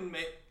 yeah, you wouldn't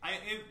make...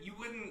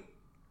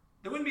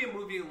 There wouldn't be a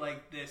movie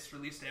like this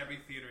released to every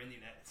theater in the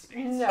United States.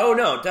 No. Oh,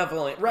 no,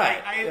 definitely.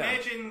 Right. I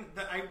imagine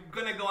that I'm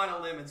going to go on a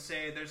limb and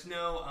say there's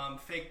no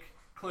fake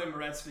Chloe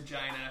Moretz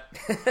vagina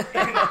in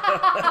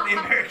the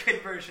American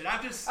version.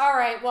 I'm just... All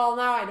right, well,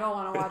 now I don't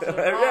want to watch it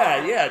at all.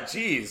 yeah,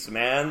 jeez,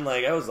 man.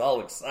 Like, I was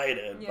all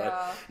excited. Yeah.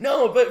 But,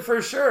 no, but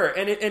for sure.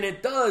 And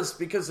it does,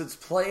 because it's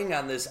playing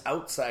on this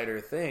outsider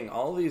thing.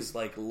 All these,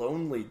 like,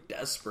 lonely,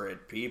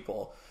 desperate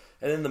people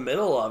And in the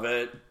middle of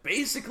it,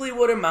 basically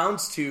what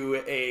amounts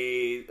to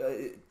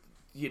a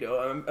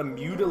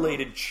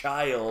mutilated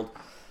child,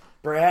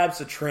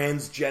 perhaps a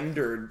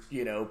transgendered,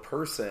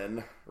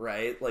 person,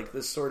 right? Like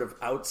this sort of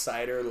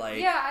outsider, like...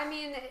 Yeah, I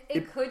mean,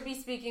 it could be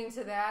speaking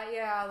to that,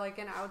 yeah, like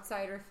an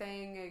outsider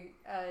thing,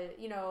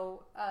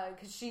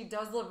 because she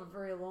does live a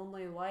very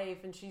lonely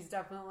life, and she's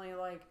definitely,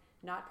 like,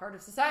 not part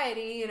of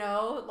society,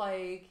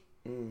 like...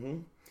 Mm-hmm.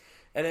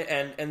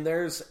 And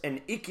there's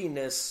an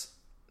ickiness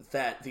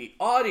that the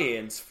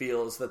audience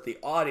feels that the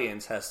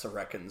audience has to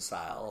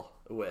reconcile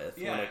with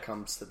when it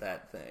comes to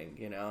that thing,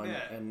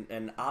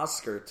 and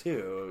Oscar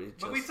too.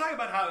 But we talk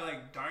about how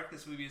like dark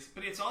this movie is,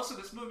 but it's also,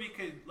 this movie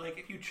could, like,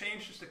 if you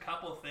change just a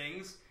couple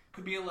things,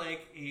 could be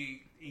like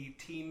a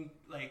teen,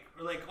 like,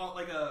 or like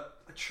a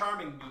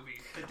charming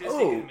movie that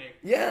Disney could make.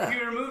 Yeah. If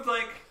you removed,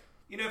 like,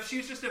 if she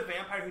was just a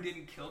vampire who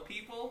didn't kill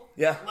people,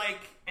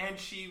 like, and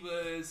she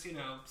was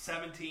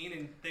 17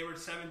 and they were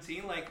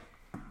 17, like,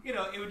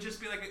 it would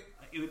just be like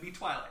it would be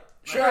Twilight.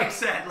 Like I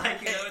said, like,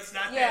 it's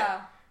not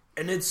that.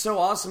 And it's so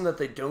awesome that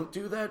they don't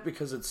do that,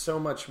 because it's so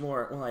much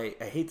more, well, I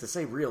hate to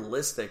say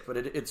realistic, but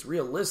it's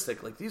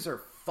realistic. Like, these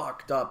are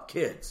fucked up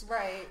kids.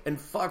 Right. And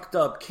fucked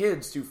up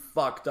kids do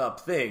fucked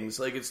up things.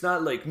 Like, it's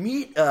not like,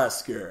 meet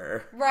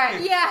Oscar.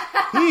 Right, yeah.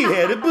 He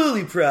had a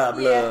bully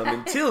problem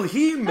until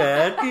he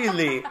met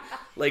Ellie.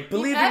 Like,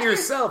 believe in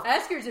yourself.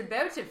 Oscar's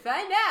about to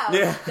find out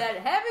that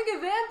having a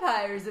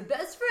vampire as a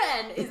best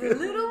friend is a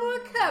little more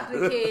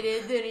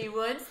complicated than he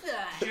once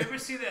thought. Did you ever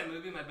see that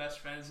movie, My Best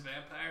Friend is a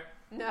Vampire?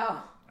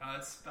 No.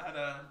 It's about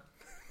a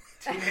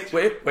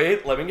teenager.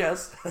 Wait, let me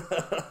guess.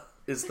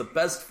 Is the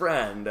best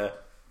friend...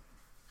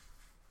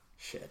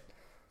 Shit.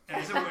 And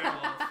he's a werewolf.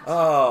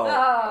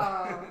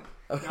 Oh.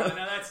 No,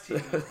 that's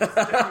teen. That's a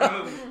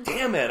different movie.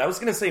 Damn it, I was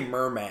going to say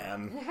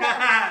Merman.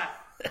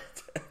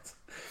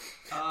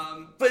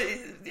 But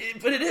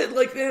it is,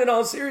 like, in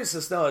all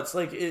seriousness, no, it's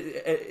like,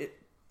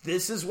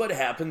 this is what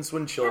happens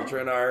when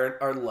children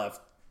are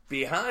left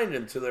behind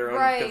into their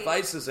own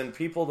devices, and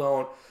people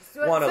don't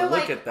want to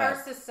look at that.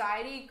 Our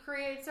society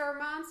creates our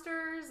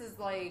monsters is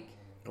like...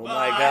 Oh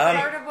my god.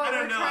 Part of what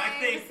we're trying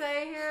to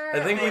say here. I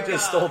think we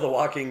just stole The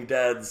Walking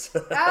Dead's.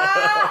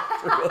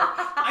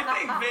 I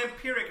think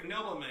vampiric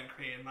noblemen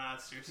create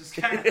monsters. It's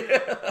kind of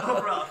the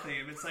overall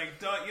theme. It's like,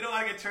 you don't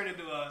want to get turned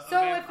into a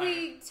vampire. If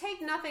we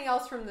take nothing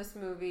else from this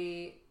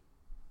movie,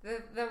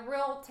 the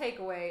real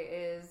takeaway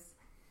is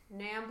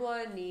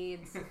Nambla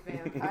needs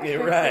vampires.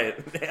 You're right.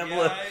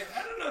 Nambla. Yeah,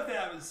 I don't know if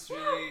that was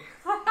really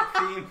a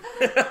theme.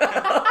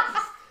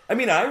 I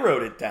mean, I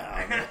wrote it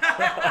down.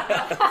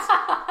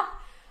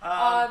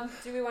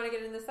 Do we want to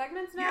get into the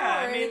segments now?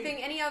 Yeah,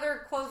 any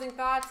other closing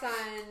thoughts on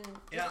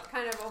just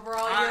kind of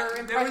overall your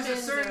impressions? There was a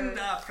certain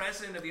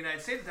president of the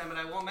United States at the time, and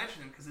I won't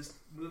mention him because this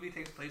movie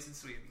takes place in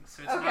Sweden,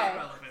 so it's not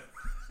relevant.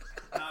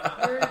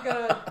 You're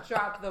going to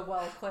drop the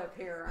well clip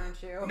here,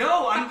 aren't you?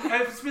 No,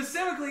 I'm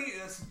specifically,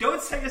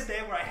 don't say his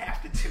name where I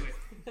have to do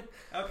it.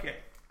 Okay.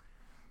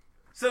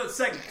 So,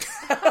 segments.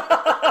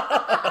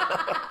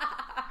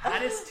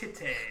 Hottest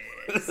titties.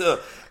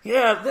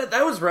 Yeah,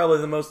 that was probably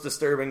the most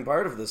disturbing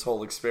part of this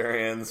whole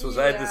experience, was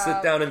I had to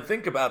sit down and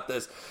think about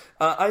this.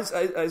 I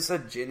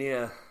said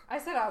Ginia. I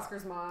said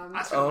Oscar's mom.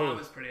 Oscar's mom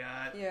was pretty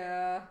hot.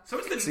 Yeah. So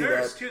was the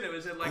nurse, too, that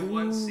was in, like,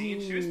 one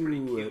scene. She was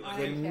pretty cute.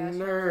 The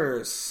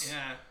nurse.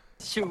 Yeah.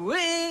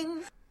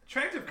 Swing.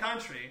 Attractive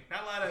country.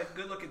 Not a lot of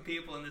good-looking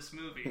people in this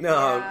movie.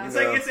 No. It's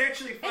like, it's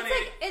actually funny.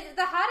 It's like,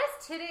 the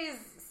hottest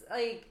titties,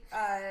 like,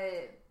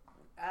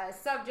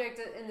 subject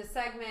in the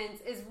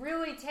segments is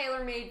really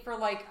tailor-made for,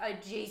 like, a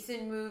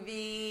Jason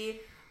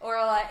movie, or,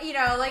 like,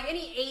 like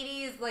any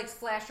 80s, like,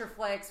 slasher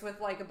flicks with,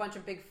 like, a bunch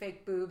of big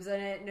fake boobs in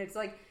it, and it's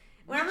like,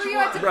 whenever you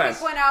have to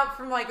pick one out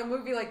from, like, a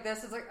movie like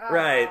this, it's like,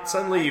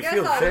 suddenly you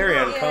feel very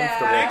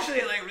uncomfortable.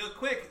 Actually, like, real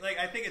quick, like,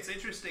 I think it's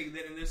interesting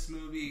that in this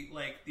movie,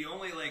 like, the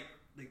only, like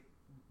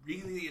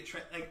really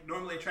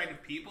normally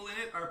attractive people in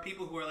it are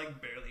people who are,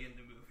 like, barely in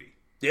the movie.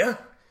 Yeah.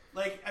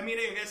 Like, I mean,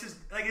 I guess his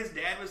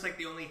dad was, like,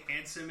 the only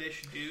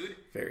handsome-ish dude.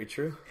 Very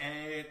true.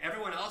 And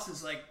everyone else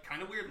is, like,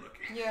 kind of weird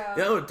looking. Yeah.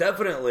 No,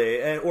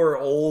 definitely. Or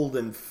old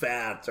and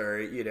fat,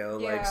 or,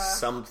 like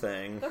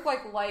something. Looked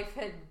like life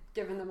had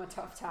given them a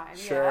tough time.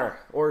 Sure.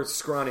 Yeah. Or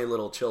scrawny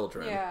little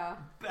children. Yeah.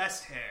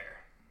 Best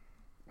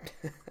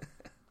hair.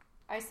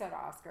 I said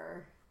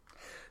Oscar.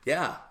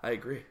 Yeah, I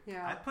agree.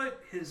 Yeah. I put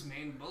his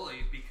main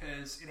bully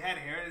because it had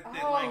hair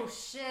that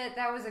shit,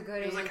 that was a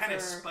good answer. It was like kind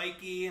of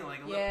spiky and like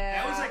a little,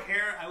 that was like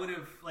hair I would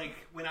have like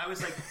when I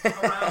was like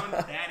around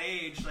that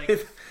age,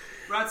 like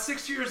around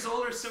 6 years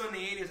old or so in the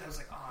 80s. I was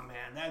like, oh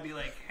man, that'd be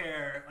like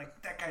hair. Like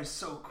that guy's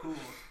so cool.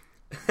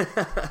 He'd be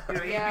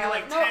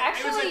like 10. No,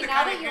 actually, like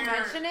now that you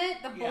mention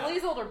it, the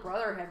bully's older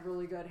brother had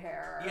really good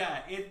hair.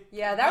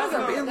 Yeah, that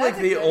was like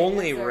the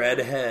only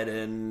redhead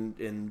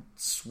in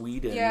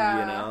Sweden.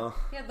 Yeah.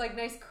 He had like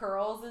nice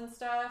curls and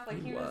stuff.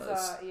 Like he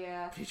was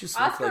he just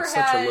looked like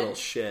such a little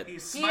shit.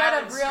 He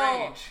had a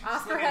real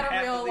Oscar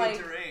had a real like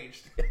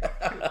deranged.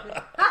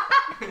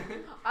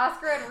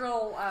 Oscar had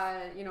real,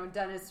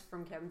 Dennis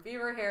from Cabin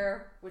Fever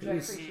hair, which I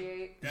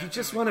appreciate. You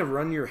just want to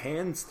run your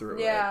hands through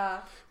it.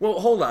 Yeah. Well,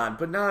 hold on,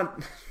 but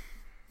not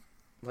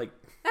like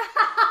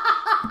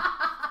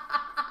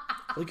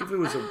if it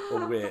was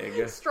a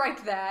wig.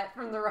 Strike that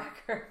from the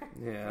record.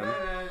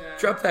 Yeah.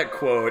 Drop that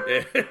quote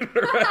in.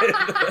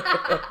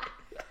 Right?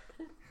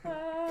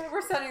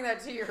 We're sending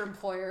that to your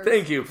employer.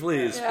 Thank you,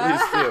 please. Yeah.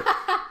 Please do.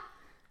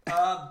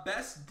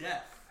 Best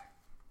death.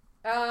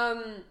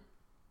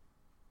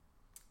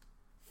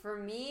 For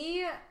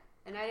me,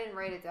 and I didn't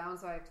write it down,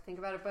 so I have to think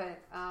about it, but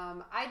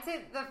I'd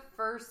say the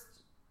first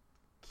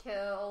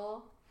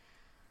kill.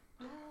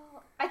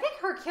 Well, I think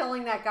her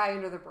killing that guy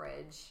under the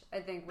bridge.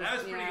 I think That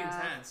was pretty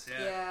intense.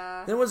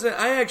 Yeah. There was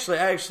I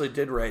actually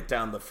did write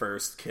down the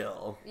first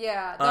kill.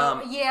 Yeah.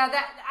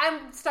 That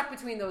I'm stuck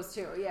between those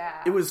two.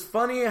 Yeah. It was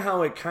funny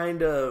how it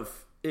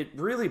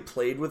really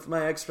played with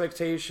my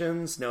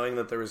expectations, knowing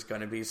that there was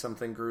going to be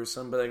something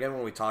gruesome. But again,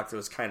 when we talked, it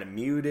was kind of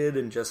muted,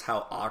 and just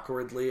how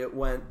awkwardly it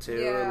went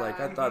too. Yeah. Like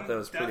I thought that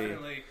was pretty.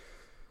 Definitely.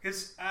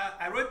 Because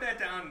I wrote that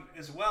down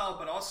as well,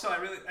 but also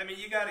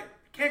you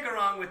can't go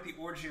wrong with the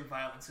orgy of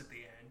violence at the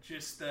end.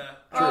 Just the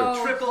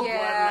triple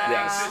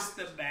bloodletting, just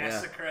the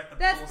massacre at the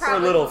pool.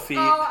 Probably, little feet.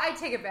 Oh, I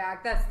take it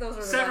back. Those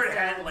are the severed best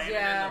head deaths. landing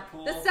in the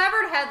pool. The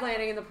severed head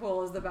landing in the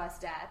pool is the best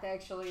death,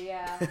 actually.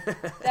 Yeah,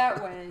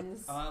 that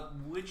wins.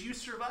 Would you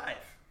survive?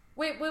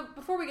 Wait,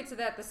 before we get to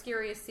that, the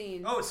scariest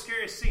scene. Oh,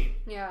 scariest scene.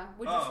 Yeah.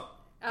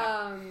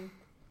 I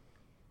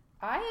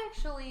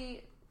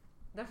actually,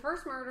 the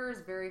first murder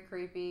is very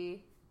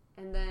creepy,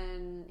 and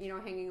then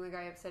hanging the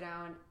guy upside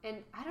down,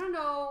 and I don't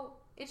know,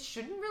 it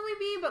shouldn't really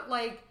be, but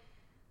like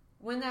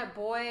when that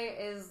boy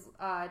is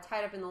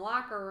tied up in the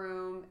locker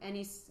room and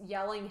he's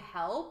yelling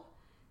help,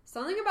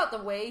 something about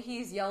the way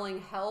he's yelling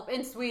help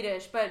in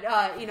Swedish, but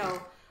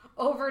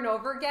over and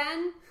over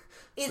again,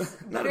 it's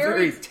not a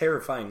very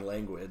terrifying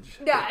language.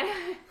 Yeah.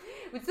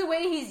 It's the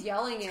way he's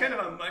yelling it. It's kind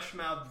of a mush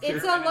mouth.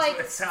 It's a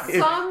like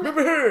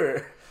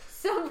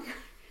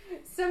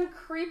some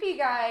creepy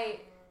guy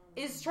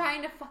is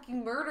trying to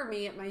fucking murder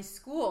me at my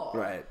school.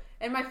 Right.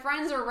 And my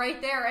friends are right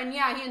there, and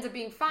yeah, he ends up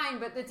being fine,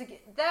 but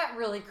that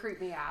really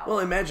creeped me out. Well,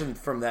 imagine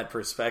from that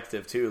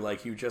perspective too,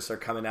 like you just are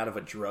coming out of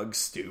a drug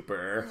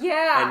stupor.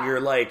 Yeah. And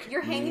you're like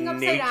you're hanging upside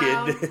naked,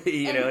 down, this,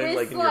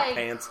 like in your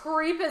pants.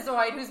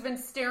 Creepazoid who's been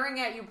staring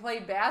at you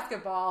play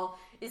basketball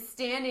is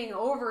standing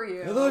over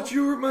you. I thought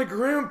you were my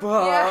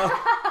grandpa. Yeah.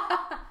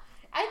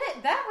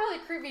 That really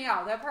creeped me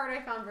out. That part I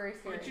found very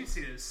scary. What did you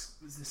see? This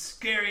was the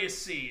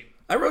scariest scene.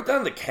 I wrote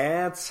down the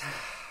cats.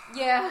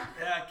 Yeah.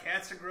 Yeah,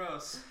 cats are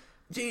gross.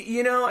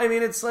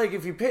 It's like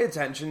if you pay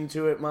attention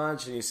to it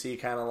much and you see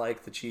kind of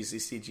like the cheesy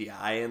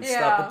CGI and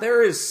stuff, but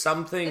there is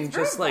something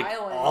just like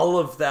violent. all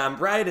of them,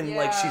 right? And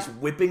like she's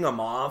whipping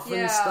them off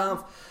and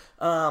stuff.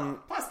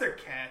 Plus they're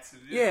cats.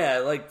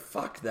 Yeah, like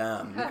fuck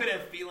them. You could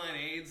have feline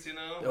AIDS,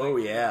 Oh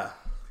yeah.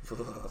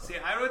 See,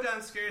 I wrote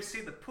down scary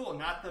scene the pool,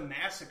 not the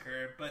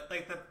massacre, but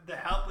like the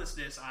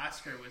helplessness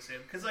Oscar was in,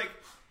 because like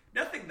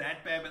nothing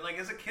that bad, but like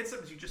as a kid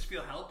sometimes you just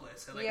feel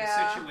helpless in like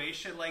a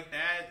situation like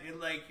that, and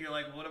like you're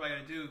like, well, what am I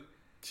gonna do?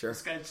 Sure.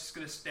 This guy's just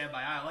gonna stab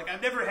my eye. Like I've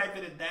never had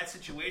been in that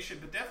situation,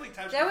 but definitely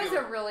times that was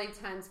a really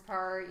tense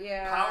part.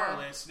 Yeah,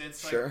 powerless, and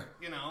it's like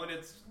and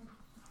it's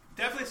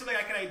definitely something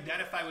I can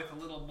identify with a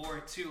little more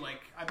too. Like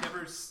I've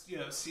never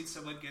seen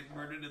someone get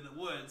murdered in the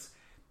woods,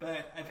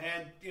 but I've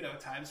had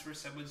times where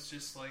someone's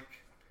just like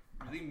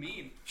really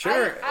mean.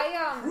 Sure,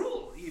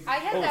 cruel. Even. I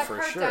had that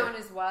part down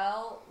as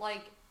well,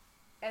 like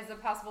as a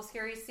possible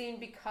scary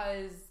scene,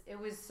 because it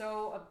was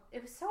so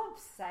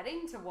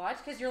upsetting to watch,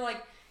 because you're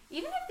like,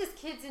 even if this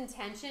kid's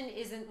intention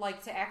isn't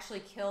like to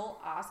actually kill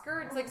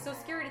Oscar, it's like so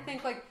scary to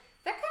think like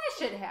that kind of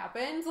shit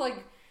happens,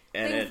 like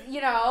and things,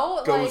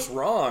 it goes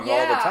wrong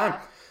all the time.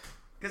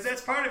 Because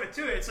that's part of it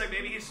too. It's like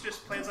maybe he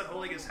just plans on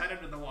holding his head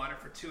under the water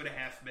for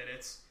 2.5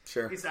 minutes.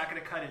 Sure, he's not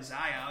going to cut his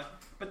eye out,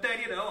 but then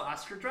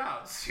Oscar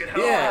drowns.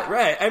 Yeah,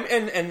 right.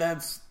 And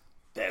that's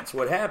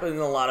what happened in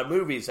a lot of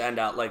movies end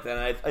out like that.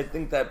 And I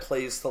think that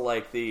plays to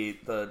like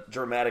the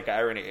dramatic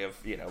irony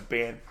of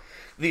being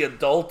the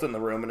adult in the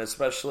room, and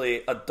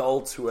especially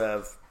adults who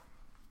have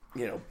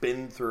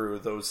been through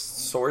those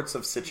sorts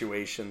of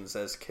situations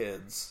as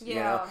kids.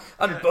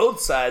 On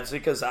both sides,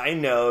 because I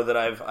know that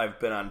I've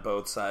been on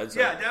both sides.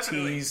 Yeah, I've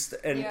definitely. Teased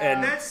and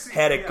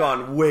had it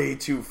gone way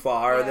too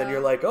far. Then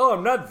you're like, oh,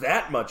 I'm not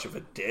that much of a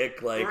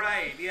dick. Like,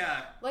 right?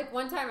 Yeah. Like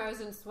one time I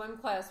was in swim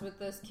class with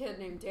this kid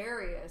named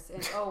Dairius,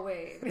 and oh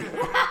wait.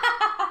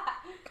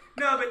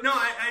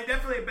 I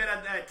definitely been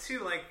on that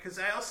too. Like, because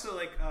I also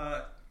like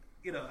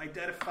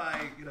identify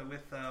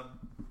with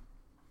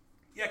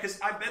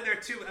because I've been there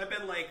too. I've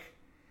been like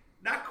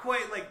not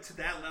quite like to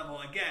that level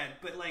again,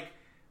 but like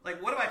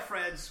one of my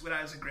friends when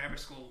I was in grammar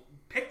school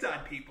picked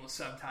on people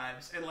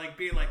sometimes, and like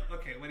being like,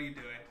 okay, what are you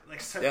doing?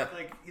 Like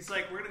like he's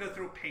like, we're gonna go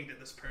throw paint at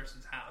this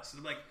person's house,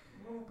 and I'm like,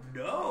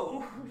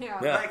 no,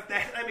 like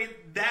that. I mean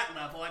that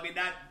level. I mean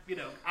not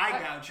eye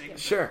gouging.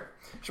 Sure.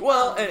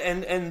 Well,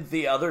 and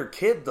the other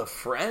kid, the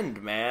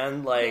friend,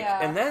 man, like,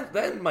 and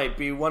that might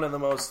be one of the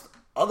most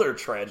other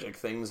tragic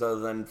things other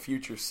than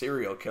future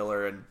serial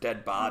killer and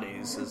dead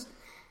bodies. Is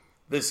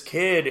this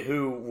kid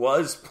who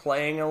was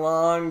playing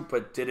along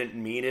but didn't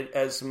mean it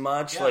as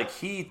much. Yeah. Like,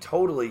 he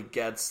totally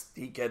gets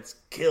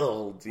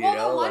killed, you know?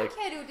 Well, the one like,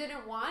 kid who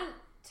didn't want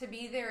to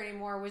be there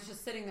anymore was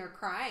just sitting there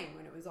crying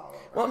when it was all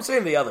over. well, I'm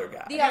saying the other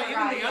guy. The other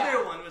guy, Even the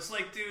other one was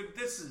like, dude,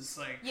 this is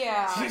like...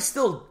 Yeah. He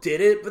still did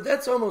it, but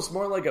that's almost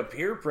more like a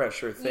peer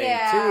pressure thing,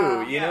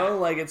 too. You know?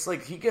 Like, it's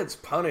like he gets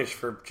punished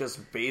for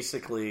just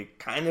basically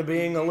kind of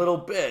being a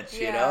little bitch,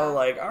 you know?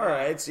 Like, all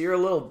right, so you're a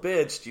little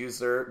bitch. You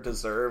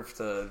deserve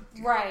to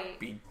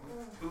be...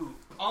 Ooh,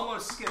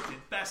 almost skipped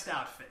it. Best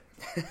outfit.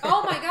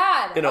 Oh my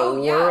god! In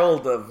a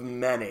world of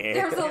many.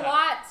 There's a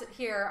lot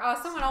here.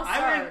 Someone else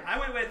start. I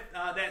went with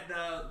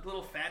the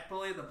little fat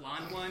bully, the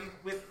blonde one.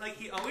 With like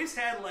he always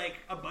had like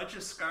a bunch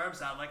of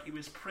scarves out, like he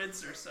was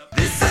Prince or something.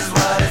 This is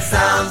what it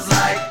sounds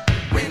like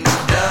when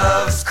the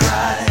doves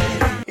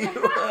cry.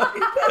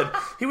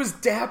 He was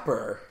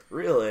dapper,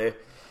 really.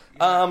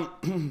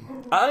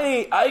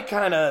 I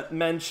kind of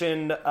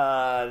mentioned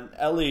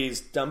Ellie's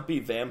dumpy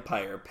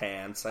vampire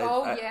pants.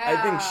 I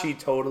think she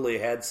totally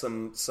had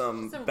some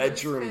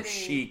bedroom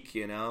chic,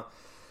 you know,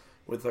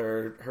 with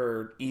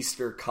her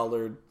Easter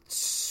colored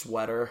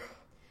sweater.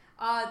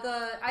 I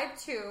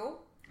have two.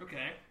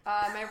 Okay.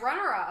 My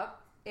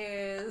runner-up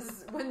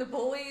is when the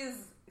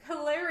bullies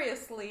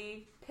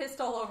hilariously pissed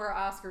all over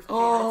Oscar's pants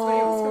when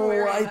he was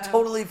wearing I them.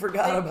 totally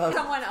forgot about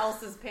someone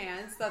else's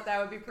pants. Thought that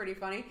would be pretty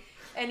funny.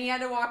 And he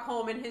had to walk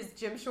home in his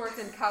gym shorts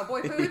and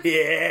cowboy boots.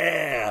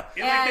 Yeah.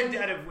 In like the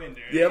dead of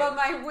winter. Yep. But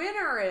my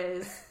winner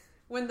is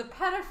when the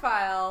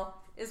pedophile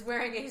is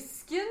wearing a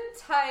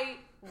skin-tight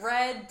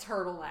red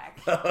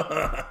turtleneck.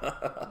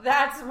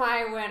 That's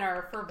my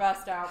winner for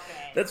best outfit.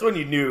 That's when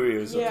you knew he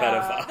was a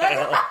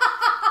pedophile.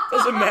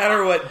 Doesn't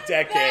matter what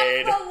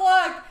decade. That's the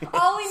look.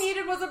 All he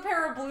needed was a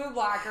pair of blue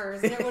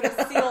blockers, and it would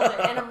have sealed it,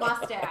 and a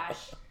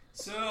mustache.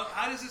 So,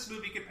 how does this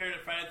movie compare to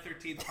Friday the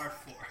 13th Part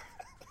 4?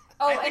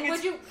 Oh, and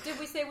did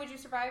we say would you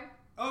survive?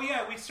 Oh,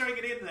 yeah, we started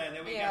getting into that, and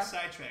then we got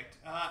sidetracked.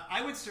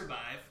 I would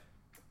survive,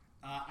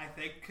 I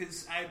think,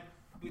 because I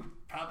would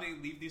probably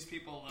leave these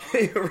people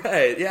alone.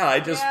 Right, yeah,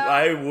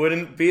 I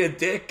wouldn't be a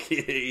dick,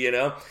 you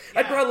know? Yeah.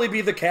 I'd probably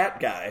be the cat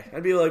guy.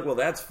 I'd be like, well,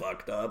 that's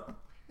fucked up.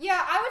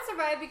 Yeah, I would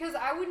survive because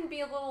I wouldn't be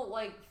a little,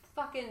 like,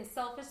 fucking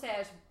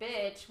selfish-ass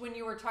bitch when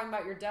you were talking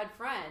about your dead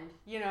friend,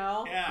 you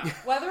know? Yeah.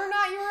 Whether or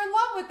not you were in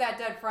love with that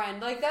dead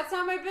friend, like, that's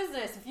not my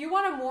business. If you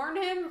want to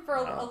mourn him for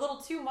a little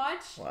too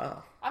much,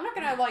 I'm not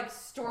gonna, like,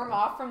 storm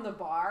off from the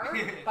bar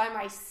by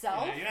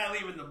myself. Yeah, you're not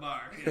leaving the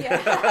bar. Yeah.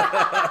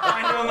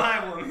 I know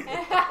my woman.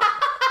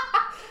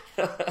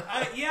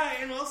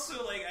 And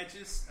also, like, I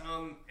just,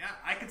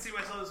 I can see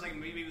myself as, like,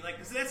 maybe, like,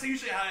 cause that's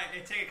usually how I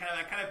take it,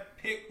 I kind of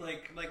pick,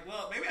 like,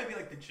 well, maybe I'd be,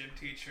 like, the gym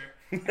teacher.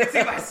 I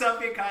see myself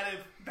being kind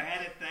of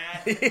bad at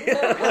that.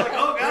 Like,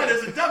 oh, God,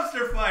 there's a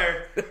dumpster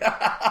fire. And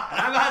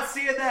I'm not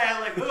seeing that.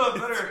 I'm like, oh, I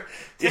better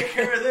take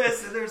care of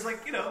this. And there's,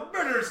 like, you know,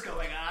 murders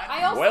going on.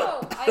 I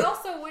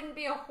also wouldn't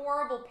be a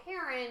horrible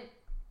parent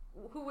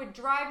who would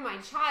drive my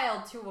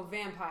child to a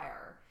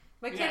vampire.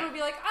 My kid would be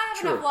like, I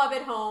have enough love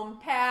at home,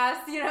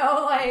 pass, you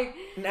know, like...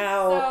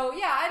 Now... So,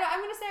 yeah, I'm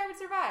going to say I would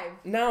survive.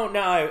 No,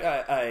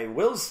 I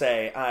will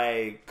say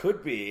I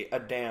could be a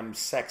damn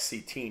sexy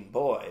teen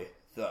boy,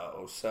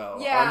 though,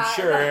 so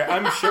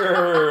I'm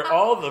sure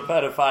all the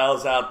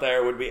pedophiles out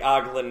there would be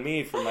ogling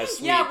me for my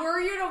sweet... Yeah, were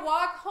you to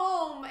walk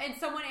home and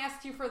someone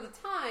asked you for the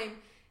time,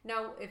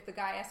 now, if the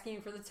guy asking you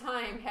for the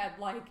time had,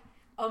 like,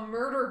 a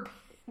murder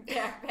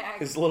backpack...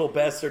 His little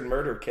bastard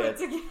murder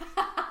kit.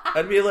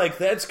 I'd be like,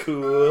 that's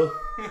cool.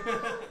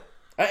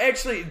 I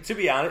actually, to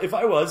be honest, if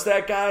I was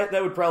that guy,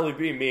 that would probably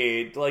be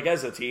me. Like,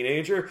 as a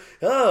teenager,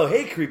 oh,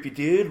 hey, creepy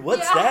dude,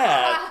 what's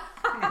that?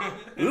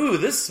 Ooh,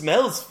 this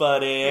smells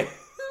funny.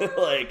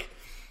 Like,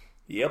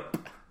 yep.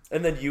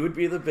 And then you would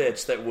be the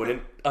bitch that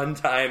wouldn't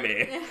untie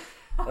me.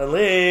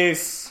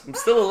 Elyse, I'm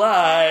still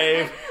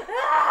alive.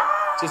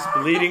 Just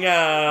bleeding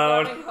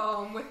out. Going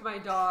home with my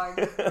dog.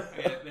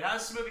 Okay, how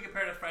does this movie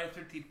compare to Friday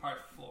the 13th Part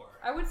 4?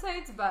 I would say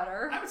it's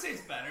better. I would say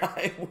it's better.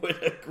 I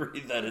would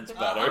agree that it's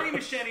better. How many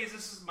machetes?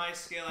 This is my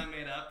scale I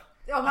made up.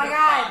 Oh my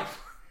god!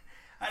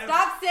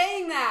 Stop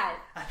saying that!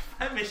 I have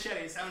 5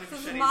 machetes. How many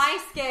machetes? This is my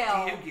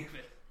scale. Do you give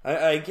it?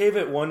 I gave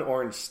it 1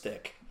 orange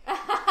stick.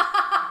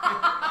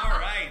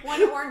 Alright.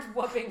 1 orange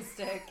whooping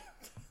stick.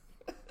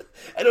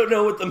 I don't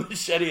know what the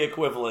machete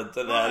equivalent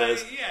to that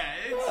is. Yeah,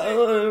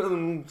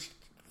 it's...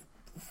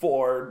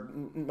 4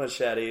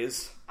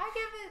 machetes. I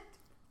give it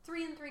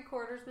 3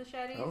 3/4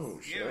 machetes. Oh,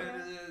 shit. Give it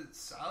a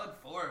solid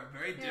 4. A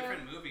very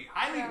different movie.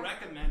 Highly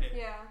recommend it.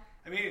 Yeah.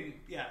 I mean,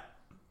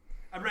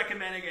 I'm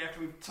recommending it after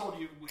we've told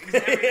you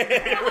exactly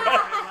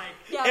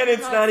what and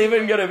it's not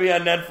even going to be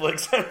on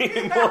Netflix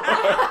anymore.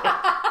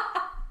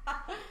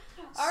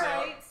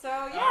 Alright, so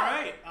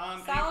yeah.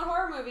 Alright. Solid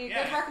horror movie.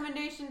 Good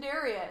recommendation,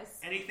 Darius.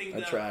 Anything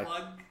to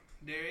plug,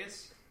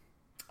 Darius?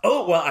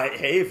 Oh, well,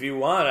 hey, if you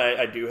want,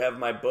 I do have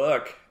my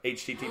book,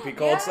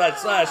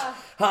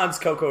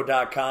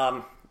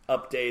 http://hanscoco.com.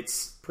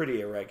 Updates pretty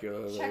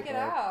irregularly. Check it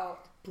out.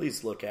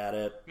 please look at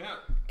it. Yeah.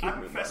 Keep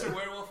I'm me Professor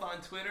money. Werewolf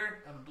on Twitter.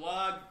 I have a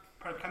blog.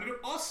 Part of the Comic Group.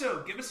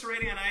 Also, give us a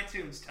rating on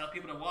iTunes. Tell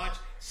people to watch.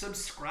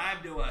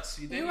 Subscribe to us.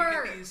 Then you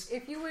get these.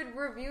 If you would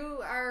review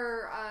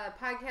our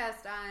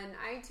podcast on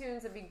iTunes,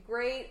 it'd be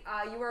great.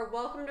 You are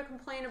welcome to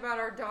complain about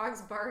our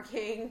dogs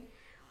barking.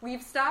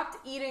 We've stopped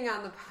eating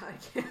on the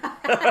podcast. You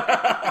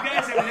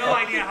guys have no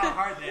idea how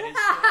hard that is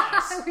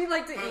for us. We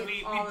like to but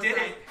eat. We did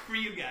it for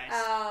you guys.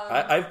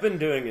 I've been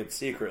doing it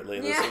secretly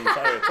this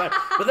entire time.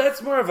 But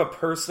that's more of a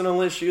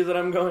personal issue that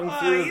I'm going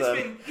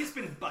through. He's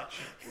been butt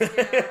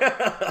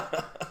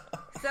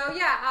So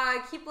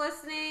keep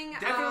listening.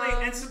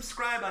 Definitely, and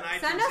subscribe on iTunes.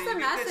 Send us a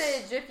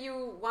message if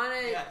you want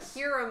to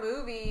hear a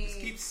movie. Just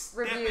keep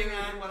stepping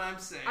on what I'm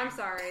saying. I'm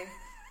sorry.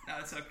 No,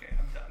 it's okay.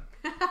 I'm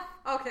done.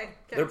 Okay.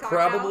 There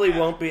probably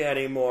won't be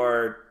any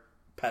more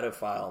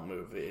pedophile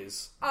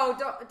movies. Oh,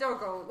 don't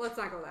go. Let's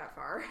not go that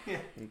far. Yeah.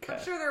 Okay.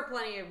 I'm sure there are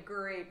plenty of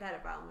great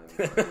pedophile movies.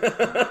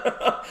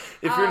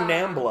 If you're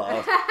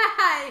NAMBLA.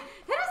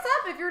 Hit us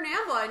up if you're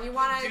NAMBLA and you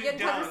want to get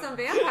in touch with some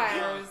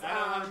vampires. I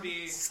don't want to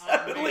be...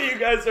 Suddenly you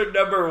guys are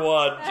number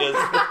one. Just...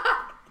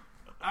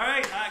 All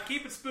right,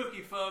 keep it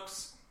spooky,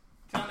 folks.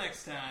 Till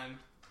next time.